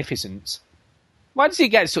magnificence. Why does it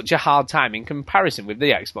get such a hard time in comparison with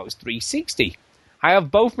the Xbox 360? I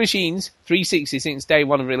have both machines, 360 since day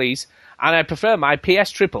one of release, and I prefer my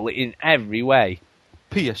PS Triple in every way.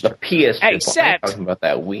 PS Triple? The PS Triple. Except, I'm talking about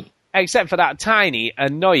that Wii. Except for that tiny,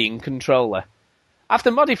 annoying controller.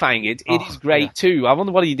 After modifying it, it is great too. I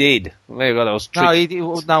wonder what he did. Maybe got those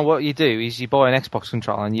No, what you do is you buy an Xbox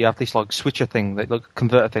controller and you have this like switcher thing,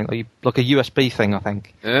 converter thing, like a USB thing, I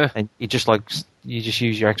think. Yeah. And you just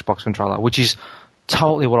use your Xbox controller, which is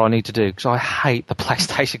totally what I need to do because I hate the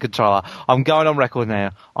PlayStation controller. I'm going on record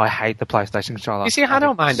now. I hate the PlayStation controller. You see, I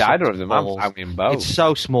don't mind either of them. I'm in both. It's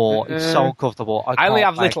so small. It's so uncomfortable. I only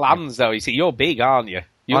have little hands though. You see, you're big, aren't you?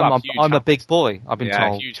 I'm a big boy. I've been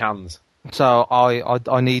told. Huge hands. So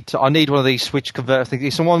I need one of these switch converter things.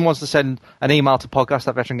 If someone wants to send an email to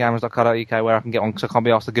podcast@veterangamers.co.uk where I can get one because I can't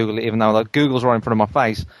be asked to Google it, even though Google's right in front of my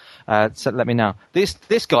face. So let me know. This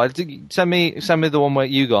guy, send me the one where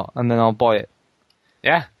you got, and then I'll buy it.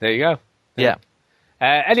 Yeah, there you go. Yeah.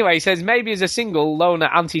 Anyway, he says, maybe as a single, loner,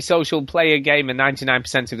 antisocial player gamer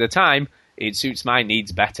 99% of the time, it suits my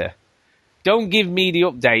needs better. Don't give me the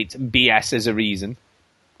update BS as a reason.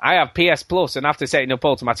 I have PS Plus, and after setting up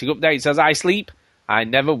automatic updates as I sleep, I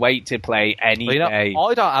never wait to play any game.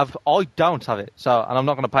 I don't have it, and I'm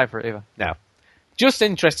not going to pay for it either. No. Just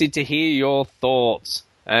interested to hear your thoughts.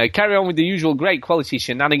 Carry on with the usual great quality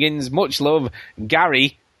shenanigans. Much love,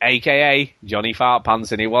 Gary a.k.a. Johnny Fart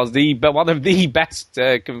Pants, and it was one of the best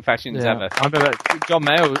confessions ever. I remember John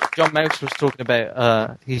Mouse was talking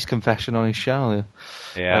about his confession on his show.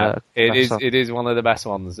 Yeah, it is one of the best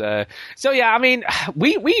ones. So yeah, I mean,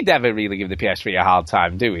 we never really give the PS3 a hard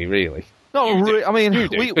time, do we? Really? Not really. I mean,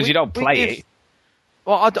 because you don't play it.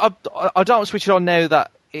 Well, I don't switch it on now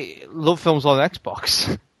that Love Film's on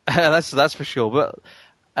Xbox. that's for sure. But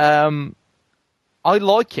I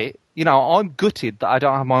like it. You know, I'm gutted that I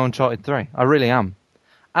don't have my Uncharted 3. I really am.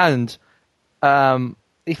 And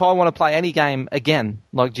if I want to play any game again,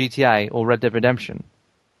 like GTA or Red Dead Redemption,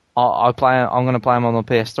 I'm going to play them on the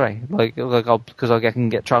PS3, because I can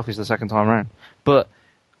get trophies the second time around. But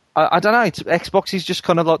I don't know. Xbox is just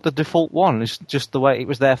kind of like the default one. It's just the way it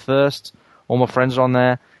was there first. All my friends are on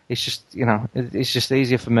there. It's just, you know, it's just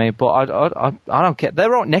easier for me. But I don't care. They're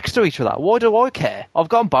right next to each other. Why do I care? I've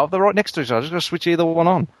got them both. They're right next to each other. I'm just going to switch either one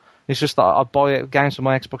on. It's just that I buy games for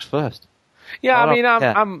my Xbox first. Yeah, I mean,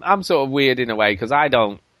 I'm sort of weird in a way because I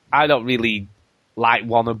don't really like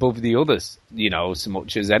one above the others, you know, so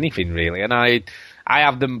much as anything really. And I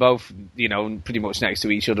have them both, you know, pretty much next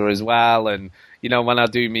to each other as well. And you know, when I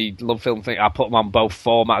do me Love Film thing, I put them on both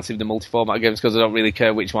formats of the multi-format games because I don't really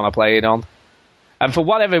care which one I play it on. And for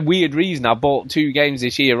whatever weird reason, I bought 2 games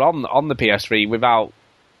this year on the PS3 without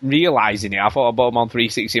realising it. I thought I bought them on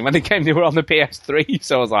 360, and when they came, they were on the PS3,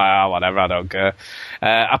 so I was like, oh, whatever, I don't care.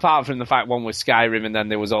 Apart from the fact one was Skyrim, and then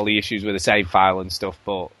there was all the issues with the save file and stuff,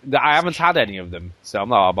 but I haven't had any of them, so I'm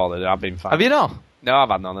not bothered. I've been fine. Have you not? No, I've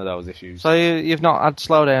had none of those issues. So you've not had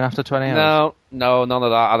slowdown after 20 hours? No, none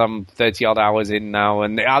of that. I'm 30-odd hours in now,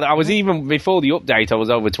 and I was even, before the update, I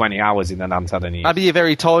was over 20 hours in and I hadn't had any. Maybe you're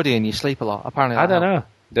very tidy and you sleep a lot, apparently. I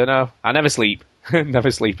don't know. I never sleep.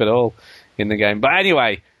 Never sleep at all in the game. But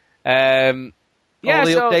anyway, all the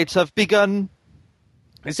updates have begun.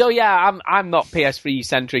 So yeah, I'm not PS3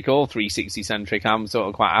 centric or 360 centric. I'm sort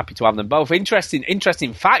of quite happy to have them both.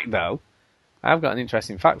 Interesting fact though. I've got an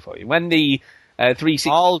interesting fact for you. When the 360,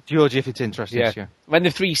 I'll judge if it's interesting. Yeah, when the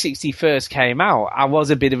 360 first came out, I was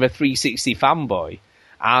a bit of a 360 fanboy,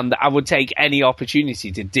 and I would take any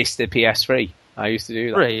opportunity to diss the PS3. I used to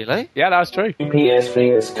do that. Really? Yeah, that's true.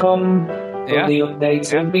 PS3 has come. Yeah. The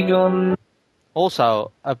updates have begun.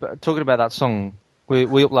 Also, talking about that song, we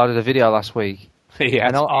uploaded a video last week. Yeah,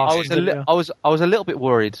 and I was a little bit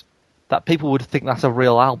worried that people would think that's a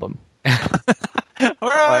real album.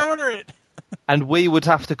 I wonder it. And we would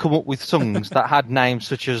have to come up with songs that had names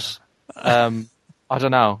such as, I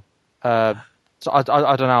don't know. So I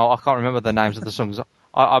don't know. I can't remember the names of the songs.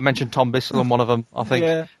 I mentioned Tom Bissell on one of them, I think.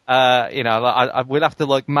 Yeah. You know, we'd have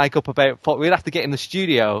to make up about. We'd have to get in the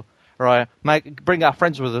studio, right? Bring our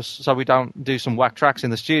friends with us so we don't do some whack tracks in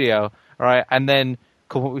the studio, right? And then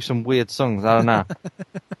come up with some weird songs. I don't know.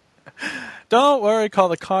 Don't worry, call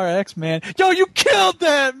the Car X, man. Yo, you killed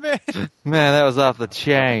that, man! Man, that was off the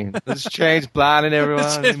chain. This chain's blinding everyone.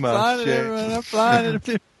 I'm blinding everyone.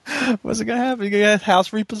 What's it gonna happen? You gonna get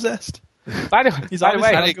house repossessed. By the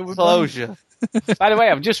way,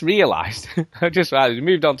 I've just realised. We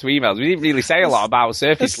moved on to emails. We didn't really say a lot about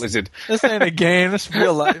Surface Lizard. This ain't a game. This is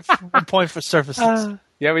real life. 1 point for Surfaces.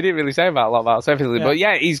 Yeah, we didn't really say a lot about Surface Lizard, but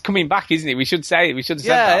yeah, he's coming back, isn't he? We should have said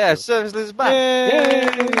that. Yeah, Surface Lizard's back.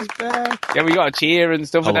 Yay, he's back. Yeah, we got a cheer and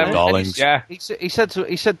stuff. Hello, darlings. Yeah, he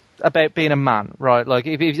said about being a man, right? Like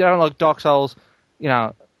if you don't like Dark Souls, you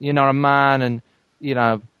know, you're not a man, and you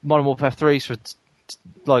know, Modern Warfare 3's for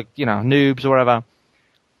like, you know, noobs or whatever.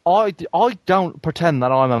 I don't pretend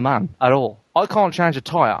that I'm a man at all. I can't change a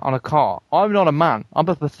tyre on a car. I'm not a man. I'm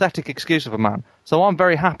a pathetic excuse of a man. So I'm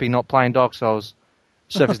very happy not playing Dark Souls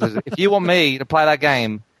Surface Lizard. If you want me to play that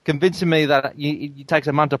game, convincing me that it takes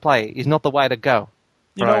a man to play it is not the way to go.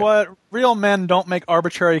 You know what? Real men don't make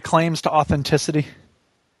arbitrary claims to authenticity.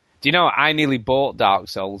 Do you know what? I nearly bought Dark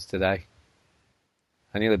Souls today.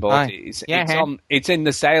 I nearly bought it. It's in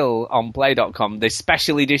the sale on Play.com. The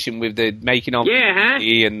special edition with the making on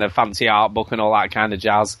and the fancy art book and all that kind of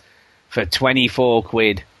jazz for 24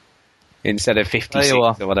 quid instead of 56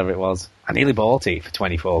 or whatever it was. I nearly bought it for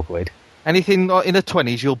 24 quid. Anything in the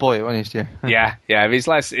 20s, you'll buy it, won't you? Yeah. If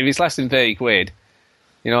it's less than 30 quid,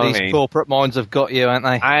 you know what I mean? These corporate minds have got you, haven't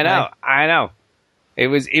they? I know. It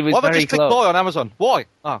was Why very have I just clicked buy on Amazon? Why?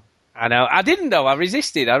 Oh. I know. I didn't though. I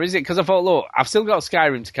resisted because I thought, look, I've still got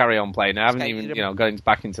Skyrim to carry on playing. I haven't even, gone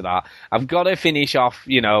back into that. I've got to finish off,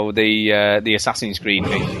 the Assassin's Creed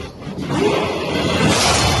thing.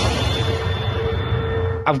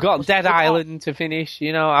 I've got Dead Island to finish.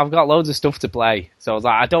 I've got loads of stuff to play. So I was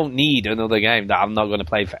like, I don't need another game that I'm not going to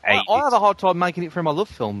play for 8. I have a hard time making it through my Love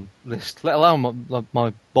Film list, let alone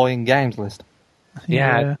my buying games list.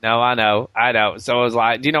 Yeah, no, I know. So I was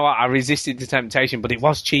like, do you know what? I resisted the temptation, but it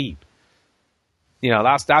was cheap. You know,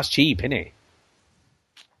 that's cheap, isn't it?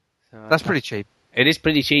 So That's pretty cheap. It is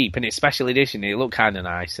pretty cheap, and it's special edition. It looked kind of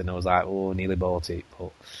nice, and I was like, oh, nearly bought it,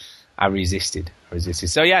 but I resisted.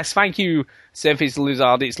 So yes, thank you, Surface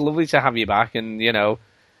Lizard. It's lovely to have you back, and you know,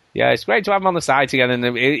 yeah, it's great to have him on the site again.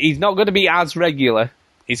 And he's not going to be as regular.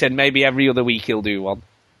 He said maybe every other week he'll do one,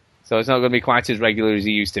 so it's not going to be quite as regular as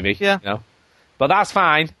he used to be. Yeah, you know? But that's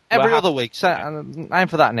fine. Every other week. So, aim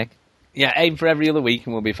for that, Nick. Yeah, aim for every other week,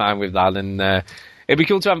 and we'll be fine with that. And it'd be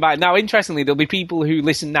cool to have him back. Now, interestingly, there'll be people who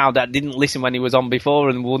listen now that didn't listen when he was on before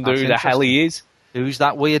and wonder who the hell he is. Who's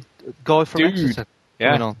that weird guy from Exeter?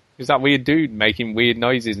 Yeah, who's that weird dude making weird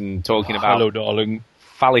noises and talking about hello, darling,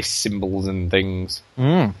 phallus symbols and things.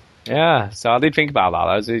 Mm. Yeah, so I did think about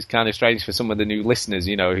that. It's kind of strange for some of the new listeners,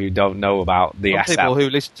 you know, who don't know about the Some people who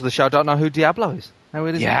listen to the show don't know who Diablo is. How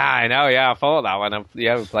weird is yeah, that? I know. Yeah, I thought that when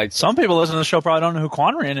we played. Some people listen to the show probably don't know who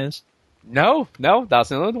Quanrian is. No,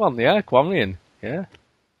 that's another one. Yeah, Quanrian. Yeah.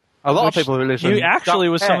 A lot of people who listen. He actually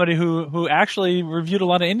was somebody who actually reviewed a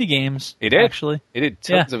lot of indie games. He did. Actually. He did.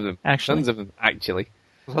 Tons Yeah, of them. actually. Tons of them, actually.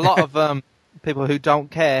 There's a lot of people who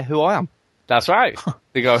don't care who I am. That's right.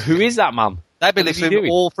 They go, who is that man? They've been What is he listening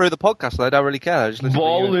doing? all through the podcast, so they don't really care. They just listen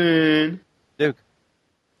to Duke.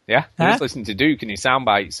 Yeah, Huh? just listen to Duke and his sound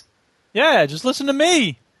bites. Yeah, just listen to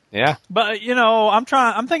me. Yeah. But you know, I'm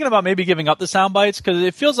thinking about maybe giving up the sound bites because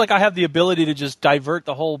it feels like I have the ability to just divert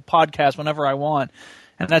the whole podcast whenever I want,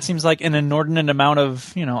 and that seems like an inordinate amount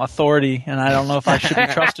of authority, and I don't know if I should be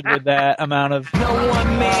trusted with that amount of. No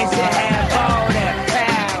one man should have all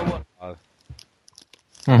that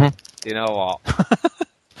power. You know what?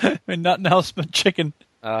 I mean, nothing else but chicken.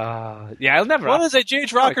 Yeah, I'll never. What is it?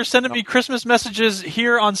 GH Rocker sending me Christmas messages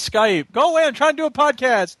here on Skype. Go away! I'm trying to do a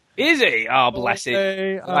podcast. Is he? Oh, bless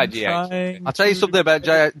him. I'll tell you something about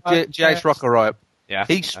J.H. Rocker, right? Yeah.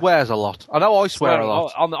 He swears a lot. I know I swear a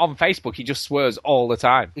lot. On Facebook, he just swears all the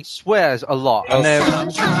time. He swears a lot. And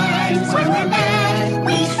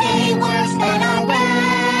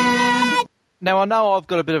now, I know I've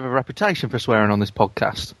got a bit of a reputation for swearing on this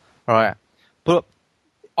podcast, all right? But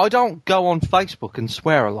I don't go on Facebook and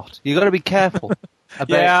swear a lot. You got to be careful.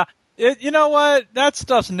 Yeah. You know what? That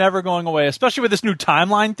stuff's never going away, especially with this new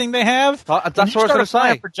timeline thing they have. That's what I was going to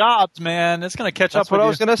say. For jobs, man, it's going to catch up with you. That's what I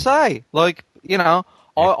was going to say. Like,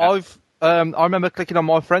 I remember clicking on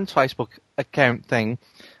my friend's Facebook account thing,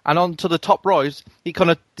 and onto the top right, he kind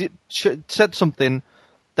of said something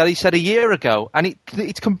that he said a year ago, and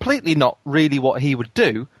it's completely not really what he would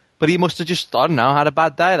do, but he must have just, I don't know, had a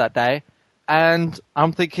bad day that day, and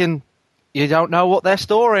I'm thinking, you don't know what they're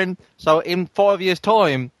storing. So in 5 years'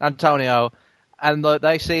 time, Antonio, and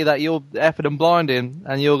they see that you're effing and blinding,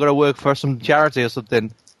 and you're going to work for some charity or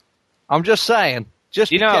something. I'm just saying,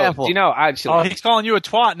 just be careful. Do you know, actually... Oh, he's calling you a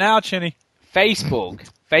twat now, Chinny. Facebook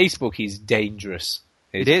is dangerous.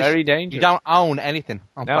 It's very dangerous. You don't own anything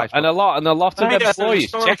on Facebook. And a lot of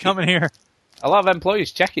employees check coming here. A lot of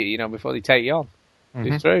employees check it, before they take you on.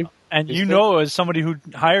 Mm-hmm. It's true. And it's true. As somebody who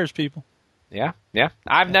hires people. Yeah.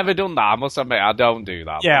 I've never done that. I must admit, I don't do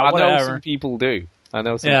that. Yeah, I whatever. know some people do.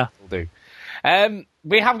 People do.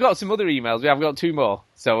 We have got some other emails. We have got 2 more.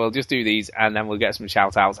 So we'll just do these, and then we'll get some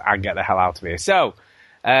shout-outs and get the hell out of here. So,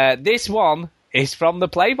 this one is from the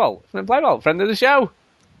Play Vault. From the Play Vault, friend of the show.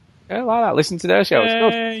 Yeah, like that. Listen to their show.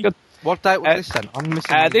 It's good. What date was this sent? I'm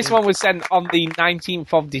missing this one was sent on the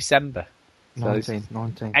 19th of December.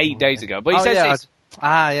 19. 8 days ago. But he says this.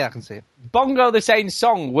 I can see it. Bongo the Sane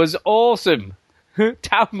song was awesome.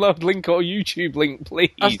 Download link or YouTube link,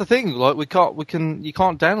 please. That's the thing. Like you can't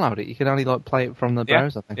download it. You can only play it from the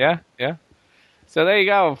browser. I think. Yeah. So there you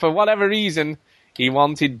go. For whatever reason, he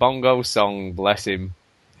wanted Bongo song. Bless him.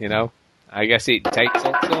 I guess it takes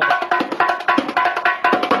all sorts.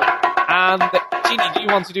 And Ginny, do you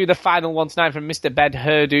want to do the final one tonight from Mr. Bed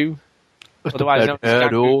Herdu? Otherwise known as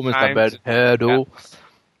Mr. Bed Herdu.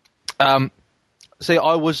 See,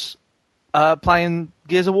 I was playing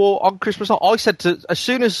Gears of War on Christmas. I said as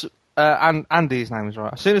soon as Andy's name is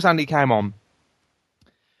right. As soon as Andy came on,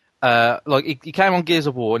 he came on Gears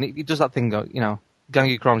of War, and he does that thing,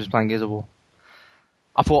 Gangy Crimes is playing Gears of War.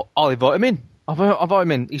 I thought, I'll invite him in. I'll invite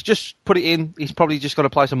him in. He's just put it in. He's probably just going to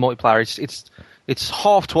play some multiplayer. It's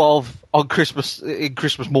 12:30 on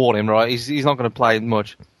Christmas morning, right? He's not going to play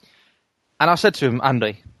much. And I said to him,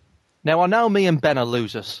 Andy, now I know me and Ben are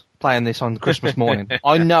losers playing this on Christmas morning.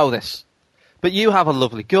 I know this. But you have a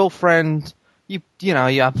lovely girlfriend. You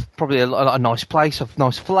have probably a nice place, a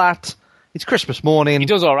nice flat. It's Christmas morning. He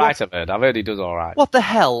does all right, I've heard. I've heard he does all right. What the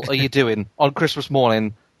hell are you doing on Christmas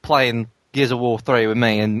morning playing Gears of War 3 with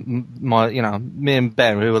me and me and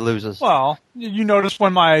Ben, who were losers. Well, you noticed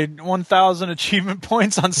when my 1,000 achievement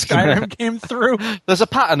points on Skyrim came through? There's a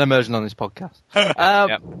pattern emerging on this podcast.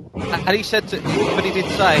 And he said, but he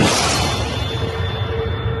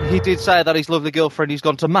did say that his lovely girlfriend, he's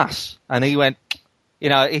gone to mass. And he went,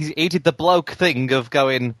 he did the bloke thing of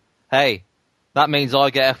going, hey, that means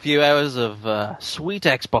I get a few hours of sweet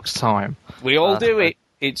Xbox time. We all do it.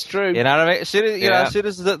 It's true. You know what I mean? As soon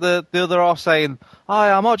as the other half saying, oh,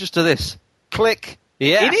 I might just do this. Click.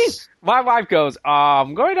 Yes. It is. My wife goes,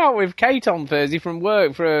 I'm going out with Kate on Thursday from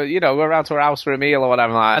work for, go around to her house for a meal or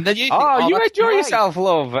whatever. Like, and then you think, you enjoy great. yourself,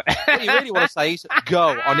 love. What you really want to say is, go.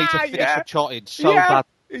 I need to finish the chatting so bad.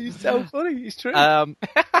 It's so funny. It's true.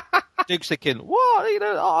 Duke's thinking, what?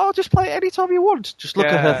 I'll just play it anytime you want. Just look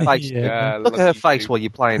at her face. Yeah, look at her face while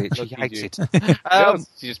you're playing it. She hates it.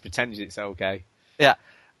 She just pretends it's okay. Yeah.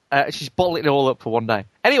 She's bottling it all up for one day.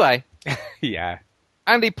 Anyway. Yeah.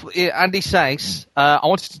 Andy says, I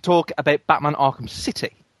wanted to talk about Batman Arkham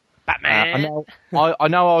City. Batman. I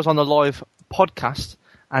know I was on the live podcast,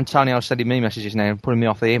 and Tony was sending me messages now and putting me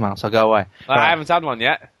off the email, so go away. Well, I haven't had one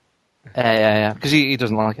yet. Yeah, because he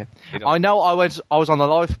doesn't like it. I know I was on the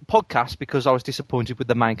live podcast because I was disappointed with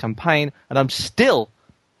the main campaign, and I am still,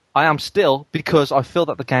 because I feel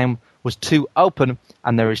that the game was too open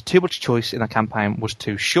and there is too much choice in the campaign was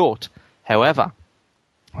too short. However,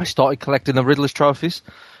 I started collecting the Riddler's trophies.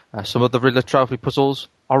 Some of the Riddler trophy puzzles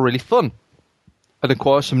are really fun and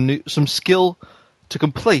require some skill to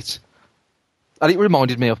complete. And it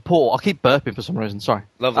reminded me of Portal. I keep burping for some reason, sorry.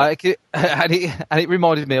 Lovely. And it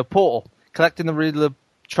reminded me of Portal. Collecting the Riddler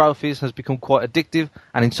trophies has become quite addictive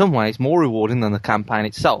and in some ways more rewarding than the campaign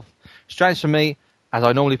itself. Strange for me, as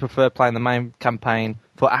I normally prefer playing the main campaign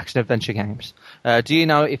for action-adventure games. Do you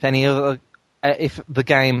know if if the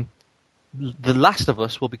game The Last of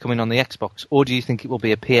Us will be coming on the Xbox, or do you think it will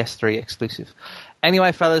be a PS3 exclusive?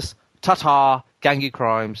 Anyway, fellas, ta-ta, Gangy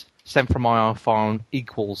Crimes, sent from my iPhone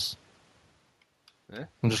equals... Yeah.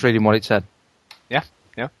 I'm just reading what it said. Yeah.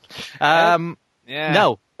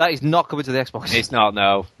 No, that is not coming to the Xbox. It's not,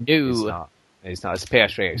 no. No. It's not. It's a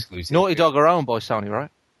PS3 exclusive. Naughty Dog are owned by Sony,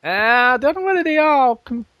 right? I don't know whether they are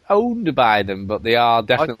owned by them, but they are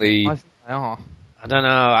definitely... I think they are. I don't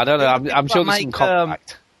know. I'm sure there's some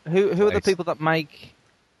contact. Who are the people that make...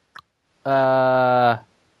 who are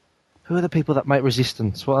the people that make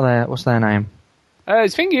Resistance? What's their name?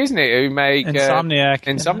 It's Thingy, isn't it? Who make... Insomniac.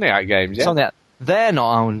 Insomniac games, yeah. Something they're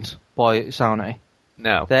not owned by Sony.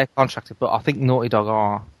 No. They're contracted, but I think Naughty Dog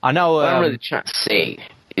are. I know... what I'm really trying to say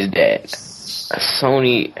is that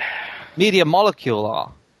Sony... Media Molecule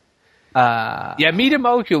are. Media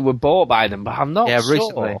Molecule were bought by them, but I'm not sure.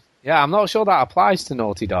 Recently. Yeah, I'm not sure that applies to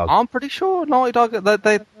Naughty Dog. I'm pretty sure Naughty Dog,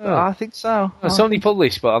 I think so. It's only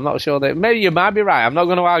published, but I'm not sure that... Maybe you might be right. I'm not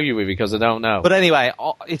going to argue with you because I don't know. But anyway,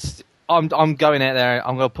 I'm going out there,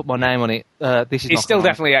 I'm going to put my name on it. It's still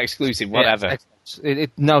definitely exclusive, whatever. Yeah,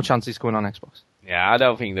 no chance it's going on Xbox. Yeah, I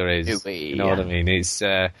don't think there is. You know what I mean? It's...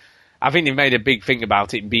 I think they've made a big thing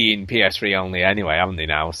about it being PS3 only anyway, haven't they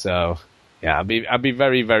now? So, yeah, I'd be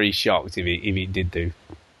very, very shocked if it did do.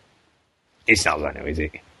 It's not going to, is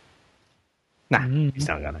it? Nah, it's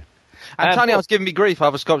not going to. Antonio was giving me grief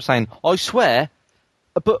over Skype saying, I swear,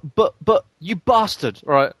 but you bastard,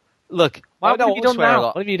 right? Look, what have you done now?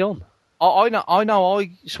 What have you done? I know I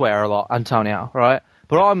swear a lot, Antonio, right?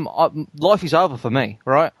 But life is over for me,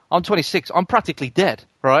 right? I'm 26. I'm practically dead,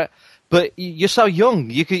 right? But you're so young.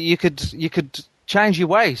 You could change your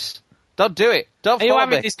ways. Don't do it. Don't. Are you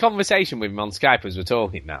having this conversation with him on Skype as we're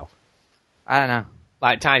talking now? I don't know.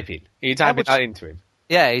 Like typing? Are you typing that into him?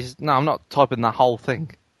 Yeah. I'm not typing the whole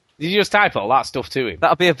thing. Did you just type all that stuff to him?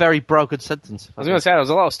 That'll be a very broken sentence. I was going to say,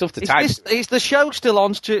 there's a lot of stuff to type. Is the show still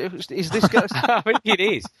on? Is this... I think it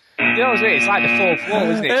is. You know what I mean? It's like the fourth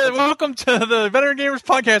wall, isn't it? Hey, welcome to the Veteran Gamers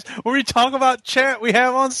Podcast, where we talk about chat we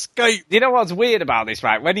have on Skype. You know what's weird about this,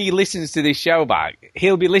 right? When he listens to this show back,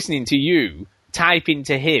 he'll be listening to you typing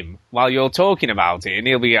to him while you're talking about it, and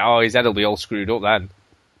he'll be, his head will be all screwed up then.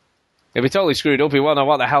 He'll be totally screwed up. He won't know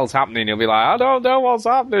what the hell's happening. He'll be like, I don't know what's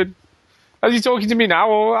happening. Are you talking to me now?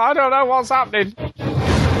 Or I don't know what's happening.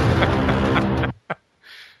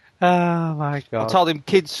 Oh, my God. I told him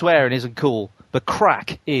kids swearing isn't cool, but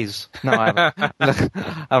crack is. No, I haven't.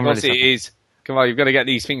 Of course it is. Come on, you've got to get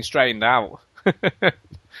these things straightened out.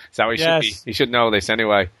 So he should be. He should know this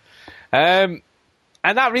anyway. And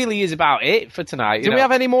that really is about it for tonight. Did we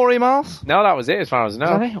have any more emails? No, that was it as far as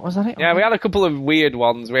I know. Was that it? Yeah, we had a couple of weird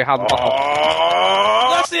ones. We had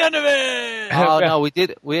That's the end of it! Oh, no, we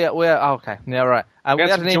did. Okay. Yeah, right. We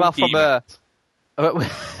had an email from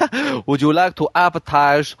Would you like to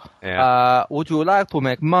advertise? Would you like to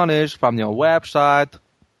make money from your website?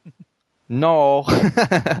 No. We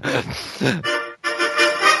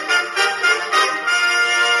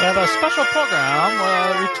have a special program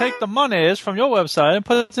where we take the monies from your website and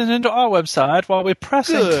put it into our website while we press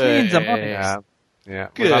and clean the monies. Yeah.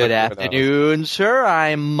 Good afternoon, sir.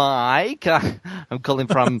 I'm Mike. I'm calling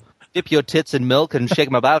from Dip Your Tits in Milk and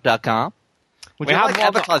ShakeMyBout.com. Would you like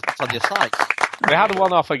advertisements on your site? We had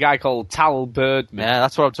one off a guy called Tal Birdman. Yeah,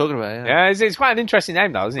 that's what I'm talking about. Yeah, it's quite an interesting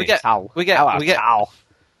name, though, isn't it? Tal. We get a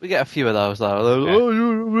few of those, though.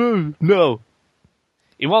 Oh, no.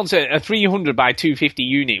 He wants a 300 by 250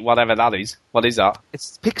 unit, whatever that is. What is that?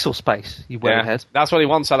 It's pixel space, you ahead. That's what he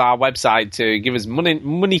wants on our website to give us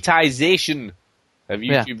monetization of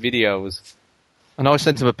YouTube videos. And I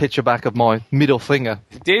sent him a picture back of my middle finger.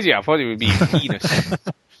 Did you? I thought it would be penis.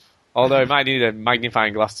 Although it might need a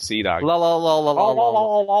magnifying glass to see that. What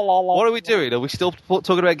are we doing? Are we still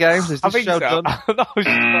talking about games? Is this show done? No, I think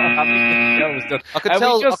the show was done. I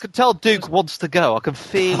can tell Duke wants to go. I can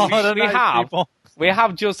feel We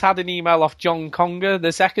have just had an email off John Conger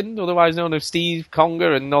II, otherwise known as Steve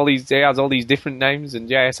Conger, and he has all these different names, and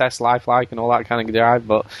JSS Lifelike and all that kind of jive.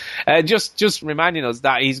 But just reminding us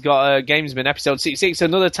that he's got Gamesman episode 66,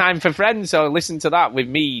 Another Time for Friends, so listen to that with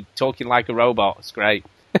me talking like a robot. It's great.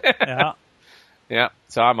 Yeah,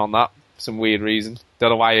 so I'm on that for some weird reason.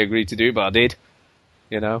 Don't know why I agreed to do, but I did.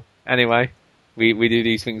 Anyway, we do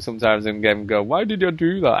these things sometimes and go, why did you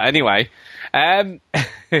do that? Anyway,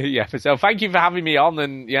 yeah, so thank you for having me on,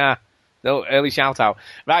 and yeah, no early shout out.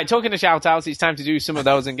 Right, talking to shout outs, it's time to do some of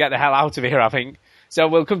those and get the hell out of here, I think. So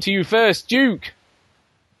we'll come to you first, Duke.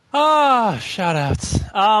 Shout outs.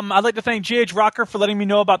 I'd like to thank GH Rocker for letting me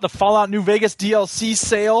know about the Fallout New Vegas DLC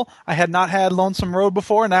sale. I had not had Lonesome Road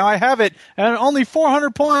before. Now I have it. And only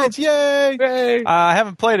 400 points. Yay! I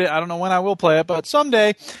haven't played it. I don't know when I will play it, but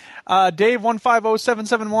someday.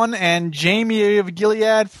 Dave150771 and Jamie of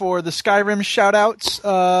Gilead for the Skyrim shout outs.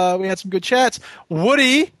 We had some good chats.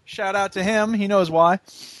 Woody, shout out to him. He knows why.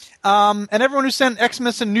 And everyone who sent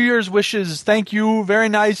Xmas and New Year's wishes, thank you. Very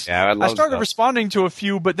nice. Yeah, I started responding to a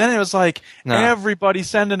few, but then it was like everybody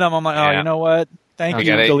sending them. I'm like, you know what? Thank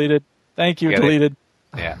you, deleted. Thank you, deleted.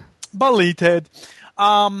 Yeah. Deleted.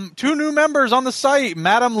 2 new members on the site.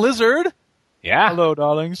 Madam Lizard. Yeah. Hello,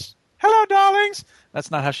 darlings. Hello, darlings. That's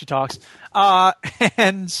not how she talks.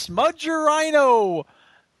 And Smudger Rhino.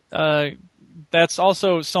 That's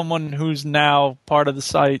also someone who's now part of the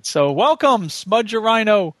site. So welcome, Smudger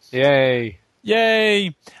Rhino. Yay.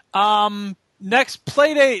 Yay. Next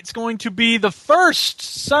playdate's going to be the first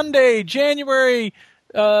Sunday, January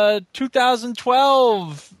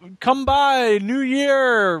 2012. Come by, New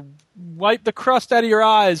Year. Wipe the crust out of your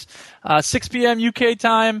eyes. 6 p.m. UK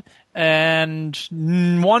time. And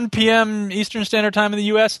 1 p.m. Eastern Standard Time in the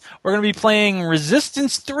U.S., we're going to be playing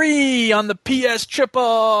Resistance 3 on the PS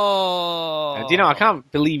Triple. Do you know, I can't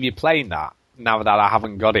believe you're playing that now that I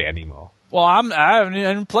haven't got it anymore. Well, I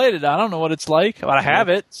haven't played it. I don't know what it's like, but I have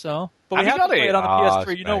it. So, but we have to play it on the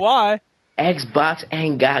PS3. You know why? Xbox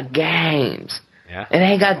ain't got games. Yeah, it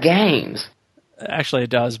ain't got games. Actually, it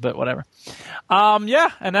does, but whatever.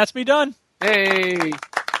 Yeah, and that's me done. Hey.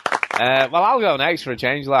 Well, I'll go next for a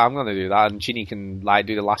change. I'm going to do that, and Chinny can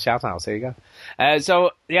do the last shout out. There you go. So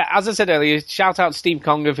yeah, as I said earlier, shout out to Steve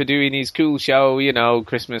Conger for doing his cool show.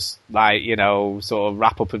 Christmas, sort of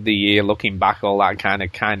wrap up of the year, looking back, all that kind of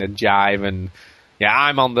jive. And yeah,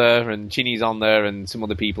 I'm on there, and Chinny's on there, and some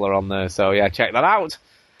other people are on there. So yeah, check that out.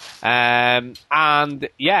 And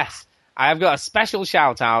yes, I've got a special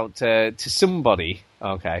shout out to somebody,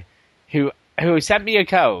 okay, who sent me a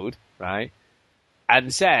code, right?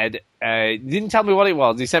 And said, didn't tell me what it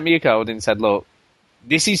was. He sent me a code and said, look,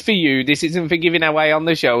 this is for you. This isn't for giving away on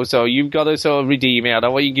the show, so you've got to sort of redeem it. I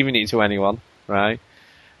don't want you giving it to anyone, right?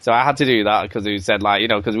 So I had to do that because he said,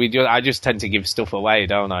 because I just tend to give stuff away,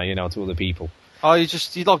 don't I, to other people. Oh, you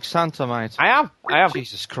like Santa, mate. I have.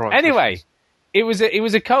 Jesus Christ. Anyway, it was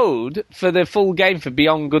a code for the full game for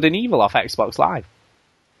Beyond Good and Evil off Xbox Live.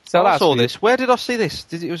 So I saw this. Where did I see this?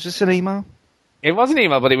 It was just an email? It was an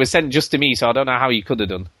email, but it was sent just to me, so I don't know how you could have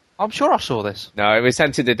done. I'm sure I saw this. No, it was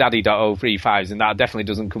sent to the daddy.035s, and that definitely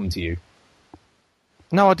doesn't come to you.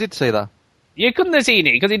 No, I did see that. You couldn't have seen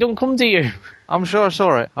it, because it don't come to you. I'm sure I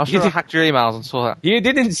saw it. I hacked your emails and saw that. You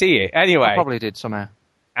didn't see it. Anyway. I probably did somehow.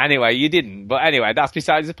 Anyway, you didn't. But anyway, that's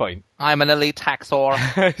besides the point. I'm an elite hacksaw.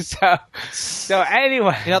 so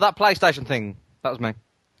anyway. That PlayStation thing, that was me.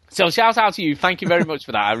 So shout out to you. Thank you very much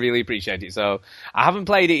for that. I really appreciate it. So I haven't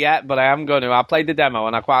played it yet, but I am going to. I played the demo,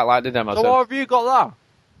 and I quite like the demo. So why have you got that?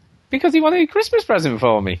 Because he wanted a Christmas present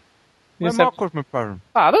for me. Where's my Christmas present?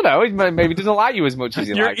 I don't know. He maybe doesn't like you as much as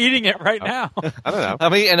he You're likes. eating it right now. I don't know.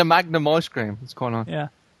 I'm eating a Magnum ice cream. What's going on? Yeah.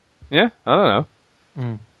 Yeah, I don't know.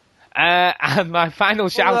 Mm. And my final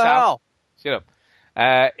shout out. Shut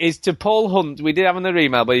up. Is to Paul Hunt. We did have another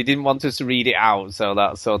email, but he didn't want us to read it out, so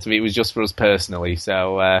that sort of it was just for us personally.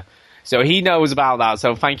 So he knows about that.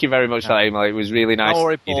 So thank you very much for that email. It was really nice. Don't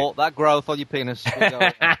worry, Paul. That growth on your penis.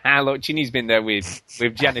 Look, Chinny's been there with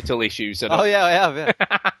genital issues. So Oh yeah, I have.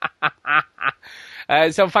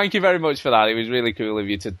 Yeah. so thank you very much for that. It was really cool of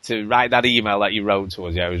you to write that email that you wrote to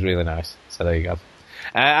us. Yeah, it was really nice. So there you go.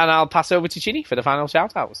 And I'll pass over to Chinny for the final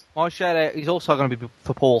shout-outs. My shout-out is also going to be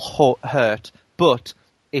for Paul Hurt, but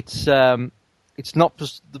it's not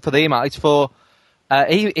just for the email. It's for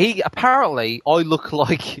he apparently I look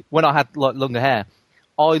like when I had like longer hair.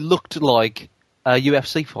 I looked like a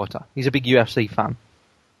UFC fighter. He's a big UFC fan.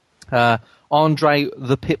 Andre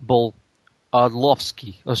the Pitbull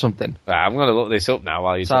Arlovsky or something. Right, I'm going to look this up now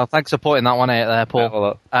while you. So thanks for putting that one out there,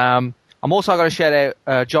 Paul. I'm also going to shout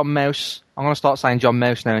out John Mouse. I'm going to start saying John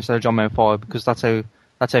Mouse now instead of John Mouse 5 because that's how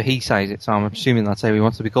he says it. So I'm assuming that's how he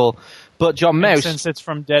wants to be called. But John Mouse, since it's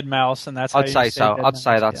from Dead Mouse, and that's how I'd say so. I'd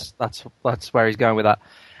say that's where he's going with that.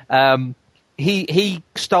 He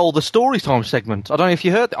stole the story time segment. I don't know if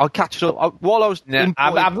you heard. I'll catch it up while I was.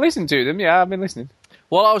 I've listened to them. Yeah, I've been listening.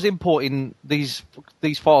 While I was importing these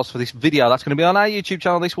files for this video, that's going to be on our YouTube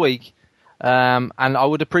channel this week. And I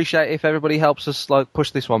would appreciate if everybody helps us like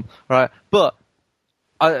push this one, right? But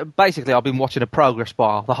basically, I've been watching a progress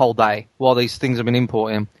bar the whole day while these things have been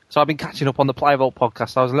importing. So I've been catching up on the Play Vault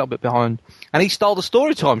podcast. I was a little bit behind, and he stole the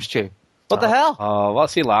story time, Stu. What the hell? Oh,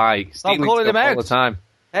 what's he like? I'm calling him out all the time.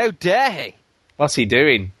 How dare he? What's he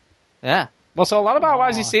doing? Yeah. What's all that about? Why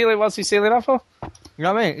is he stealing? What's he stealing off for? You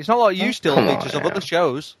know what I mean? It's not like you steal features of other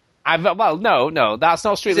shows. Well, no, that's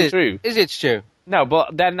not strictly true. Is it, Stu? No,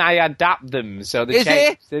 but then I adapt them, so they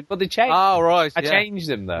change. But they change. Oh, right. I changed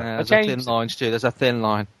them, though. Yeah, there's a thin line, Stu. There's a thin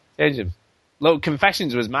line. Change them. Look,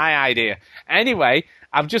 Confessions was my idea. Anyway,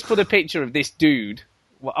 I've just put a picture of this dude,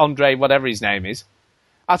 Andre, whatever his name is.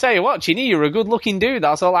 I'll tell you what, Chinny, you're a good-looking dude.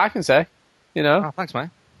 That's all I can say. You know. Oh, thanks, mate.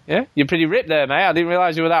 Yeah, you're pretty ripped there, mate. I didn't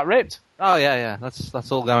realise you were that ripped. Oh, yeah.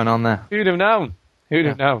 That's all going on there. Who'd have known? Who'd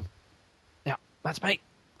have known? Yeah, that's me.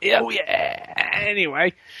 Oh, yeah.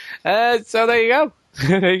 Anyway, so there you go.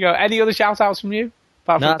 There you go. Any other shout-outs from you?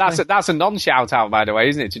 That's a non-shout-out, by the way,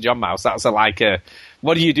 isn't it, to John Mouse? That's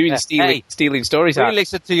what are you doing stealing stories out? We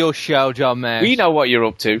listen to your show, John Mouse. We know what you're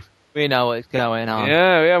up to. We know what's going on.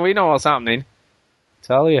 Yeah, we know what's happening.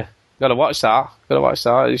 Tell you. Gotta watch that.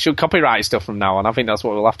 You should copyright stuff from now on. I think that's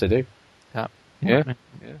what we'll have to do. Yeah.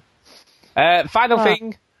 Final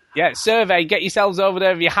thing. Yeah, survey. Get yourselves over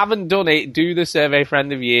there. If you haven't done it, do the survey for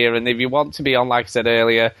end of year. And if you want to be on, like I said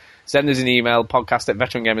earlier, send us an email,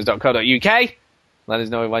 podcast@veterangamers.co.uk. Let us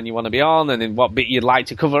know when you want to be on and in what bit you'd like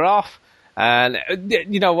to cover off. And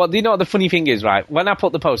you know what the funny thing is, right? When I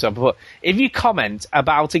put the post up, if you comment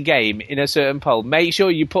about a game in a certain poll, make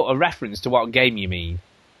sure you put a reference to what game you mean.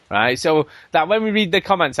 Right? So that when we read the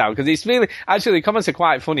comments out, because it's really, actually the comments are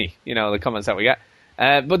quite funny, you know, the comments that we get.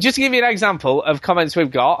 But just to give you an example of comments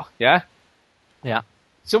we've got, yeah? Yeah.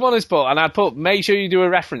 Someone has put, and I'd put, make sure you do a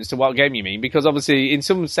reference to what game you mean, because obviously in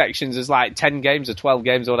some sections there's like 10 games or 12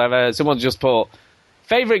 games or whatever. Someone's just put,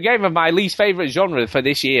 favourite game of my least favourite genre for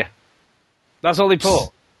this year. That's all they put.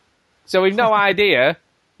 So we've no idea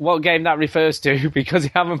what game that refers to because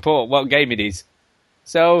they haven't put what game it is.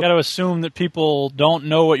 So you got to assume that people don't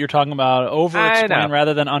know what you're talking about. Over-explain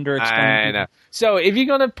rather than under-explain. I know. So if you're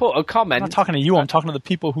going to put a comment... I'm not talking to you. I'm talking to the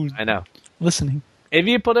people who listening. If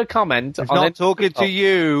you put a comment... He's not talking to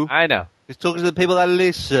you. I know. He's talking to the people that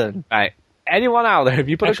listen. Right. Anyone out there, if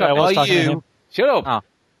you put a comment... I was talking to him. Shut up. Oh.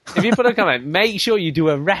 If you put a comment, make sure you do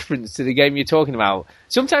a reference to the game you're talking about.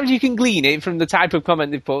 Sometimes you can glean it from the type of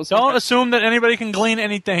comment they've put. Don't assume that anybody can glean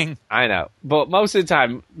anything. I know. But most of the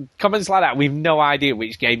time, comments like that, we've no idea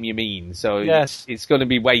which game you mean. So it's going to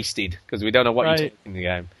be wasted because we don't know what you're talking in the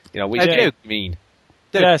game. You know, which game you mean.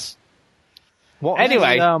 Duke. Yes.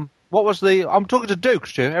 Anyway. What was the... I'm talking to Duke,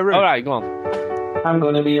 Stu. All right, go on. I'm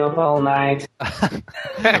going to be up all night.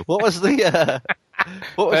 What was the...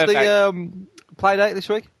 play date this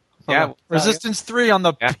week? Yeah, Resistance 3 on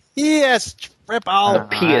the PS Trip. The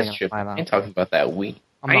PS Trip. I ain't talking about that Wii.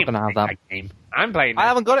 I'm not going to have that game. I'm playing I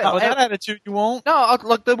haven't got it. With that attitude, you won't. No,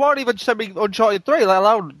 look, they won't even send me Uncharted 3, let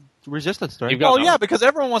alone Resistance 3. Yeah, because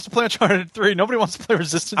everyone wants to play Uncharted 3. Nobody wants to play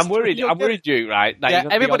Resistance 3. I'm worried, Duke, right? Yeah,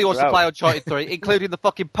 everybody wants to play Uncharted 3, including the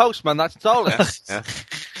fucking postman that's told us.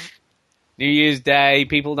 New Year's Day,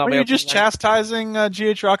 people not... Were you just chastising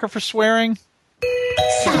G.H. Rocker for swearing?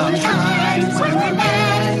 Sometimes when we're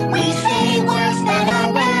mad, we say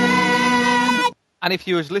And if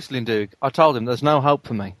you was listening, Duke, I told him there's no hope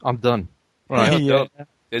for me. I'm done. Right. Yeah.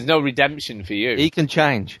 There's no redemption for you. He can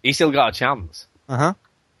change. He's still got a chance. Uh-huh.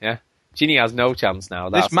 Yeah. Ginny has no chance now.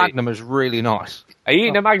 This That's Magnum is really nice. Are you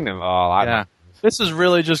eating a Magnum? Oh, I like Yeah. This is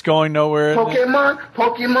really just going nowhere. Pokemon.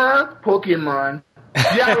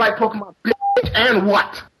 Yeah, I like Pokemon, bitch, and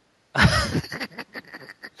what?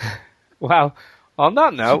 Well, on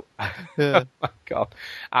that note, Yeah. oh my God,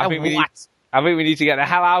 I think we need to get the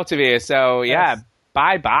hell out of here. So yeah,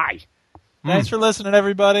 bye. Thanks for listening,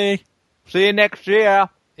 everybody. See you next year.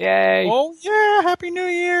 Yay! Oh yeah, Happy New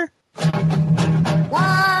Year.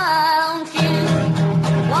 Why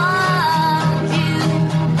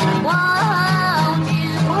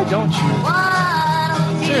don't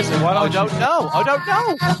you? Seriously, why don't you? I don't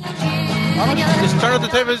know. Why don't you just turn on the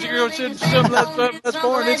television that's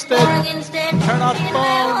born instead? Turn off the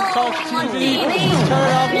phone, talk TV,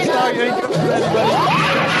 turn off the Stargate.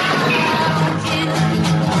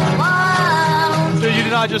 So you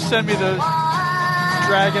did not just send me the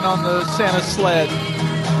dragon on the Santa sled.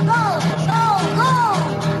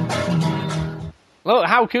 Look,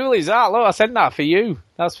 how cool is that? Look, I sent that for you.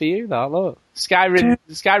 That's for you, that. Look.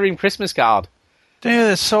 Skyrim Christmas card.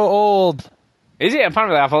 Dude, it's so old. Is it?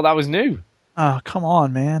 Apparently, I thought that was new. Oh, come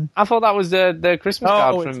on, man. I thought that was the Christmas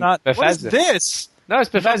card Oh, from it's not. Bethesda. What is this? No, it's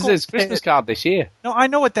Bethesda's Knuckle Christmas Pit. card this year. No, I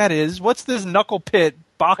know what that is. What's this Knuckle Pit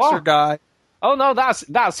boxer What? guy? Oh, no,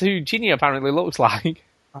 that's who Ginny apparently looks like.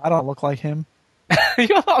 I don't look like him.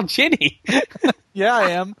 You're not Ginny. Yeah, I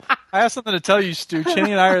am. I have something to tell you, Stu.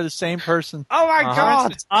 Chinny and I are the same person. Oh, my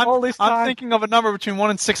God. I'm thinking of a number between 1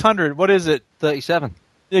 and 600. What is it? 37.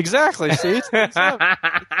 Exactly. See, it's 37.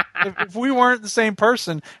 if we weren't the same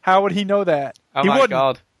person, how would he know that? Oh, he my wouldn't.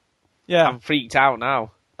 God. Yeah. I'm freaked out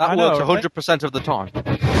now. That I know, works right? 100% of the time.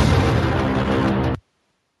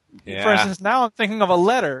 Yeah. For instance, now I'm thinking of a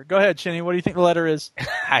letter. Go ahead, Chinny. What do you think the letter is?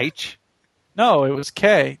 H. No, it was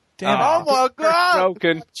K. Damn it. Oh, my God.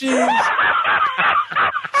 Broken. Jeez.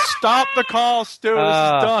 Stop the call, Stu. This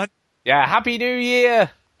is done. Yeah, Happy New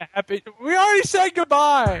Year. Happy. We already said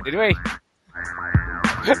goodbye. Did we?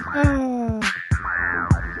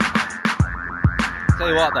 Tell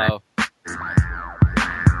you what, though.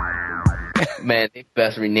 Man, they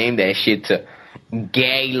best rename that shit to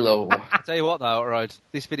Galo. Tell you what, though, right?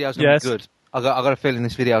 This video's going to Yes. be good. I got a feeling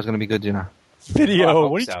this video is going to be good, you know. Video. I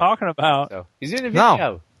hope What are you so. talking about? So, he's in a video.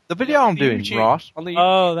 No. The video I'm doing, YouTube. Ross. On the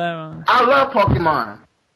Oh, that one. I love Pokemon.